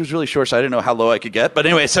and she was really short, so I didn't know how low I could get. But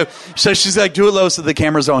anyway, so she's like, do it low so the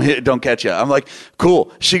cameras don't catch you. I'm like,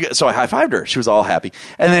 cool. So I high-fived her. She was all happy.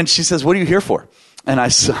 And then she says, what are you here for? And I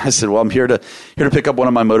said, well, I'm here to pick up one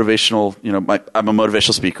of my motivational, I'm a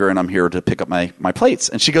motivational speaker, and I'm here to pick up my plates.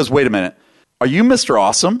 And she goes, wait a minute. Are you Mr.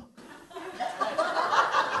 Awesome?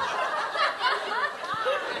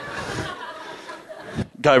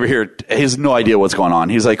 Guy over here, he has no idea what's going on.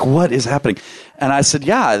 He's like, what is happening? And I said,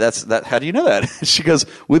 yeah, that's that. How do you know that? She goes,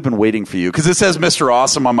 we've been waiting for you. Because it says Mr.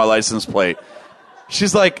 Awesome on my license plate.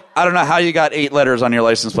 She's like, I don't know how you got 8 letters on your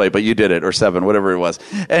license plate, but you did it, or 7, whatever it was.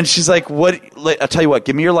 And she's like, I'll tell you what,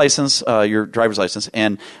 give me your license, your driver's license,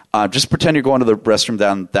 and just pretend you're going to the restroom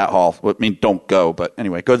down that hall. I mean, don't go, but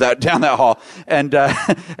anyway, go down that hall, and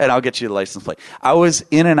I'll get you the license plate. I was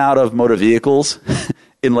in and out of motor vehicles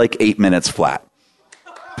in like 8 minutes flat.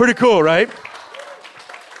 Pretty cool, right?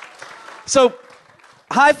 So,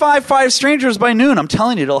 high five 5 strangers by noon. I'm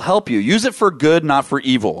telling you, it'll help you. Use it for good, not for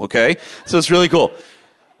evil, okay? So it's really cool.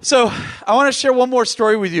 So I want to share one more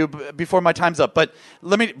story with you before my time's up. But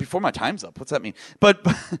before my time's up, what's that mean? But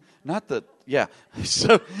not the, yeah.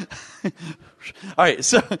 So, all right.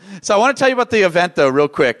 So I want to tell you about the event, though, real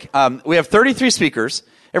quick. We have 33 speakers.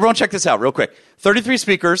 Everyone check this out real quick. 33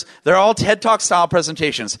 speakers. They're all TED Talk style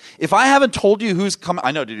presentations. If I haven't told you who's coming,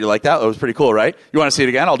 I know, did you like that? That was pretty cool, right? You want to see it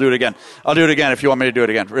again? I'll do it again. I'll do it again if you want me to do it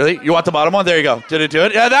again. Really? You want the bottom one? There you go. Did it do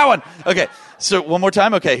it? Yeah, that one. Okay. So one more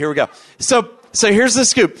time? Okay, here we go. So here's the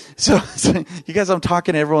scoop. So you guys, I'm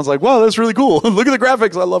talking, everyone's like, wow, that's really cool. Look at the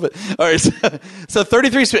graphics. I love it. All right. So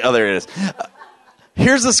 33 speakers. Oh, there it is.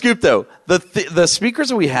 Here's the scoop, though. The speakers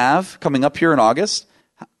that we have coming up here in August,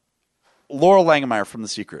 Laurel Langemeyer from The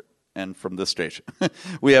Secret and from this station.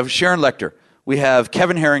 We have Sharon Lecter. We have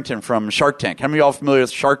Kevin Harrington from Shark Tank. How many of y'all are familiar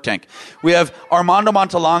with Shark Tank? We have Armando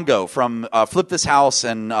Montalongo from Flip This House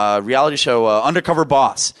and reality show Undercover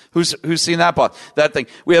Boss. Who's seen that thing?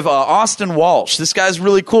 We have Austin Walsh. This guy's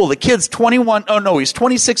really cool. The kid's 21. Oh no, he's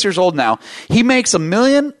 26 years old now. He makes $1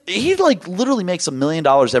 million. He literally makes $1 million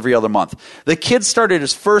every other month. The kid started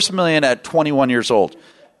his first $1 million at 21 years old.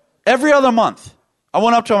 Every other month. I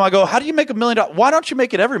went up to him, I go, how do you make $1 million? Why don't you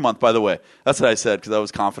make it every month, by the way? That's what I said, because I was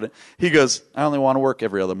confident. He goes, I only want to work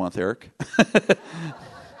every other month, Eric.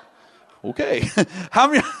 Okay. How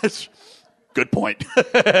many? Good point.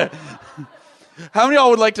 How many of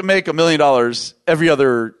y'all would like to make $1 million every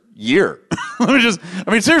other year?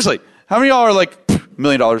 Seriously. How many of y'all are like, $1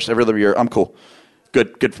 million every other year? I'm cool.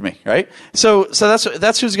 Good for me, right? So that's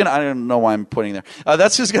who's gonna. I don't know why I'm pointing there.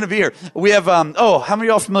 That's who's gonna be here. We have. How many of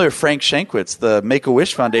y'all are familiar with Frank Shankwitz, the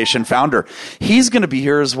Make-A-Wish Foundation founder? He's gonna be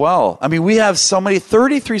here as well. I mean, we have so many,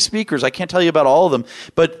 33 speakers. I can't tell you about all of them,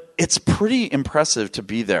 but it's pretty impressive to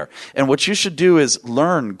be there. And what you should do is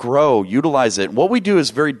learn, grow, utilize it. What we do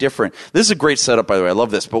is very different. This is a great setup, by the way. I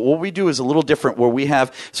love this. But what we do is a little different, where we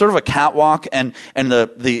have sort of a catwalk and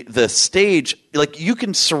the stage. Like, you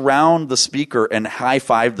can surround the speaker and high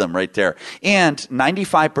five them right there. And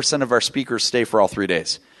 95% of our speakers stay for all 3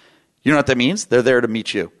 days. You know what that means? They're there to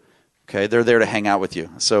meet you. Okay, they're there to hang out with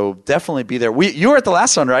you. So definitely be there. You were at the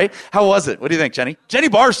last one, right? How was it? What do you think, Jenny? Jenny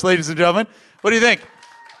Barsh, ladies and gentlemen. What do you think?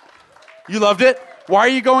 You loved it? Why are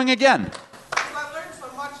you going again? Because I learned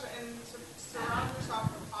so much, and to surround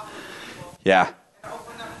yourself with positive people. Yeah. And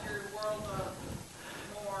open up your world of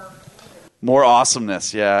More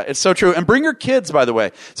awesomeness, yeah. It's so true. And bring your kids, by the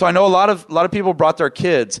way. So I know a lot of people brought their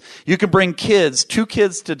kids. You can bring 2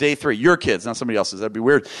 kids to day 3. Your kids, not somebody else's. That'd be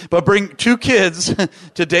weird. But bring 2 kids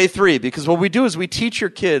to day 3, because what we do is we teach your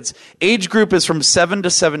kids, age group is from 7 to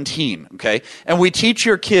 17, okay? And we teach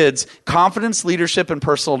your kids confidence, leadership, and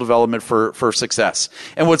personal development for success.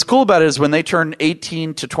 And what's cool about it is when they turn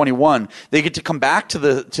 18 to 21, they get to come back to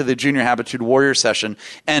the Junior Habitude Warrior session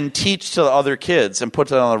and teach to the other kids and put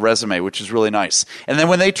that on a resume, which is really nice. And then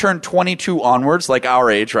when they turn 22 onwards, like our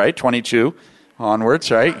age, right? 22 onwards,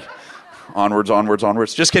 right?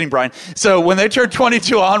 Onwards. Just kidding, Brian. So when they turn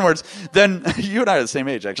 22 onwards, then you and I are the same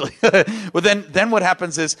age, actually. But then what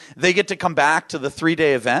happens is they get to come back to the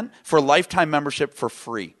 3-day event for lifetime membership for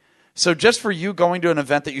free. So just for you going to an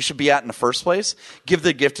event that you should be at in the first place, give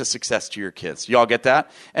the gift of success to your kids. You all get that?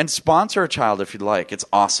 And sponsor a child if you'd like. It's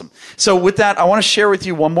awesome. So with that, I want to share with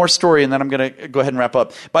you one more story, and then I'm going to go ahead and wrap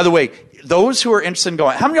up. By the way, those who are interested in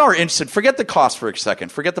going, how many of y'all are interested? Forget the cost for a second.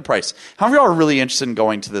 Forget the price. How many of y'all are really interested in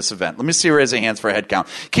going to this event? Let me see raise your hands for a head count.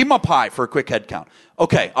 Keep them up high for a quick head count.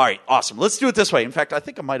 Okay, all right, awesome. Let's do it this way. In fact, I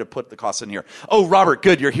think I might have put the cost in here. Oh, Robert,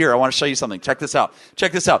 good, you're here. I want to show you something. Check this out.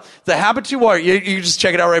 The Habitude Warrior, you just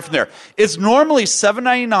check it out right from there. It's normally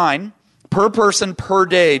 $7.99 per person per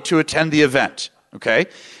day to attend the event. Okay?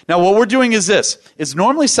 Now, what we're doing is this. It's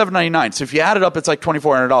normally $7.99, so if you add it up, it's like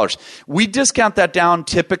 $2,400. We discount that down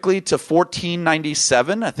typically to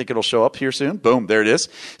 $14.97. I think it'll show up here soon. Boom, there it is.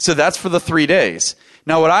 So that's for the 3 days.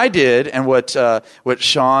 Now, what I did and what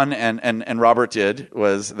Sean and Robert did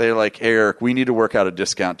was they're like, hey, Eric, we need to work out a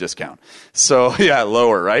discount. So, yeah,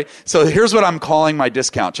 lower, right? So here's what I'm calling my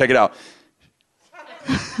discount. Check it out.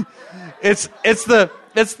 It's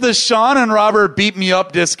the Sean and Robert beat me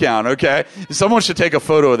up discount, okay? Someone should take a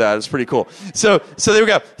photo of that. It's pretty cool. So there we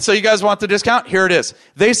go. So you guys want the discount? Here it is.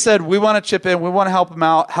 They said, we want to chip in. We want to help them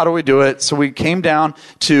out. How do we do it? So we came down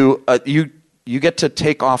to you get to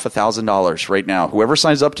take off $1,000 right now. Whoever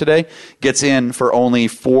signs up today gets in for only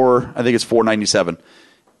 $497.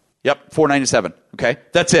 Yep, $497, okay?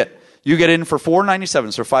 That's it. You get in for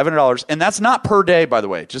 $497, so $500, and that's not per day, by the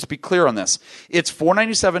way. Just be clear on this. It's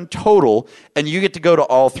 $497 total, and you get to go to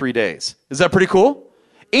all 3 days. Is that pretty cool?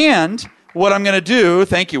 And what I'm going to do,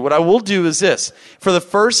 thank you, what I will do is this. For the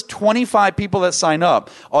first 25 people that sign up,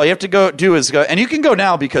 all you have to do is go, and you can go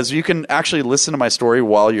now because you can actually listen to my story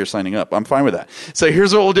while you're signing up. I'm fine with that. So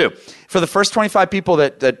here's what we'll do. For the first 25 people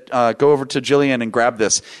that go over to Jillian and grab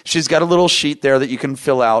this, she's got a little sheet there that you can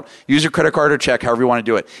fill out. Use your credit card or check, however you want to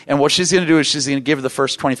do it. And what she's going to do is she's going to give the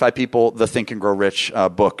first 25 people the Think and Grow Rich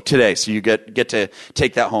book today. So you get to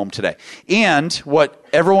take that home today. And what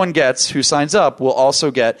everyone gets who signs up will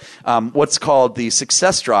also get what's called the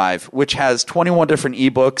Success Drive, which has 21 different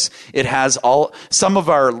ebooks. It has some of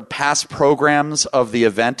our past programs of the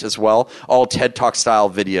event as well, all TED Talk style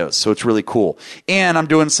videos. So it's really cool. And I'm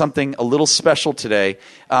doing something a little special today.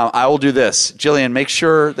 I will do this. Jillian, make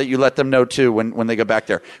sure that you let them know too when they go back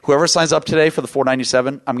there. Whoever signs up today for the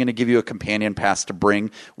 $497, I'm going to give you a companion pass to bring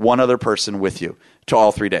one other person with you to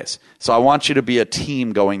all 3 days. So I want you to be a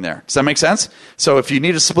team going there. Does that make sense? So if you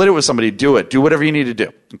need to split it with somebody, do it. Do whatever you need to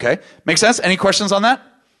do. Okay? Make sense? Any questions on that?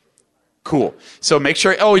 Cool. So make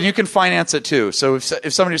sure, and you can finance it too. So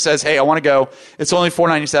if somebody says, hey, I want to go, it's only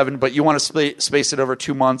 $497, but you want to space it over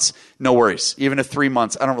 2 months, no worries. Even if 3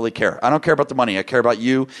 months, I don't really care. I don't care about the money. I care about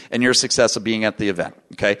you and your success of being at the event.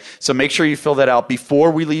 Okay? So make sure you fill that out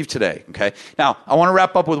before we leave today. Okay? Now, I want to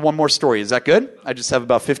wrap up with one more story. Is that good? I just have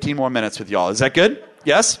about 15 more minutes with y'all. Is that good?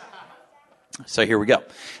 Yes? So here we go.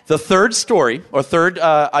 The third story, or third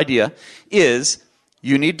idea, is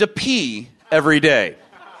you need to pee every day.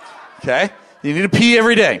 Okay? You need to pee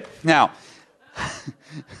every day. Now,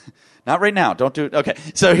 not right now. Don't do it. Okay.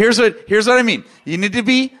 So here's what I mean. You need to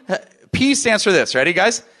be, P stands for this. Ready,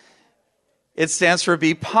 guys? It stands for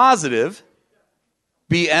be positive,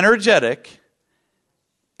 be energetic,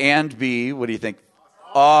 and be, what do you think?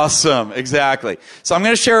 Awesome. Exactly. So I'm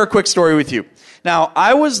going to share a quick story with you. Now,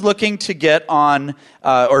 I was looking to get on,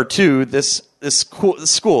 or to this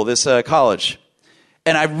college.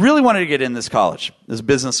 And I really wanted to get in this college, this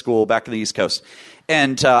business school back in the East Coast.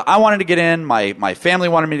 And I wanted to get in. My family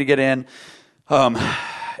wanted me to get in.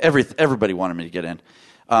 Everybody wanted me to get in.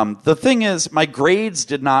 The thing is, my grades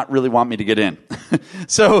did not really want me to get in.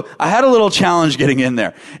 So I had a little challenge getting in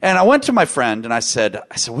there. And I went to my friend and I said,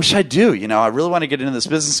 what should I do? I really want to get into this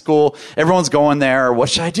business school. Everyone's going there. What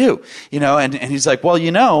should I do? And he's like, well,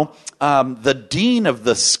 the dean of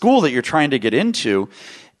the school that you're trying to get into,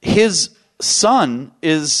 his son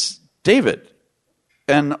is David,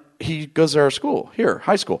 and he goes to our school here,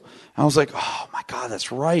 high school. And I was like, oh my God,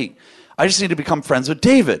 that's right. I just need to become friends with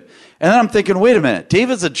David. And then I'm thinking, wait a minute,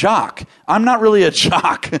 David's a jock. I'm not really a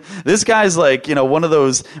jock. This guy's like, one of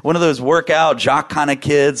those workout jock kind of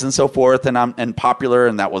kids and so forth, and popular,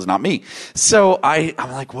 and that was not me. So I'm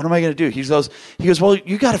like, what am I going to do? He goes, well,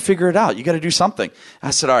 you got to figure it out. You got to do something. I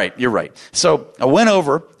said, all right, you're right. So I went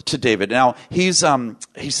over to David. Now he's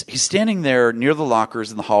standing there near the lockers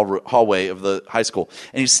in the hallway of the high school,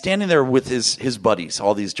 and he's standing there with his buddies,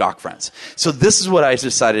 all these jock friends. So this is what I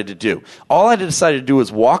decided to do. All I decided to do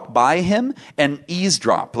was walk by him and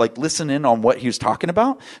eavesdrop, like listen in on what he was talking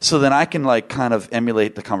about, so then I can like kind of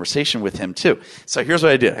emulate the conversation with him too. So here's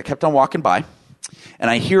what I did. I kept on walking by, and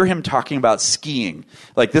I hear him talking about skiing.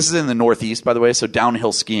 Like, this is in the Northeast, by the way, so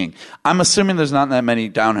downhill skiing. I'm assuming there's not that many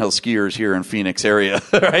downhill skiers here in Phoenix area,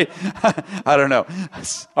 right? I don't know.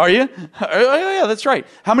 Are you? Oh, yeah, that's right.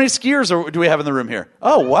 How many skiers do we have in the room here?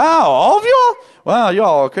 Oh, wow. All of y'all? Wow,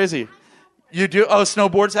 y'all are crazy. You do? Oh,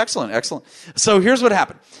 snowboards? Excellent, excellent. So here's what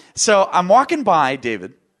happened. So I'm walking by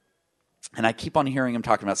David, and I keep on hearing him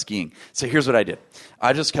talking about skiing. So here's what I did.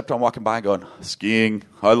 I just kept on walking by going, skiing.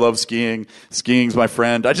 I love skiing. Skiing's my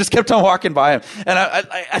friend. I just kept on walking by him. And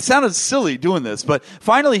I sounded silly doing this, but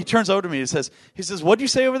finally he turns over to me and says, what'd you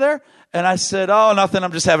say over there? And I said, oh, nothing.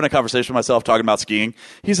 I'm just having a conversation with myself talking about skiing.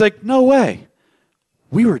 He's like, no way.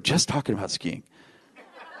 We were just talking about skiing.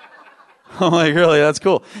 I'm like, really? That's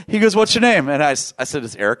cool. He goes, what's your name? And I said,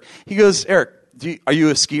 it's Eric. He goes, Eric, are you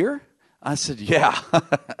a skier? I said, yeah,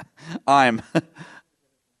 I'm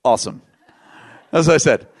awesome. As I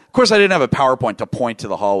said. Of course, I didn't have a PowerPoint to point to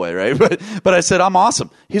the hallway, right? But I said, I'm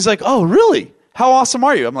awesome. He's like, oh, really? How awesome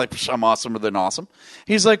are you? I'm like, I'm awesomer than awesome.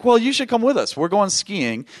 He's like, well, you should come with us. We're going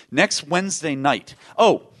skiing next Wednesday night.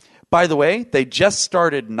 Oh, by the way, they just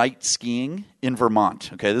started night skiing in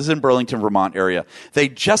Vermont. Okay, this is in Burlington, Vermont area. They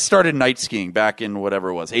just started night skiing back in whatever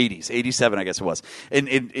it was, 80s, 87, I guess it was,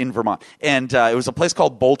 in Vermont. And it was a place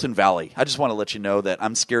called Bolton Valley. I just want to let you know that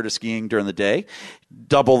I'm scared of skiing during the day.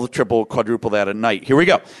 Double, triple, quadruple that at night. Here we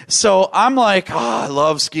go. So I'm like, I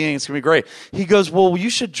love skiing. It's going to be great. He goes, well, you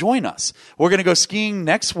should join us. We're going to go skiing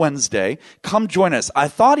next Wednesday. Come join us. I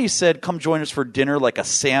thought he said, come join us for dinner, like a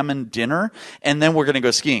salmon dinner, and then we're going to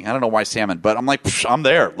go skiing. I don't know why salmon, but I'm like, I'm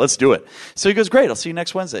there. Let's do it. So he goes, great. I'll see you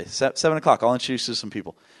next Wednesday, 7 o'clock. I'll introduce you to some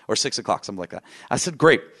people. Or 6 o'clock, something like that. I said,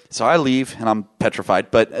 great. So I leave, and I'm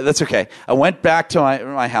petrified, but that's okay. I went back to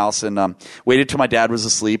my house and waited till my dad was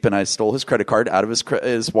asleep, and I stole his credit card out of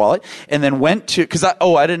his wallet, and then went to, because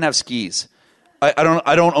I didn't have skis.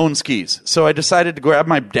 I don't own skis. So I decided to grab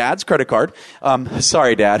my dad's credit card.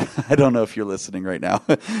 Sorry, Dad. I don't know if you're listening right now.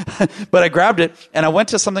 But I grabbed it, and I went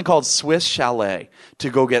to something called Swiss Chalet to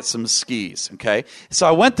go get some skis, okay? So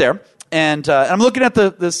I went there, and I'm looking at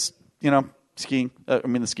this skiing,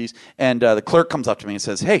 the skis, and the clerk comes up to me and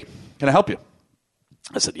says, hey, can I help you?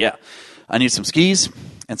 I said, yeah, I need some skis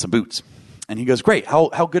and some boots. And he goes, great,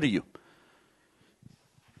 how good are you?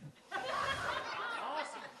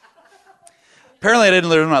 Apparently I didn't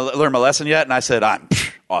learn my lesson yet, and I said, I'm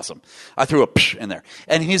awesome. I threw a in there.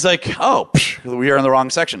 And he's like, oh, we are in the wrong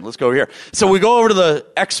section. Let's go over here. So we go over to the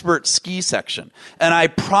expert ski section. And I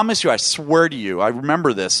promise you, I swear to you, I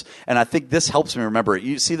remember this, and I think this helps me remember it.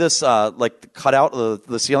 You see this, like, cut out of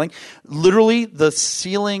the ceiling? Literally, the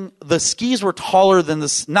ceiling, the skis were taller than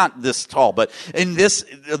this, not this tall, but in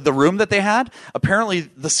the room that they had, apparently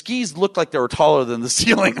the skis looked like they were taller than the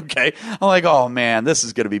ceiling, okay? I'm like, oh, man, this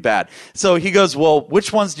is going to be bad. So he goes, well,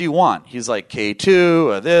 which ones do you want? He's like, K2,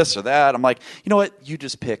 or this or that. I'm like, you know what? You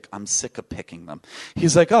just pick. I'm sick of picking them.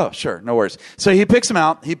 He's like, oh, sure, no worries. So he picks them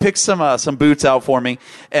out. He picks some boots out for me,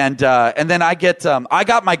 and then I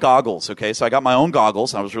got my goggles. Okay, so I got my own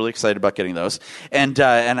goggles. I was really excited about getting those, and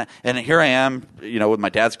here I am, with my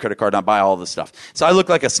dad's credit card. I buy all this stuff. So I look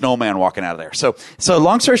like a snowman walking out of there. So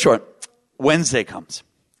long story short, Wednesday comes.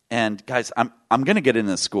 And guys, I'm going to get in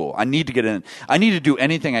this school. I need to get in. I need to do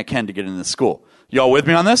anything I can to get in this school. Y'all with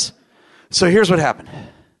me on this? So here's what happened.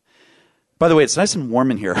 By the way, it's nice and warm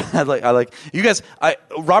in here. I like you guys.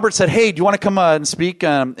 Robert said, "Hey, do you want to come and speak?"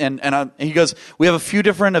 And he goes, "We have a few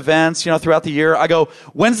different events, throughout the year." I go,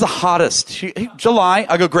 "When's the hottest?" July.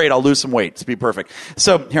 I go, "Great, I'll lose some weight to be perfect."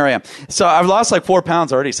 So here I am. So I've lost like 4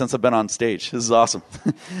 pounds already since I've been on stage. This is awesome.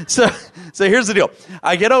 So here's the deal.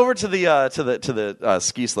 I get over to the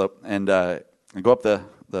ski slope and I go up the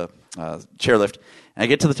chairlift, and I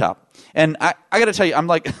get to the top. And I got to tell you, I'm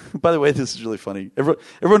like, by the way, this is really funny.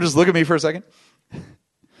 Everyone just look at me for a second.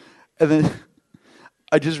 And then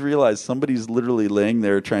I just realized somebody's literally laying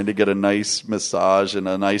there trying to get a nice massage and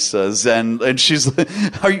a nice zen. And she's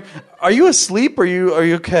like, are you asleep? Are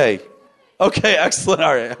you okay? Okay, excellent.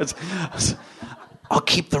 All right. I'll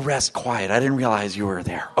keep the rest quiet. I didn't realize you were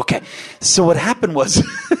there. Okay. So what happened was...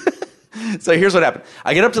 So here's what happened.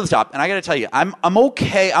 I get up to the top, and I got to tell you, I'm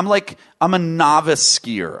okay. I'm a novice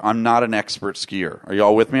skier. I'm not an expert skier. Are you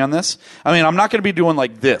all with me on this? I mean, I'm not going to be doing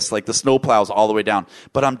like this, like the snow plows all the way down,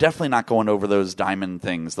 but I'm definitely not going over those diamond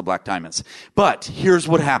things, the black diamonds. But here's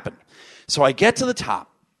what happened. So I get to the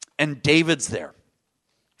top, and David's there.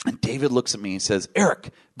 And David looks at me and says,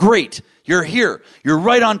 Eric, great. You're here. You're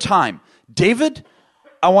right on time. David,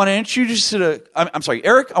 I want to introduce you to, I'm sorry,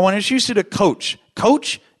 Eric, I want to introduce you to Coach.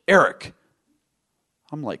 Coach Eric.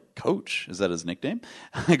 I'm like, Coach? Is that his nickname?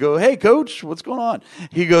 I go, hey, Coach, what's going on?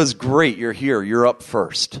 He goes, great, you're here. You're up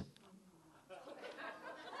first.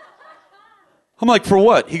 I'm like, for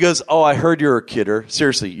what? He goes, oh, I heard you're a kidder.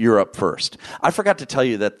 Seriously, you're up first. I forgot to tell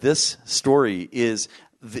you that this story is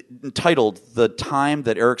entitled The Time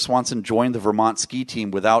That Eric Swanson Joined the Vermont Ski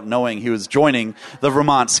Team Without Knowing He Was Joining the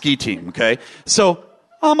Vermont Ski Team, okay? So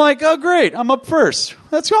I'm like, oh, great, I'm up first.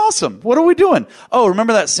 That's awesome. What are we doing? Oh,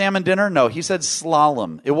 remember that salmon dinner? No, he said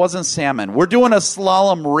slalom. It wasn't salmon. We're doing a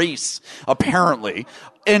slalom race, apparently,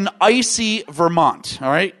 in icy Vermont,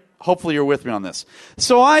 all right? Hopefully you're with me on this.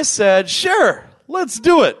 So I said, sure, let's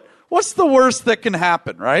do it. What's the worst that can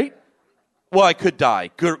happen, right? Well, I could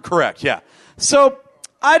die. Correct, yeah. So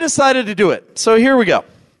I decided to do it. So here we go.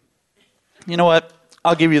 You know what?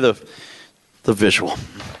 I'll give you the visual.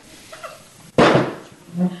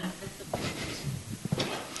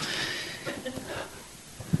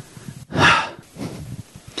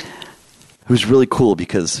 was really cool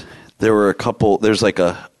because there were there's like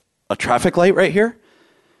a traffic light right here.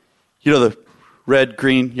 You know, the red,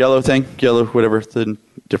 green, yellow thing, yellow, whatever, it's in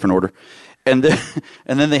different order. And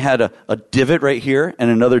then they had a divot right here and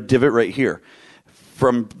another divot right here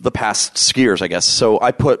from the past skiers, I guess. So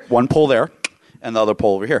I put one pole there and the other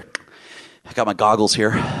pole over here. I got my goggles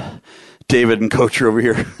here. David and Coach are over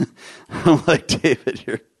here. I'm like, David,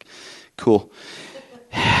 you're cool.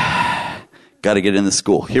 Got to get in the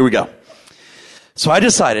school. Here we go. So I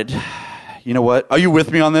decided, you know what? Are you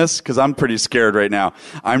with me on this? Because I'm pretty scared right now.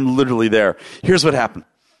 I'm literally there. Here's what happened.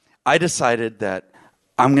 I decided that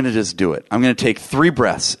I'm going to just do it. I'm going to take 3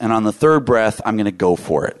 breaths, and on the 3rd breath, I'm going to go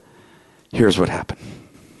for it. Here's what happened.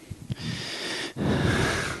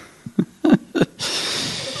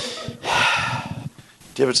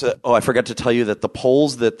 David said, I forgot to tell you that the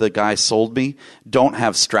poles that the guy sold me don't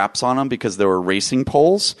have straps on them because they were racing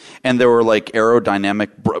poles, and they were like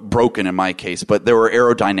aerodynamic, broken in my case, but they were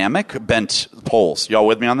aerodynamic, bent poles. Y'all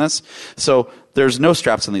with me on this? So there's no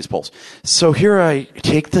straps on these poles. So here I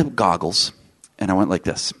take the goggles, and I went like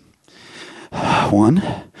this. 1,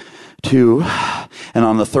 2, and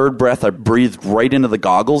on the 3rd breath, I breathed right into the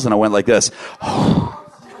goggles, and I went like this.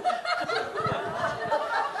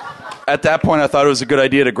 At that point, I thought it was a good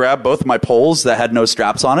idea to grab both my poles that had no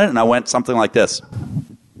straps on it, and I went something like this.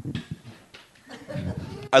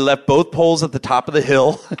 I left both poles at the top of the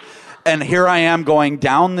hill, and here I am going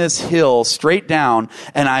down this hill, straight down,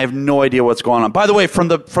 and I have no idea what's going on. By the way, from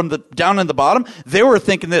the down in the bottom, they were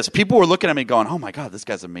thinking this. People were looking at me going, oh my God, this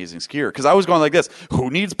guy's an amazing skier. Because I was going like this. Who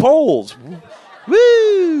needs poles? Woo!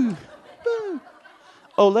 Woo!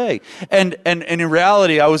 Olay. And in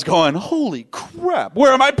reality, I was going, holy crap,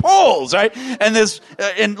 where are my poles, right? And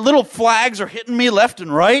and little flags are hitting me left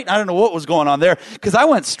and right. I don't know what was going on there because I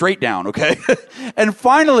went straight down, okay? And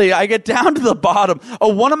finally, I get down to the bottom.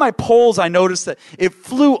 One of my poles, I noticed that it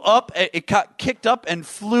flew up, it got kicked up and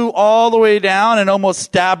flew all the way down and almost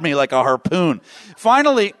stabbed me like a harpoon.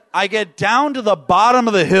 Finally, I get down to the bottom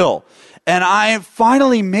of the hill, and I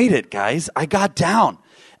finally made it, guys. I got down,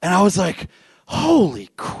 and I was like, holy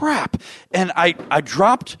crap. And I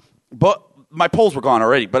dropped, but my poles were gone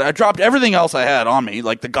already, but I dropped everything else I had on me.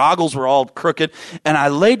 Like the goggles were all crooked, and I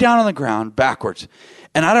lay down on the ground backwards.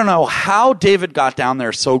 And I don't know how David got down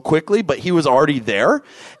there so quickly, but he was already there.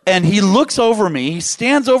 And he looks over me. He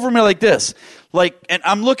stands over me like this. And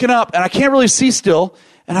I'm looking up, and I can't really see still.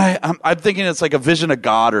 And I'm thinking it's like a vision of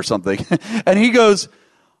God or something. And he goes,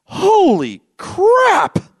 holy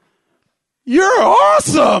crap, you're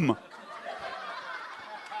awesome.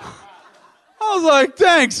 I was like,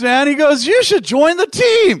 thanks, man. He goes, you should join the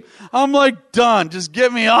team. I'm like, done. Just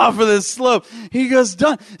get me off of this slope. He goes,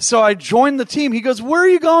 done. So I joined the team. He goes, where are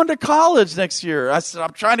you going to college next year? I said,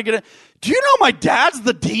 I'm trying to get in. Do you know my dad's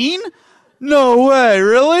the dean? No way,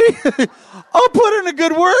 really? I'll put in a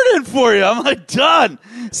good word in for you. I'm like, done.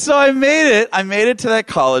 So I made it. I made it to that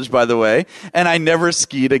college, by the way, and I never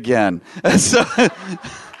skied again. So,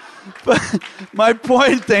 but my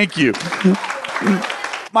point, thank you.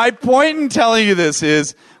 My point in telling you this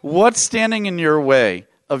is, what's standing in your way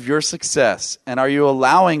of your success? And are you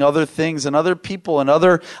allowing other things and other people and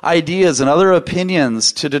other ideas and other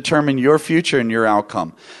opinions to determine your future and your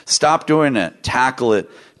outcome? Stop doing it. Tackle it.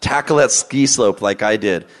 Tackle that ski slope like I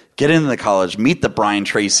did. Get into the college. Meet the Brian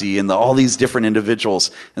Tracy and all these different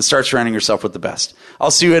individuals and start surrounding yourself with the best. I'll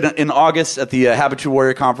see you in August at the Habitu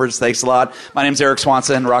Warrior Conference. Thanks a lot. My name's Eric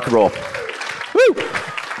Swanson. Rock and roll.